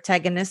likable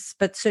protagonists,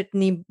 but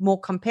certainly more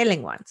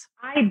compelling ones?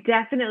 I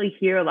definitely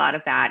hear a lot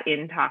of that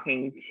in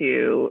talking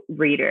to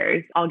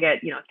readers. I'll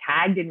get,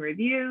 tagged in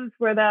reviews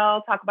where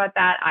they'll talk about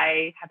that.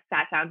 I have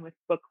sat down with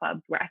book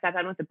clubs where I sat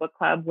down with a book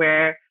club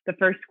where the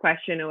first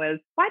question was,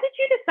 why did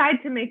you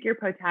decide to make your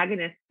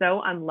protagonist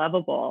so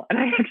unlovable? And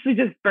I actually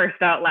just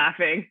burst out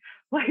laughing.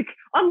 Like,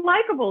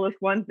 unlikable is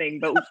one thing,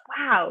 but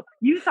wow,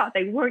 you thought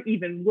they weren't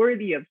even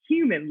worthy of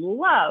human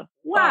love.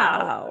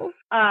 Wow.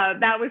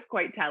 That was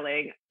quite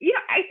telling. Yeah,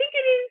 I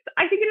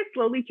think it is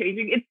slowly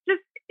changing.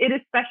 It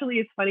especially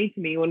is funny to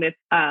me when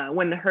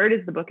when The Herd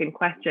is the book in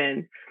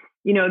question.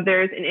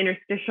 There's an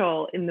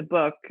interstitial in the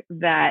book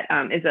that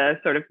is a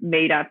sort of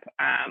made up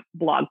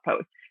blog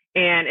post.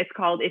 And it's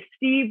called If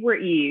Steve Were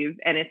Eve.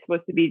 And it's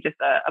supposed to be just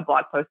a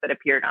blog post that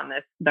appeared on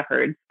The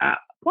Herd's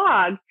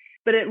blog.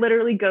 But it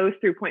literally goes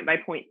through point by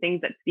point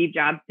things that Steve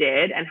Jobs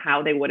did and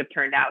how they would have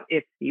turned out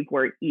if Steve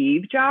were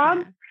Eve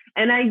Jobs. Yeah.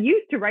 And I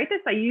used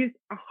 100%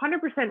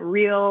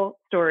 real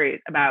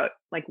stories about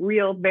like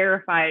real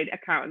verified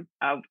accounts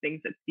of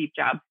things that Steve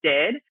Jobs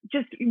did,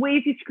 just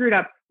ways he screwed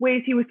up,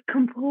 ways he was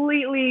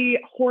completely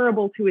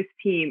horrible to his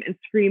team and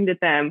screamed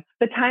at them,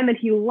 the time that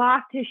he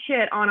lost his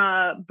shit on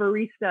a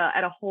barista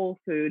at a Whole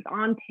Foods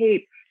on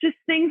tape, just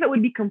things that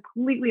would be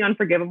completely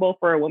unforgivable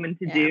for a woman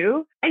to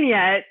do. And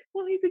yet,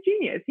 well, he's a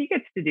genius. He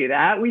gets to do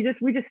that. We just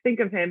think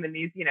of him in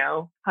these,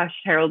 hush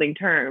heralding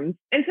terms.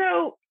 And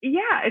so,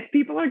 yeah, if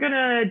people are going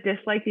to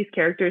dislike these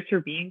characters for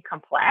being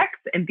complex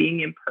and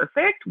being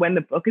imperfect, when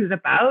the book is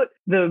about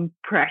the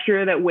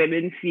pressure that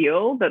women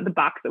feel, the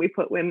box that we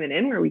put women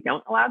in where we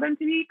don't allow them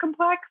to be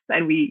complex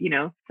and we,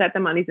 set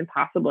them on these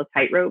impossible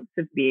tightropes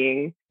of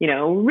being,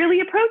 really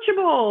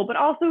approachable, but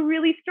also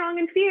really strong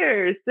and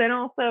fierce. And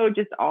also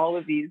just all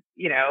of these,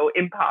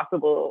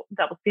 impossible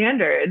double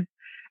standards.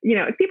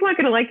 If people aren't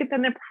going to like it,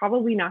 then they're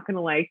probably not going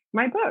to like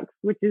my books,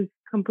 which is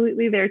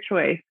completely their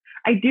choice.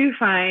 I do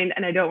find,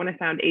 and I don't want to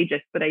sound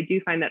ageist, but I do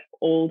find that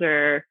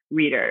older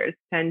readers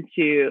tend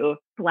to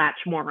latch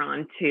more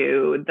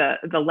onto the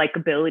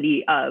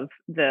likability of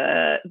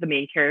the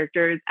main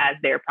characters as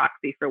their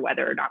proxy for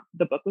whether or not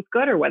the book was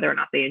good or whether or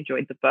not they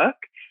enjoyed the book.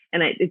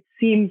 And it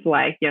seems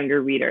like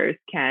younger readers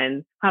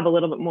can have a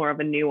little bit more of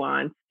a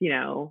nuance.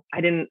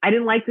 I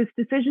didn't like this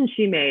decision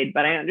she made,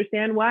 but I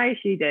understand why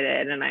she did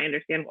it, and I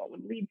understand what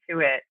would lead to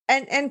it.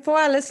 And for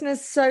our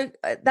listeners, so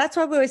that's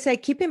why we always say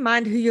keep in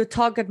mind who your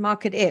target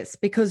market is,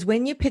 because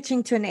when you're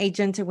pitching to an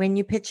agent or when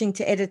you're pitching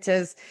to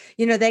editors,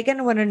 they're going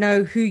to want to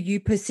know who you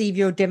perceive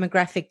your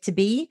demographic to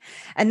be,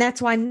 and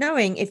that's why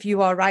knowing if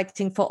you are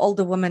writing for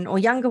older women or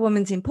younger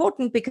women is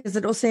important, because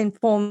it also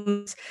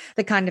informs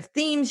the kind of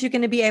themes you're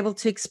going to be able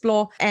to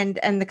explore and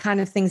the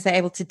kind of things they're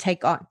able to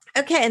take on.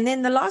 Okay, and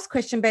then the last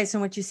question based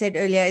on what you said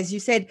earlier is you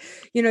said,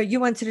 you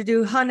wanted to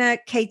do Hannah,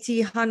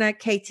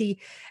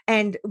 Katie,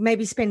 and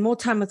maybe spend more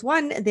time with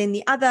one than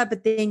the other,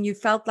 but then you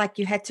felt like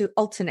you had to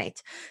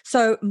alternate.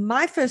 So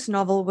my first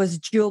novel was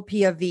dual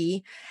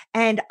POV,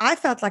 and I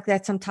felt like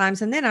that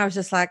sometimes. And then I was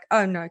just like,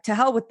 oh no, to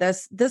hell with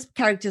this. This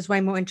character is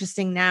way more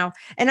interesting now,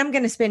 and I'm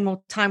going to spend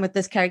more time with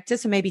this character.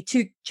 So maybe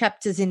 2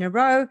 chapters in a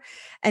row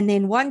and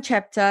then 1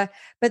 chapter.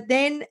 But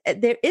then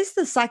there is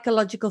the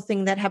psychological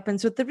thing that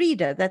happens with the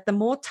reader, that the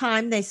more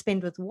time they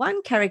spend with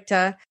one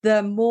character,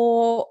 the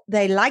more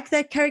they like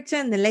that character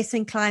and the less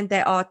inclined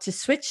they are to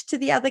switch to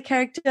the other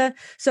character.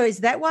 So is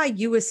that why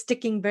you were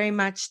sticking very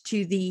much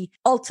to the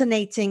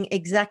alternating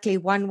exactly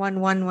 1, 1,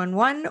 1, 1,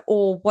 1,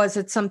 or was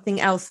it something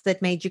else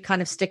that made you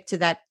kind of stick to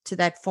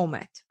that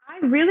format?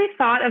 I really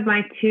thought of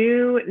my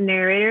 2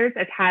 narrators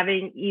as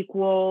having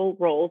equal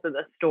roles in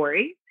the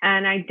story.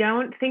 And I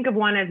don't think of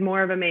one as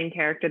more of a main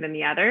character than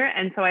the other.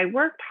 And so I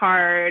worked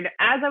hard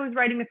as I was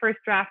writing the first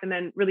draft, and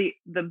then really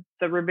the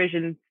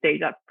revision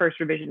stage, that first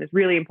revision is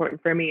really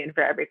important for me and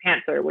for every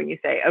pantser when you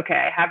say, okay,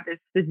 I have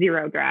this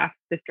 0 draft,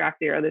 this draft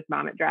 0, this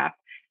vomit draft,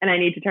 and I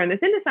need to turn this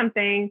into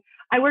something.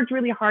 I worked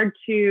really hard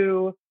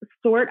to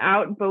sort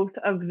out both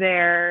of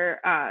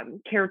their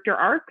character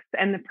arcs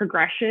and the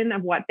progression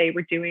of what they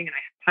were doing. And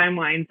I have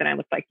timelines, and I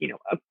looked like,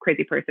 a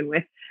crazy person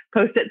with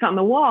Post-its on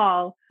the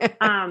wall.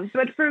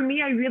 But for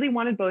me, I really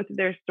wanted both of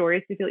their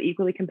stories to feel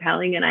equally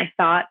compelling. And I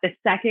thought the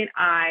second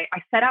I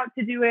set out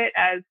to do it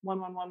as 1,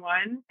 1, 1,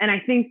 1. And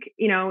I think,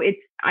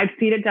 I've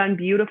seen it done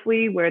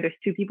beautifully where there's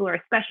 2 people, or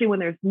especially when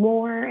there's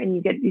more and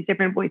you get these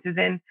different voices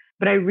in.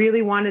 But I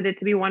really wanted it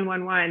to be 1,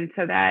 1, 1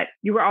 so that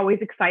you were always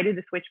excited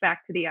to switch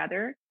back to the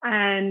other.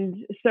 And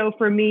so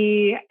for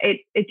me,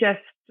 it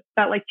just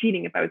felt like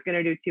cheating if I was going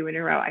to do 2 in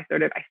a row. I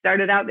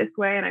started out this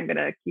way, and I'm going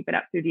to keep it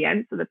up through the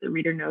end so that the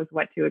reader knows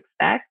what to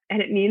expect.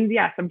 And it means,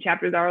 some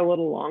chapters are a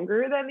little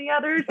longer than the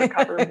others, or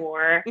cover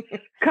more,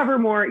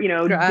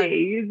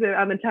 days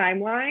on the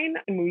timeline,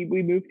 and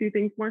we move through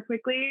things more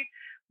quickly.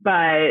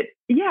 But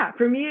Yeah,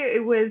 for me,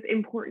 it was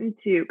important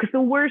to, because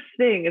the worst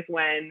thing is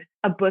when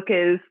a book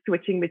is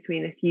switching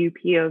between a few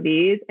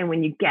POVs, and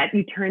when you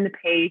turn the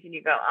page and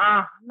you go,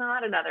 oh,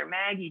 not another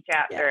Maggie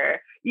chapter.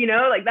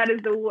 Yeah. Like that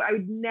is I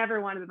would never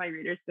want my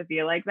readers to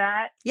feel like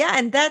that. Yeah,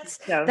 and that's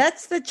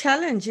the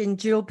challenge in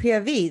dual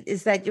POV,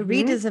 is that your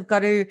readers have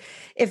got to,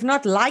 if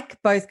not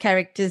like both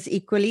characters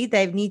equally,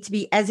 they need to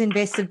be as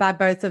invested by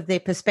both of their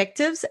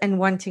perspectives and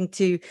wanting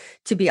to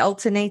be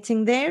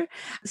alternating there.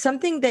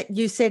 Something that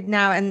you said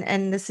now,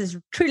 and this is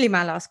truly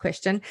my last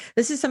question.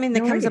 This is something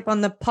that comes up on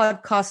the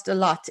podcast a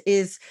lot.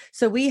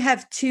 So we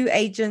have 2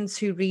 agents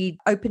who read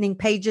opening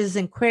pages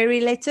and query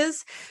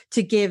letters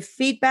to give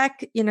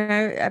feedback,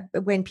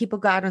 when people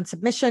go out on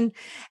submission.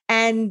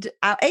 And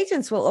our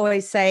agents will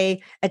always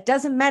say, it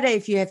doesn't matter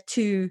if you have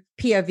 2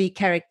 POV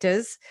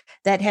characters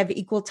that have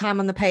equal time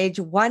on the page.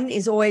 One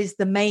is always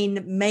the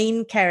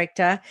main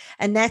character,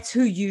 and that's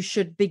who you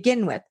should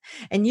begin with.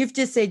 And you've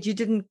just said you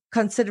didn't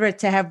consider it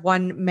to have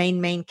one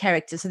main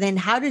character. So then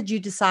how did you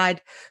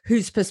decide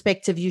whose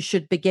perspective you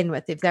should begin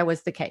with, if that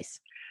was the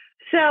case?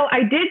 So I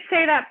did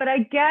say that, but I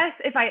guess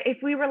if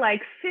we were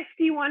like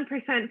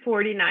 51%,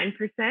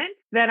 49%,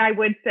 then I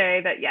would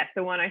say that, yes,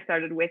 the one I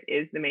started with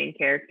is the main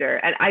character.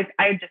 And I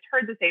just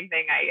heard the same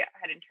thing. I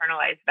had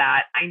internalized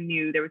that. I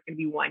knew there was going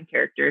to be one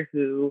character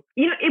who,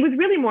 it was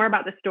really more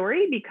about the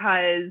story,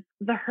 because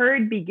the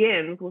herd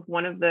begins with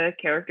one of the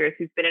characters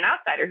who's been an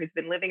outsider, who's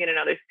been living in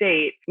another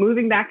state,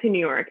 moving back to New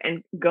York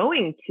and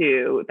going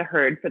to the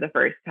herd for the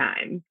first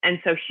time. And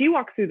so she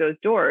walks through those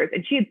doors,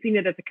 and she had seen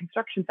it as a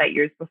construction site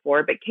years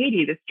before. But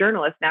Katie, this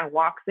journalist, now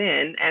walks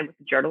in, and with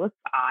the journalist's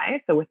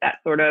eye, so with that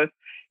sort of,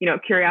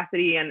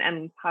 curiosity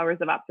and powers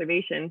of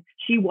observation,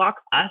 she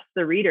walks us,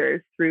 the readers,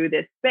 through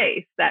this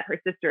space that her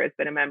sister has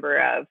been a member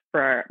of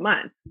for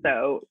months.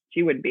 So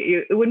it wouldn't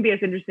be as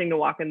interesting to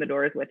walk in the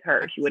doors with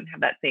her. She wouldn't have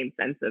that same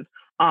sense of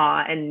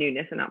awe and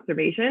newness and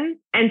observation.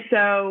 And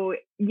so,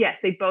 yes,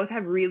 they both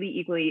have really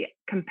equally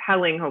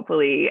compelling,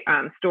 hopefully,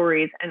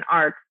 stories and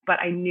arcs.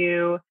 But I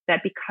knew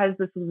that because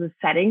this was a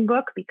setting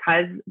book,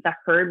 because the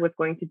herd was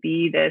going to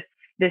be this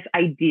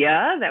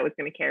idea that was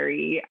going to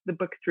carry the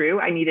book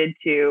through, I needed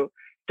to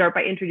start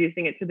by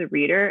introducing it to the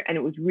reader. And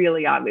it was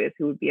really obvious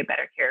who would be a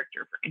better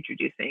character for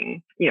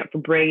introducing, for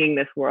bringing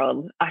this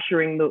world,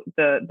 ushering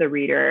the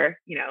reader,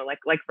 like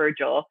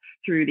Virgil,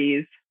 through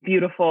these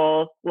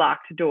beautiful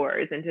locked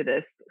doors into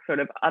this sort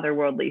of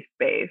otherworldly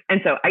space.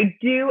 And so I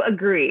do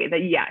agree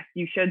that, yes,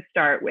 you should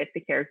start with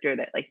the character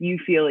that you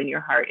feel in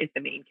your heart is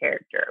the main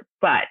character,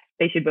 but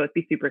they should both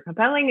be super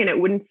compelling. And it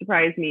wouldn't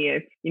surprise me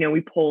if,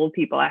 we polled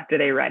people after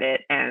they read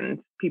it and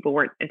people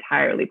weren't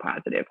entirely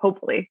positive.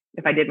 Hopefully,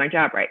 if I did my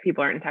job right,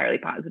 people aren't entirely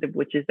positive,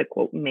 which is the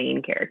quote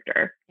main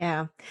character.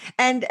 Yeah.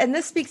 And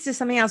this speaks to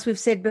something else we've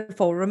said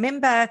before.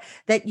 Remember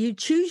that you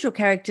choose your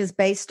characters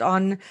based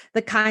on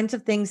the kinds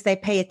of things they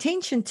pay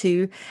attention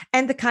to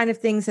and the kind of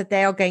things that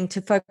they are going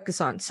to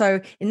focus on.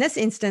 So in this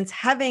instance,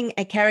 having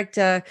a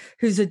character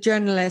who's a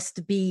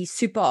journalist be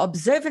super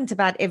observant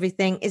about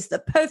everything is the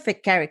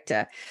perfect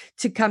character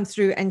to come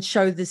through and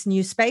show this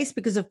new space,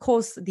 because of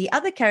course the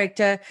other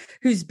character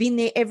who's been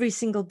there every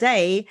single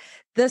day,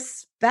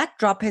 this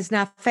backdrop has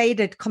now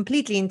faded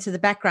completely into the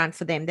background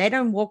for them. They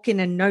don't walk in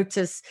and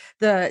notice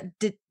the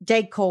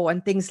decor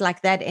and things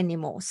like that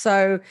anymore.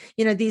 So,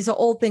 these are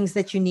all things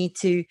that you need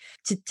to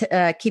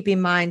keep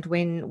in mind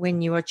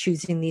when you are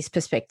choosing these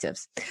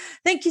perspectives.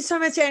 Thank you so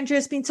much, Andrea.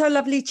 It's been so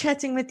lovely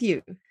chatting with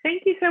you.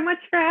 Thank you so much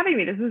for having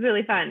me. This was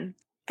really fun.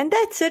 And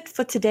that's it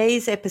for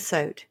today's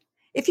episode.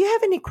 If you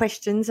have any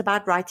questions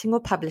about writing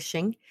or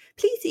publishing,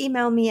 please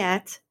email me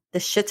at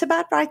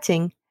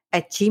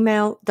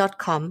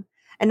theshitaboutwriting@gmail.com.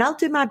 and I'll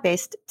do my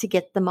best to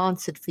get them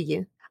answered for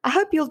you. I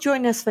hope you'll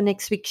join us for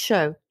next week's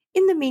show.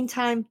 In the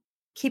meantime,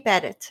 keep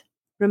at it.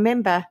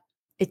 Remember,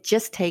 it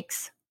just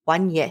takes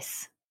one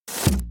yes.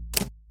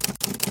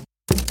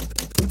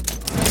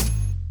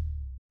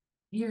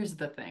 Here's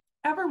the thing.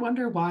 Ever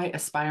wonder why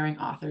aspiring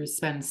authors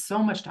spend so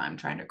much time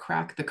trying to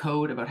crack the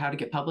code about how to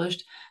get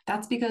published?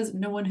 That's because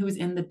no one who's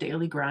in the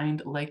daily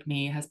grind like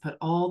me has put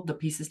all the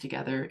pieces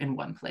together in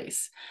one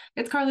place.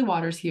 It's Carly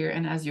Waters here,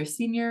 and as your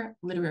senior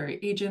literary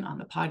agent on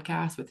the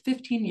podcast with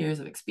 15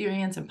 years of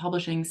experience in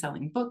publishing,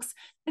 selling books,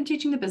 and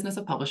teaching the business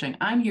of publishing,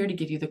 I'm here to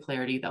give you the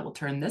clarity that will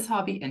turn this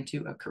hobby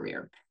into a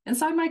career.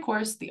 Inside my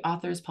course, The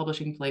Author's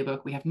Publishing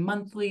Playbook, we have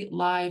monthly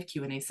live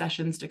Q&A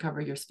sessions to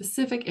cover your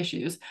specific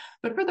issues,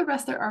 but for the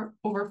rest, there are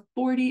over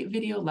 40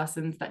 video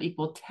lessons that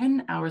equal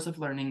 10 hours of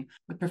learning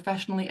with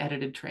professionally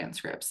edited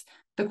transcripts.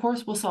 The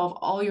course will solve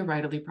all your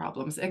writerly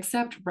problems,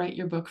 except write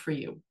your book for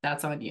you.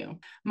 That's on you.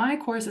 My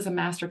course is a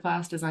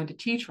masterclass designed to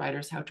teach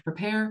writers how to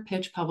prepare,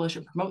 pitch, publish,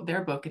 and promote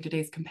their book in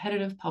today's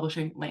competitive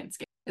publishing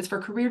landscape. It's for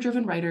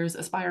career-driven writers,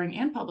 aspiring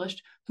and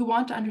published, who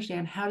want to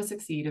understand how to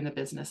succeed in the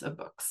business of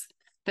books.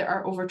 There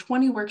are over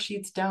 20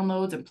 worksheets,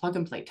 downloads, and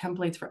plug-and-play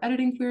templates for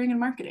editing, querying, and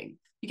marketing.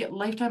 You get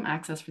lifetime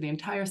access for the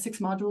entire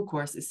 6-module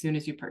course as soon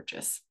as you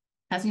purchase.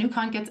 As new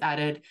content gets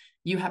added,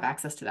 you have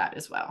access to that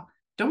as well.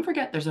 Don't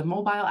forget, there's a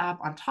mobile app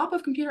on top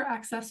of computer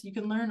access you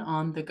can learn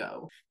on the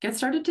go. Get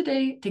started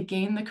today to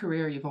gain the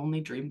career you've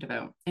only dreamed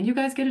about. And you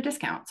guys get a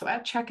discount. So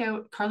at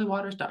checkout,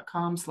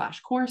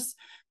 carlywaters.com/course,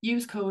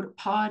 use code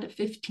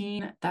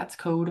POD15, that's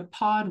code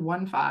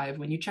POD15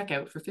 when you check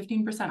out for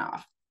 15%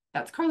 off.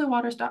 That's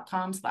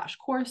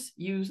carlywaters.com/course.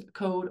 Use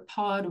code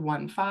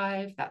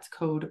POD15, that's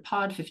code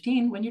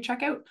POD15 when you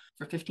check out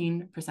for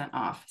 15%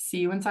 off. See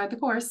you inside the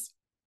course.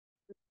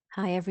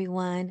 Hi,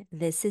 everyone.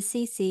 This is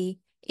Cece.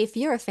 If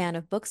you're a fan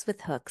of books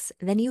with hooks,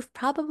 then you've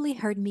probably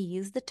heard me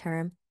use the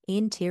term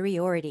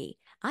interiority.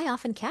 I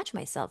often catch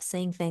myself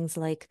saying things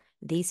like,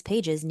 these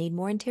pages need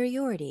more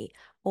interiority,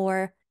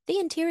 or the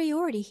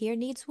interiority here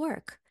needs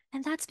work.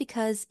 And that's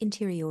because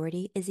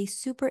interiority is a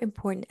super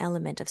important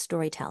element of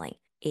storytelling.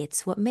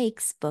 It's what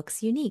makes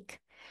books unique.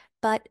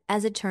 But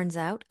as it turns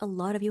out, a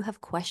lot of you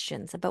have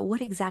questions about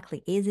what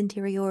exactly is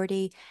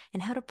interiority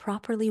and how to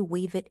properly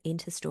weave it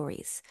into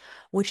stories,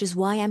 which is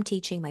why I'm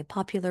teaching my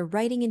popular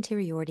writing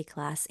interiority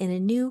class in a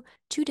new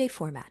 2-day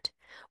format.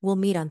 We'll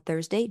meet on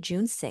Thursday,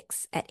 June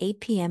 6th at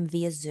 8 p.m.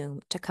 via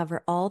Zoom to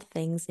cover all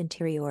things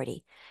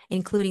interiority,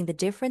 including the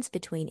difference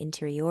between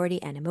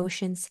interiority and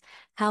emotions,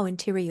 how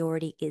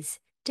interiority is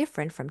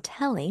different from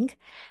telling,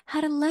 how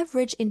to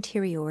leverage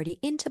interiority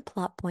into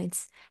plot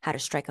points, how to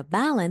strike a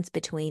balance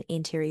between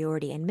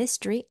interiority and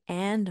mystery,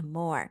 and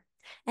more.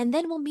 And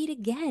then we'll meet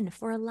again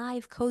for a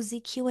live cozy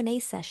Q&A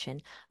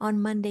session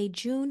on Monday,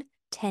 June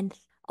 10th,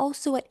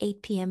 also at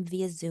 8 p.m.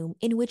 via Zoom,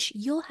 in which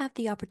you'll have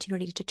the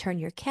opportunity to turn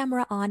your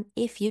camera on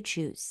if you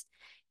choose.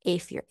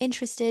 If you're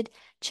interested,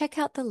 check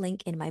out the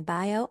link in my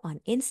bio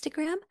on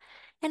Instagram,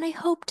 and I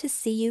hope to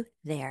see you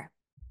there.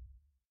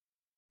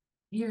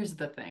 Here's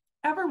the thing.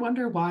 Ever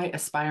wonder why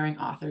aspiring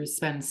authors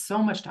spend so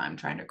much time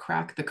trying to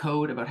crack the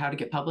code about how to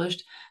get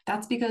published?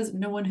 That's because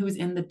no one who's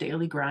in the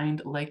daily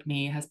grind like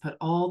me has put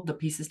all the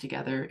pieces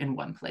together in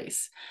one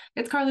place.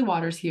 It's Carly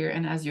Waters here,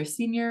 and as your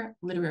senior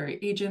literary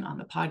agent on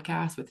the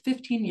podcast with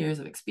 15 years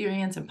of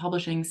experience in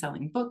publishing,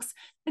 selling books,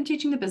 and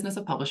teaching the business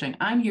of publishing,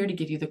 I'm here to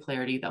give you the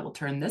clarity that will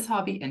turn this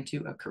hobby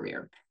into a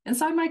career.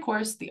 Inside my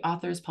course, The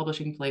Author's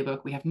Publishing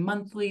Playbook, we have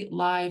monthly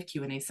live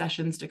Q&A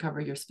sessions to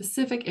cover your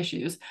specific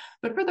issues,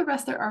 but for the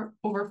rest, there are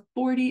over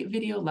 40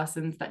 video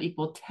lessons that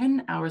equal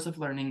 10 hours of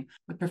learning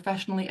with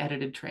professionally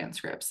edited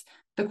transcripts.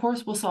 The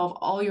course will solve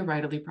all your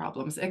writerly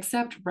problems,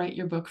 except write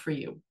your book for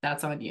you.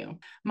 That's on you.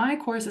 My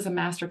course is a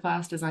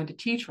masterclass designed to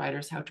teach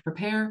writers how to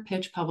prepare,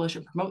 pitch, publish,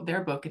 and promote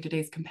their book in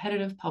today's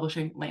competitive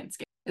publishing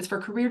landscape. It's for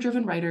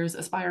career-driven writers,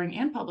 aspiring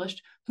and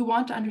published, who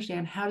want to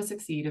understand how to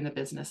succeed in the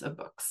business of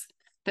books.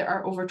 There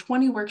are over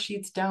 20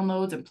 worksheets,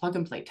 downloads, and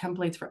plug-and-play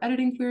templates for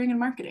editing, querying, and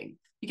marketing.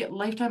 You get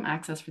lifetime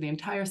access for the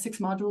entire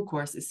 6-module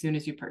course as soon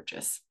as you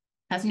purchase.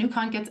 As new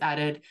content gets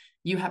added,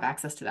 you have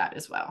access to that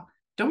as well.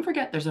 Don't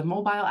forget, there's a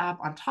mobile app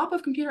on top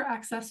of computer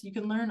access you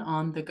can learn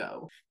on the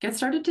go. Get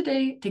started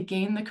today to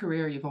gain the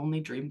career you've only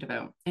dreamed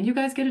about. And you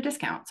guys get a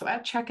discount. So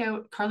at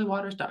checkout,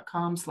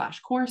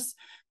 carlywaters.com/course,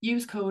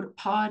 use code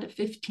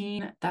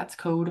POD15, that's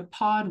code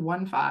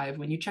POD15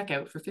 when you check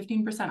out for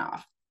 15%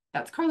 off.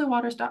 That's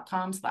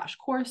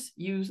carlywaters.com/course.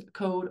 Use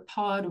code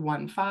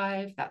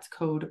POD15, that's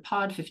code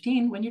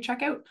POD15 when you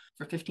check out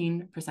for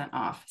 15%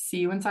 off. See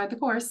you inside the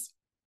course.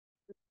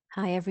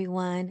 Hi,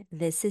 everyone.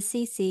 This is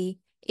Cece.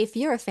 If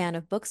you're a fan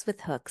of books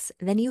with hooks,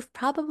 then you've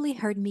probably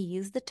heard me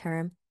use the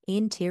term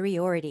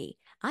interiority.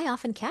 I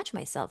often catch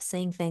myself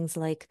saying things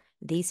like,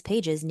 these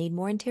pages need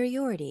more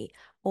interiority,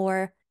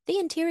 or the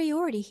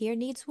interiority here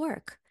needs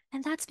work.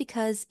 And that's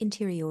because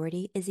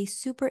interiority is a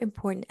super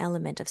important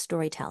element of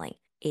storytelling.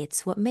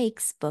 It's what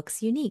makes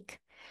books unique.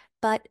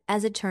 But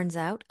as it turns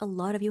out, a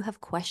lot of you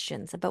have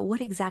questions about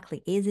what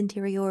exactly is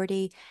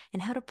interiority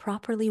and how to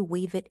properly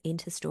weave it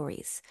into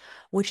stories,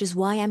 which is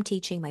why I'm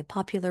teaching my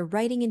popular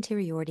writing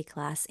interiority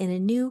class in a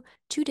new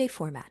 2-day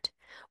format.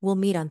 We'll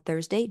meet on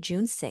Thursday,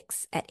 June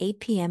 6th at 8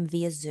 p.m.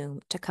 via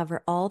Zoom to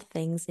cover all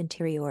things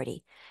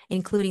interiority,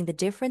 including the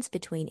difference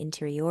between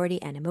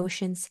interiority and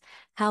emotions,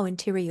 how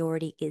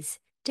interiority is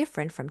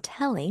different from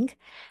telling,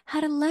 how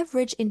to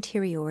leverage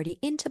interiority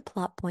into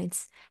plot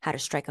points, how to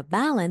strike a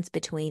balance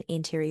between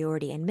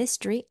interiority and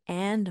mystery,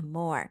 and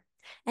more.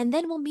 And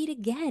then we'll meet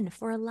again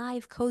for a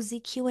live cozy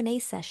Q&A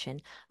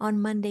session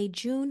on Monday,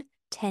 June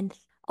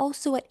 10th,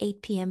 also at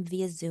 8 p.m.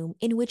 via Zoom,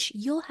 in which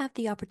you'll have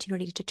the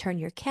opportunity to turn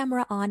your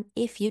camera on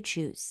if you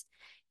choose.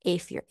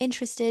 If you're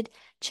interested,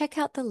 check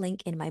out the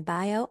link in my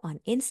bio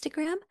on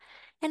Instagram,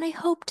 and I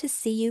hope to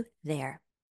see you there.